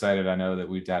we're excited. I know that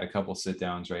we've had a couple sit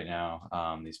downs right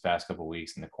now these past couple of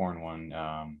weeks, and the corn one,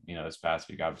 this past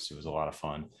week obviously was a lot of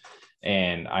fun.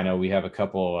 And I know we have a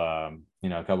couple, a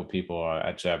couple people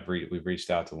actually we've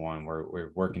reached out to one where we're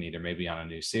working either maybe on a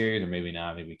new series or maybe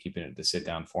not, maybe keeping it the sit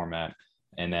down format.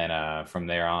 And then from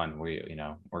there on, we're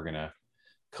going to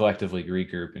collectively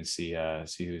regroup and see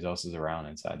who else is around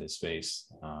inside this space,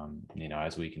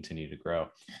 as we continue to grow.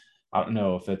 I don't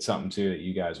know if that's something too that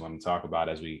you guys want to talk about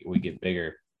as we get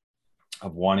bigger,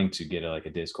 of wanting to get a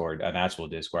Discord, an actual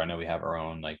Discord. I know we have our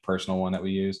own like personal one that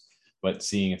we use, but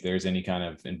seeing if there's any kind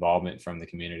of involvement from the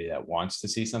community that wants to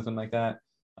see something like that.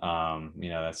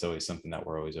 That's always something that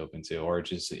we're always open to, or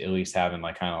just at least having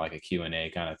like kind of like a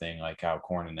Q&A kind of thing, like how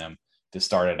Corn and them to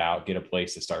start it out, get a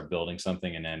place to start building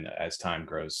something. And then as time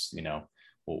grows,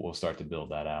 we'll start to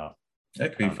build that out.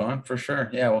 That could be fun for sure.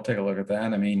 Yeah, we'll take a look at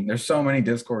that. I mean, there's so many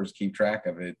Discords to keep track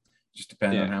of it. Just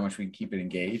depends on how much we can keep it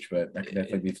engaged, but that could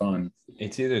definitely be fun.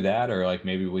 It's either that or like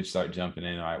maybe we'd start jumping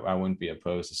in. I wouldn't be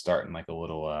opposed to starting like a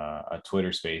little a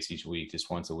Twitter space each week, just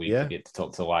once a week to get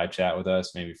to live chat with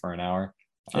us, maybe for an hour.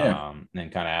 And kind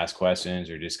of ask questions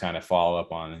or just kind of follow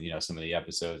up on, some of the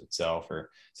episodes itself, or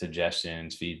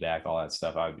suggestions, feedback, all that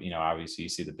stuff. Obviously you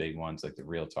see the big ones like the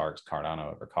Real Talks,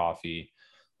 Cardano over coffee.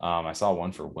 I saw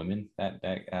one for women that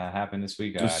happened this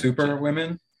week. The super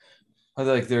women.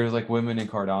 Like there's like women in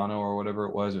Cardano or whatever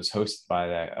it was. It was hosted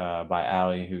by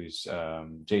Allie, who's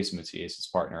Jason Matias'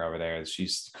 partner over there.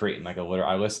 She's creating like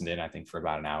I listened in, I think, for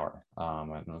about an hour. I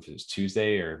don't know if it was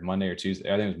Tuesday or Monday or Tuesday.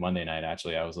 I think it was Monday night,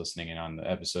 actually. I was listening in on the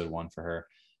episode 1 for her.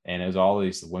 And it was all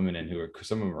these women in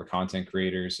some of them were content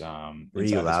creators. Were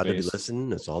you allowed to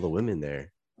listen? It's all the women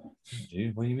there.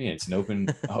 Dude, what do you mean? It's an open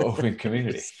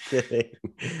community.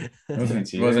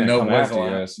 Wasn't no boys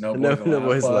allowed. No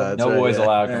boys allowed. No boys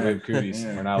allowed. We have cooties.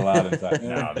 We're not allowed inside.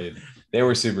 No, dude. They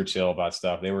were super chill about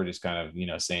stuff. They were just kind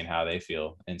of, saying how they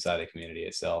feel inside the community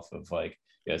itself, of like,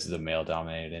 this is a male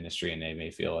dominated industry, and they may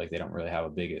feel like they don't really have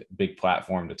a big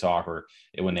platform to talk, or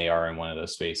when they are in one of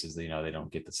those spaces, they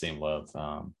don't get the same love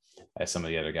as some of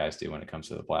the other guys do when it comes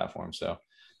to the platform. So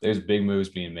there's big moves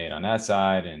being made on that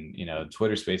side. And,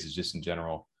 Twitter spaces just in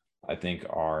general, I think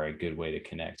are a good way to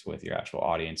connect with your actual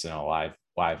audience in a live,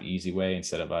 easy way,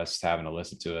 instead of us having to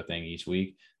listen to a thing each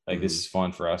week. Like this is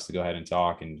fun for us to go ahead and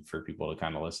talk, and for people to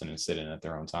kind of listen and sit in at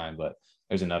their own time. But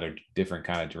there's another different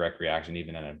kind of direct reaction,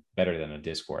 even better than a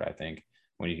Discord, I think,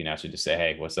 when you can actually just say,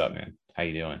 hey, what's up, man? How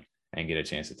you doing? And get a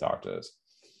chance to talk to us.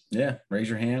 Yeah. Raise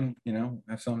your hand,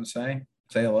 have something to say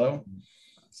hello.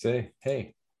 Say,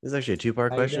 hey. This is actually a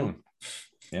 2-part question.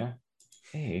 Yeah.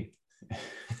 Hey.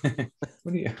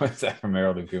 What's that from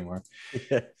Harold and Kumar?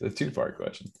 Yeah. It's a 2-part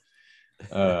question.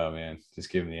 Oh man,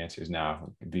 just give them the answers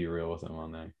now. Be real with them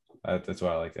on there. That's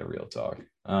why I like that real talk. We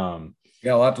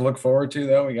got a lot to look forward to,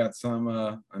 though. We got some.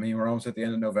 We're almost at the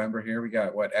end of November here. We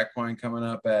got Equine coming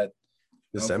up at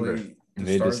December,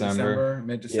 mid-December,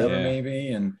 maybe,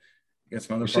 and get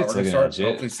some other parts. Start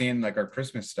hopefully seeing like our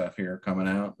Christmas stuff here coming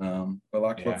out. But a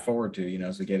lot to look forward to,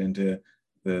 as we get into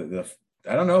the.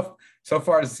 I don't know if so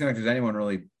far it doesn't seem like there's anyone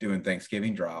really doing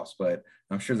Thanksgiving drops, but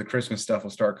I'm sure the Christmas stuff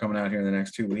will start coming out here in the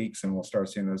next 2 weeks, and we'll start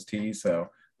seeing those teas. So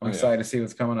I'm excited to see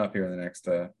what's coming up here in the next,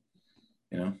 period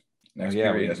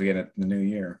as we get into the new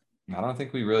year. I don't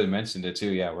think we really mentioned it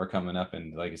too. Yeah, we're coming up,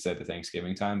 and like I said, the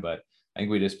Thanksgiving time, but I think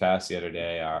we just passed the other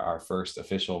day our first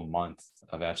official month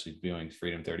of actually doing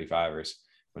Freedom 35ers,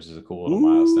 which is a cool little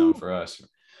milestone for us.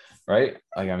 Right.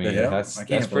 Like,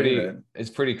 that's pretty, it's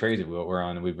pretty crazy what we're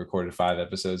on. We've recorded 5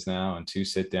 episodes now, and 2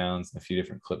 sit downs, and a few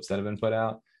different clips that have been put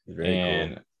out.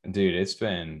 Very cool. Dude, it's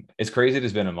crazy.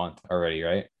 It's been a month already.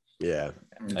 Right. Yeah.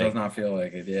 It does not feel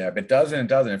like it. Yeah. But it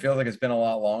doesn't. It feels like it's been a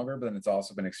lot longer, but then it's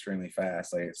also been extremely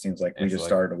fast. Like, it seems like we just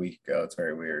started a week ago. It's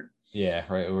very weird. Yeah.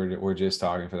 Right. We're just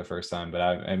talking for the first time, but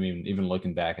I mean, even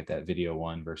looking back at that video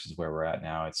 1 versus where we're at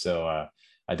now, it's so,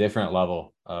 a different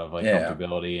level of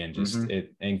comfortability and just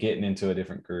and getting into a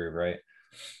different groove. Right.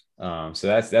 So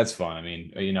that's fun. I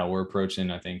mean, we're approaching,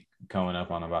 I think, coming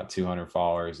up on about 200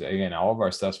 followers. Again, all of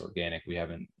our stuff's organic. We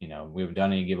haven't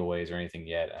done any giveaways or anything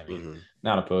yet. I mean,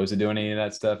 not opposed to doing any of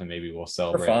that stuff, and maybe we'll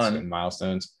celebrate certain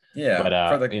milestones. Yeah. But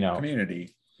for the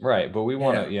community. Right. But we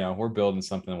want to, we're building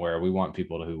something where we want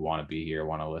people who want to be here,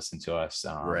 want to listen to us,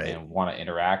 and want to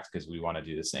interact, because we want to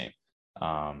do the same.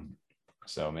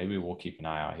 So maybe we'll keep an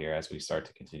eye out here as we start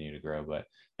to continue to grow. But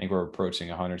I think we're approaching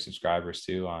 100 subscribers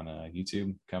too on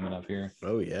YouTube coming up here.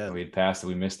 Oh yeah, we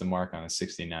missed the mark on a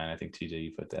 69. I think TJ,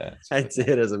 you put that. I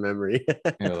did as a memory.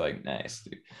 You're like, nice,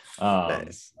 dude.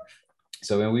 Nice.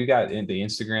 So then we got the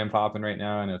Instagram popping right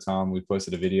now. I know, Tom, we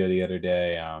posted a video the other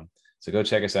day. So go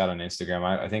check us out on Instagram.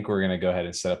 I think we're going to go ahead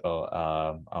and set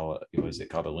up what is it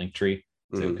called? A link tree.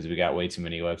 So, because we got way too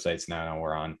many websites now.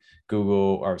 We're on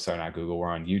Google, or sorry, not Google. We're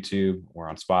on YouTube. We're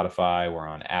on Spotify. We're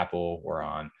on Apple. We're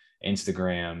on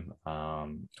Instagram.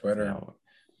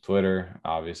 Twitter,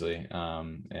 obviously.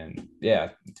 And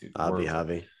yeah, dude,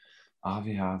 Javi.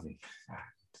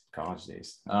 College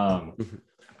days.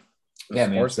 Yeah,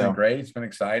 man, it's been great. It's been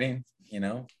exciting.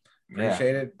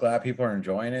 Appreciate it. Glad people are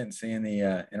enjoying it and seeing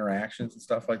the interactions and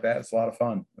stuff like that. It's a lot of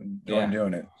fun. Enjoying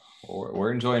doing it.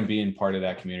 We're enjoying being part of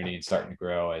that community and starting to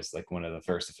grow as like one of the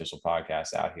first official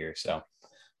podcasts out here. So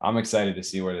I'm excited to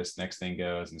see where this next thing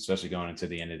goes, and especially going into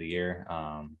the end of the year.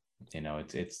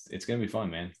 It's going to be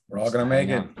fun, man. We're all going to make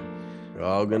it. We're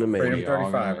all going to make it.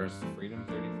 Freedom 35ers. Freedom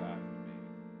 35ers.